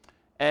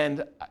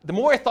 And the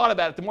more I thought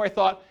about it, the more I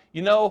thought,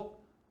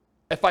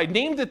 if I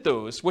named it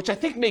those, which I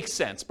think makes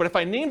sense, but if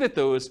I named it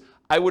those,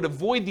 I would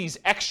avoid these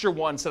extra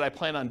ones that I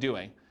plan on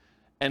doing.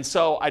 And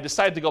so I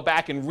decided to go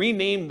back and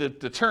rename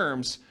the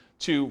terms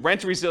to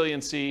rent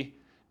resiliency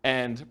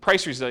and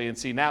price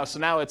resiliency now. So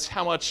now it's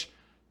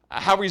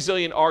how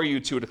resilient are you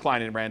to a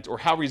decline in rent, or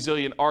how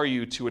resilient are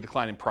you to a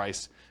decline in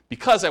price?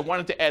 Because I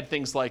wanted to add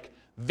things like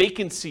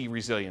vacancy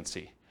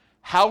resiliency.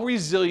 How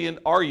resilient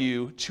are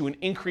you to an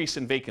increase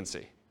in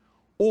vacancy?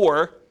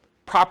 Or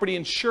property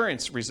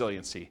insurance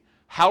resiliency.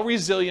 How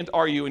resilient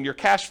are you in your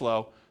cash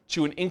flow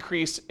to an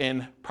increase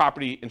in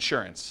property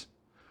insurance?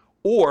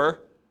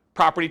 Or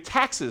property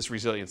taxes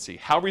resiliency.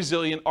 How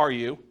resilient are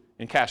you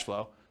in cash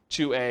flow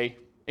to an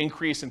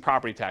increase in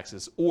property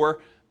taxes?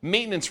 Or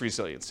maintenance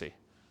resiliency.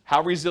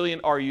 How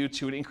resilient are you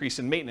to an increase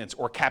in maintenance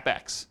or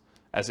CapEx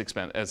as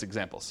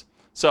examples?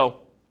 So,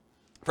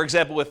 for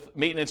example, with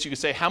maintenance, you could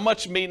say, how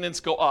much maintenance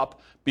go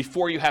up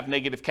before you have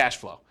negative cash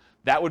flow?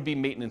 That would be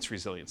maintenance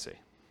resiliency.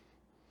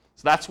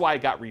 So that's why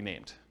it got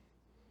renamed.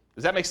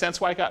 Does that make sense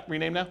why it got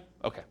renamed now?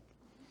 Okay.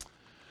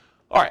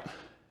 All right.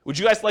 Would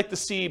you guys like to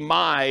see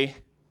my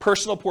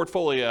personal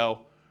portfolio,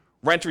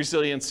 rent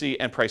resiliency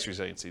and price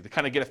resiliency, to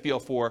kind of get a feel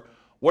for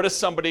what is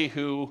somebody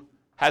who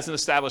has an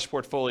established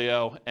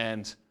portfolio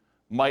and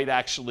might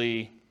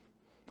actually,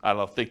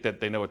 think that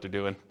they know what they're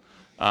doing,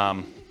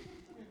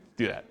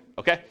 do that,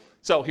 okay?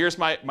 So here's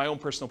my own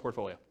personal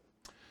portfolio.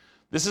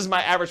 This is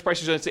my average price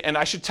resiliency, and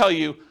I should tell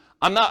you,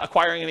 I'm not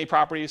acquiring any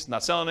properties,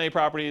 not selling any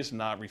properties,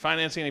 not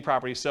refinancing any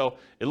properties, so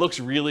it looks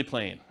really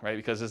plain, right?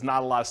 Because there's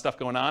not a lot of stuff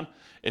going on.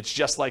 It's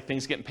just like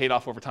things getting paid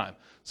off over time.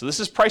 So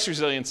this is price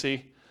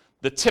resiliency.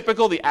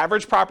 The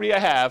average property I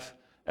have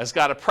has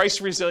got a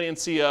price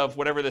resiliency of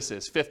whatever this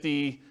is,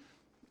 58%,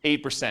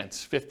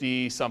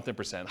 50-something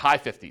percent, high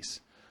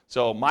 50s.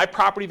 So my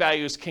property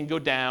values can go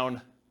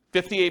down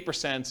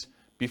 58%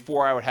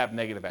 before I would have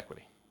negative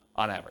equity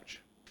on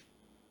average.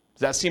 Does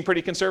that seem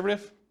pretty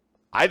conservative?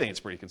 I think it's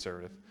pretty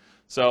conservative.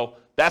 So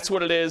that's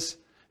what it is.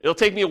 It'll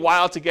take me a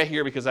while to get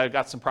here because I've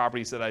got some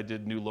properties that I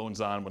did new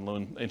loans on when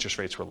loan interest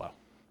rates were low.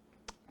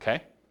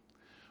 Okay?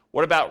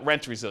 What about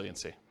rent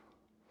resiliency?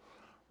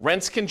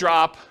 Rents can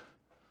drop,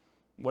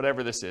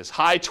 whatever this is,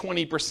 high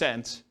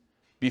 20%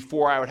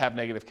 before I would have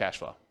negative cash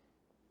flow.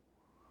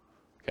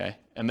 Okay?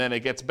 And then it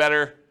gets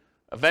better.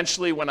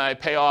 Eventually, when I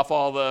pay off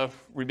all the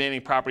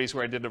remaining properties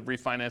where I did a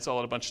refinance all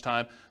at a bunch of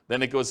time,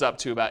 then it goes up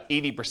to about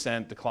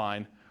 80%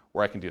 decline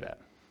where I can do that.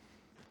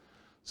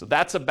 So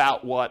that's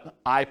about what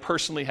I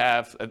personally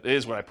have, it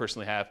is what I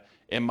personally have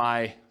in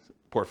my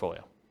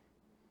portfolio.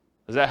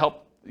 Does that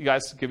help you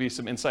guys, give you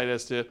some insight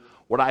as to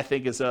what I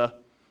think is a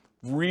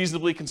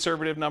reasonably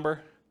conservative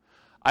number?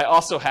 I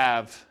also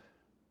have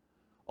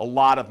a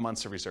lot of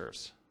months of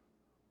reserves,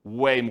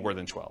 way more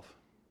than 12.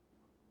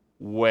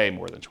 Way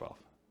more than 12.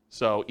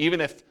 So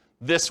even if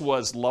this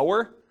was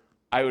lower,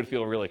 I would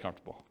feel really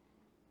comfortable.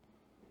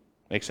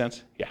 Make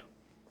sense? Yeah.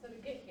 So to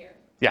get here,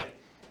 Yeah.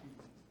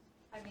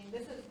 I mean,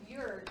 this is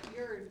your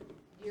years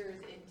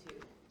into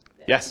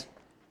this. Yes.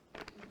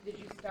 Did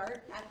you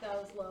start at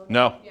those low?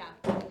 No. Yeah.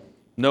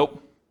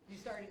 Nope. You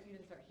didn't start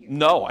here.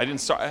 No, I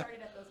didn't start. You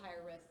started at those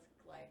higher risk,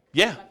 like.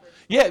 Yeah. leverage.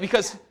 Yeah,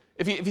 because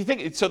if you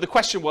think, so the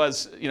question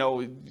was, you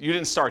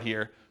didn't start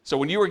here. So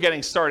when you were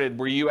getting started,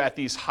 were you at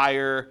these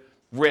higher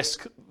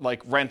risk,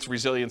 like rent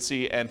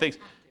resiliency and things?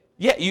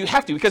 Yeah, you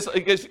have to, because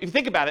if you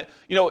think about it,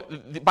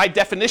 by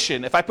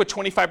definition, if I put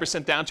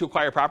 25% down to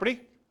acquire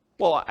property,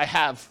 well, I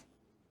have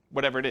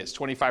whatever it is,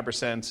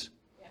 25%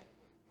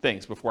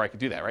 things before I could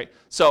do that, right?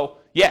 So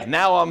yeah,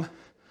 now I'm,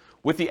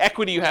 with the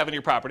equity you have in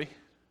your property,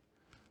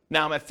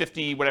 now I'm at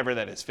 50, whatever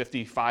that is,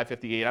 55,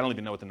 58, I don't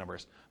even know what the number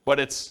is, but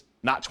it's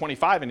not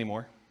 25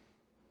 anymore,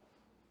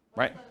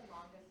 right? What's the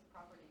longest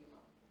property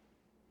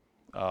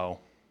you own? Oh,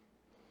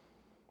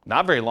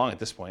 not very long at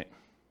this point.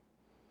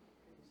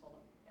 You sold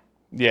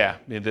them, Yeah,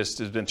 there's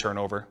been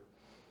turnover.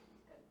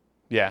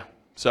 Yeah,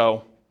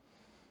 so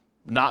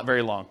not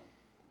very long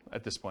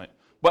at this point.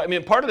 But I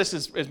mean, part of this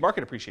is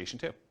market appreciation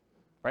too,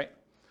 right?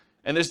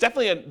 And there's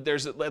definitely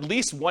there's at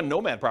least one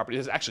nomad property.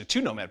 There's actually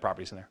 2 nomad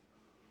properties in there.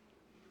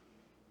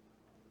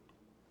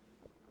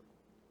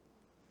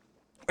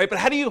 Right, but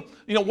how do you,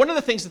 one of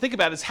the things to think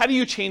about is how do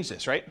you change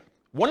this, right?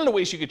 One of the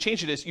ways you could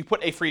change it is you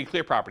put a free and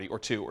clear property or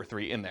 2 or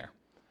 3 in there.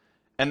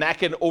 And that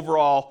can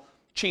overall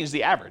change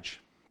the average,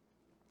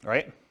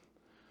 right?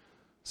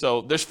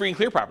 So there's free and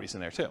clear properties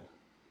in there too.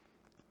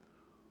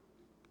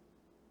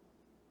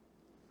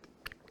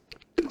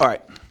 All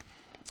right.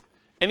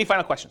 Any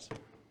final questions?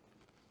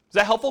 Is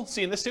that helpful,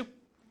 seeing this too?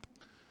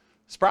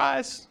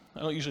 Surprise.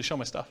 I don't usually show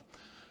my stuff.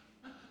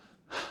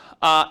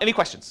 Any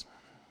questions?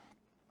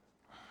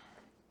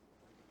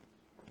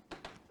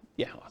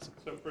 Yeah, awesome.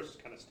 So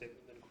first kind of statement,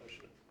 then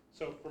question.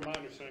 So from my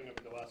understanding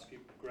of the last few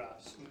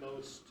graphs,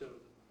 most of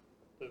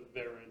the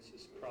variance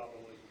is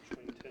probably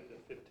between 10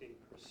 to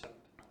 15%.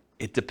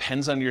 It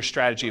depends on your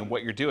strategy and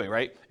what you're doing,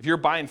 right? If you're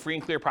buying free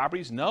and clear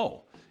properties,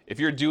 no. If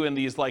you're doing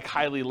these like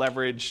highly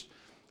leveraged,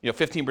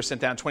 15%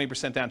 down,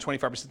 20% down,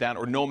 25% down,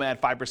 or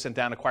Nomad 5%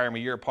 down, acquire them a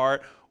year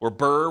apart, or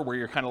Burr, where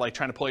you're kind of like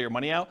trying to pull your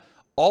money out,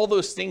 all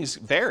those things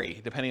vary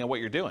depending on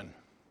what you're doing.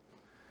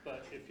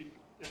 But if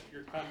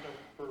you're kind of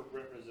for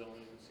rent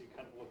resiliency,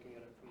 kind of looking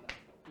at it from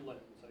that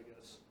lens, I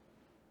guess.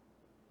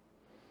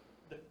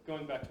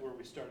 Going back to where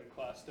we started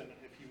class, then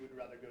if you would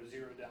rather go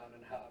 0 down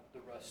and have the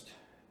rest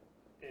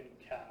in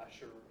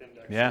cash or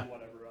index or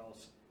whatever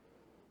else.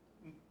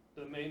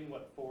 The main,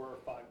 4 or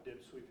 5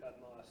 dips we've had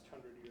in the last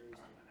 100 years,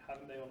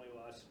 haven't they only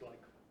lasted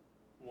like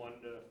 1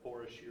 to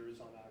 4-ish years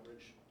on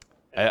average?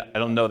 I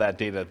don't know that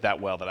data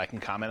that well that I can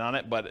comment on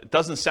it, but it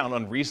doesn't sound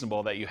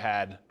unreasonable that you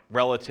had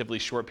relatively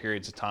short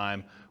periods of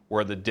time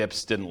where the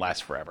dips didn't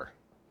last forever.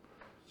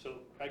 So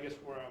I guess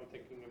where I'm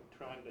thinking of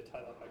trying to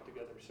tie that back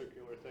together,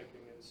 circular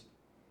thinking, is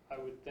I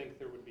would think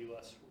there would be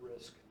less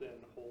risk than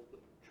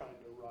trying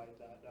to ride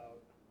that out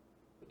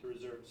with the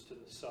reserves to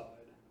the side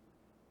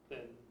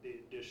than the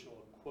additional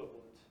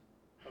equivalent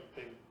of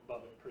being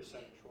above it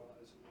percentage-wise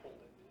and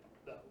holding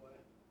it that way.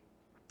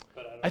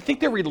 But I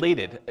think they're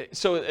related.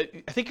 So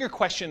I think your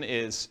question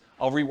is,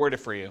 I'll reword it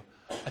for you.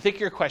 I think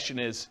your question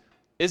is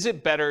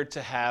it better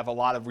to have a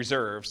lot of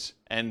reserves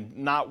and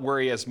not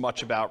worry as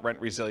much about rent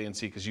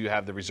resiliency because you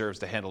have the reserves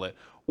to handle it?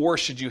 Or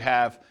should you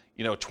have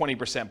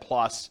 20%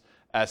 plus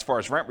as far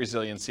as rent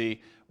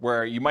resiliency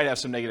where you might have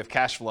some negative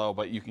cash flow,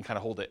 but you can kind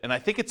of hold it? And I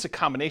think it's a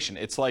combination.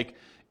 It's like,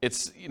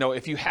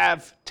 if you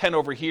have 10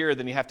 over here,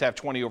 then you have to have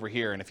 20 over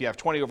here. And if you have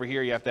 20 over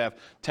here, you have to have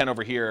 10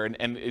 over here.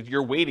 And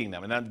you're weighting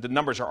them. And the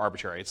numbers are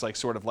arbitrary. It's like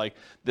sort of like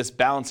this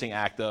balancing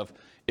act of,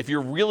 if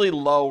you're really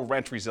low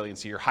rent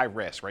resiliency, you're high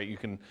risk, right? You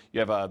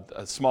have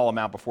a small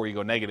amount before you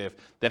go negative.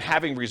 Then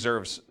having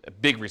reserves,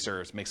 big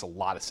reserves, makes a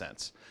lot of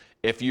sense.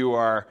 If you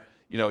are,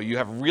 you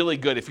have really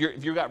good, if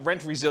you've got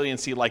rent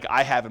resiliency like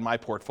I have in my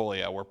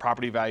portfolio, where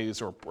property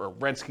values or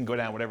rents can go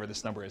down, whatever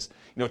this number is,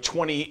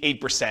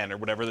 28% or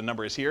whatever the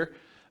number is here,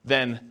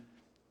 then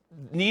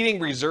needing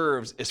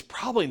reserves is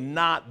probably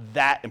not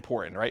that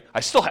important, right? I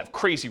still have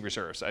crazy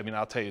reserves. I mean,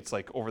 I'll tell you, it's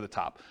like over the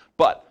top.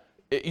 But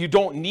you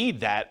don't need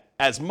that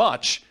as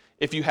much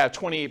if you have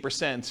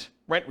 28%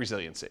 rent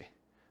resiliency.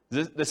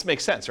 This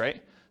makes sense,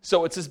 right?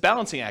 So it's this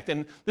balancing act.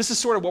 And this is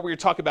sort of what we were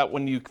talking about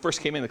when you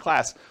first came into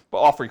class, but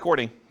off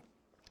recording,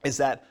 is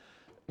that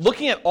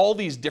looking at all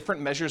these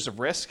different measures of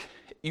risk,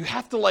 you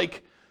have to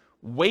like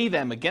weigh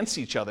them against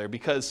each other,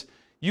 because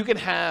you can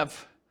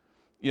have,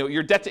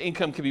 your debt to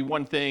income can be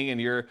one thing,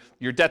 and your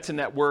debt to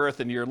net worth,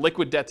 and your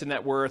liquid debt to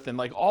net worth, and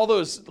like all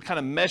those kind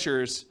of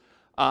measures,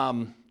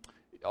 debt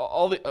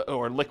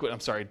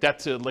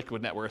to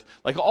liquid net worth,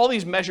 like all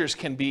these measures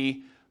can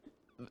be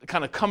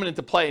kind of coming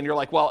into play, and you're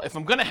like, well, if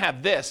I'm going to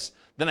have this,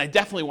 then I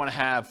definitely want to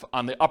have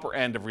on the upper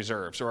end of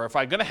reserves. Or if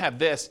I'm going to have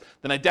this,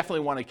 then I definitely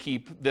want to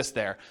keep this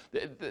there.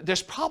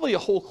 There's probably a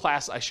whole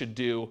class I should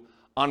do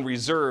on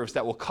reserves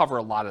that will cover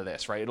a lot of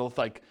this, right? It'll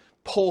like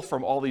pull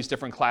from all these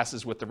different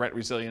classes with the rent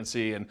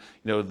resiliency and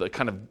the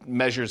kind of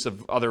measures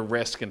of other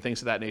risk and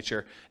things of that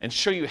nature, and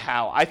show you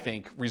how I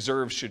think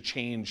reserves should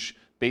change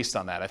based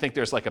on that. I think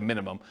there's like a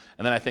minimum,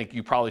 and then I think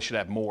you probably should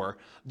have more.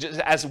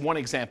 Just as one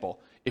example,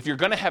 if you're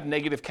going to have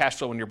negative cash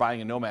flow when you're buying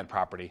a nomad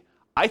property,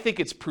 I think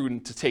it's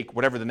prudent to take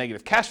whatever the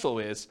negative cash flow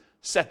is,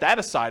 set that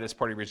aside as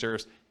part of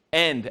reserves,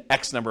 and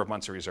X number of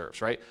months of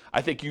reserves, right?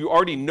 I think you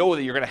already know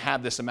that you're going to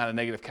have this amount of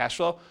negative cash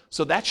flow,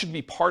 so that should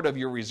be part of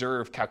your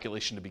reserve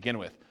calculation to begin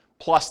with,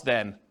 plus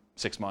then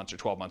 6 months or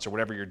 12 months or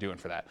whatever you're doing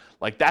for that.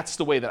 Like, that's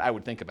the way that I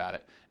would think about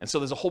it. And so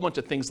there's a whole bunch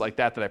of things like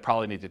that that I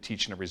probably need to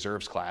teach in a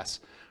reserves class,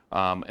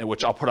 and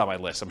which I'll put on my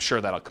list. I'm sure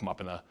that'll come up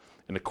in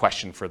a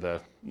question for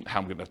how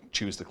I'm going to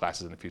choose the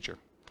classes in the future.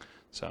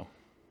 So,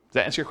 does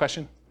that answer your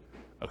question?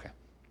 Okay.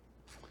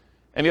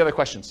 Any other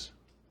questions?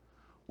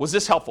 Was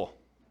this helpful?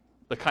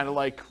 The kind of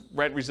like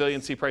rent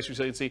resiliency, price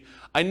resiliency.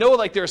 I know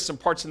like there's some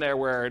parts in there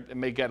where it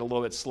may get a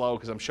little bit slow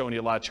because I'm showing you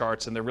a lot of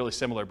charts and they're really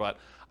similar, but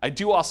I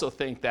do also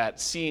think that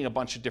seeing a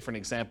bunch of different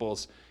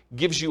examples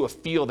gives you a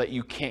feel that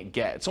you can't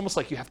get. It's almost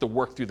like you have to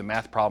work through the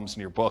math problems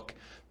in your book,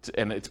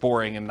 and it's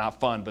boring and not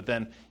fun, but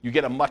then you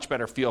get a much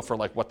better feel for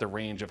like what the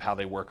range of how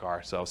they work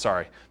are. So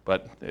sorry,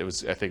 but I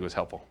think it was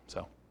helpful.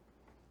 So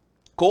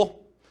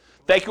cool.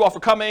 Thank you all for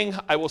coming.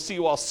 I will see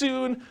you all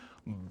soon.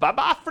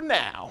 Bye-bye for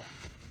now.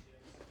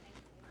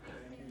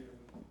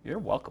 You're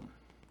welcome.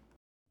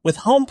 With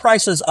home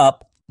prices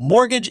up,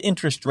 mortgage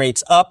interest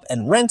rates up,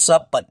 and rents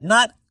up, but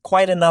not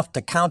quite enough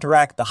to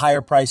counteract the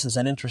higher prices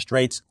and interest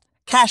rates,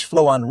 cash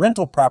flow on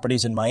rental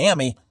properties in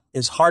Miami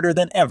is harder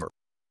than ever.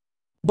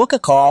 Book a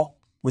call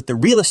with the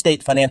Real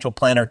Estate Financial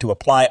Planner to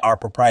apply our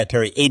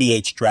proprietary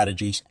 88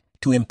 strategies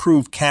to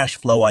improve cash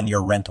flow on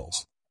your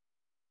rentals.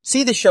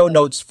 See the show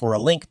notes for a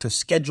link to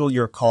schedule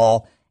your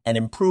call and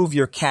improve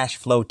your cash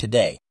flow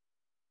today.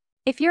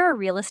 If you're a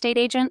real estate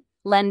agent,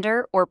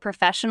 lender, or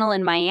professional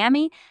in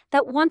Miami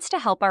that wants to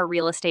help our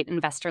real estate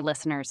investor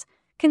listeners,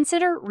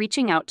 consider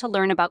reaching out to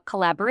learn about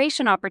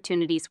collaboration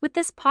opportunities with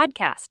this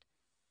podcast.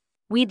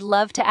 We'd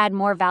love to add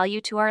more value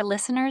to our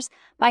listeners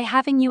by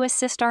having you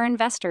assist our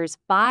investors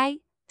buy,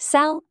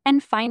 sell,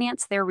 and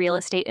finance their real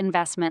estate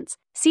investments.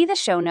 See the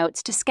show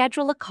notes to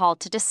schedule a call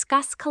to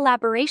discuss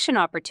collaboration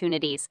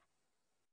opportunities.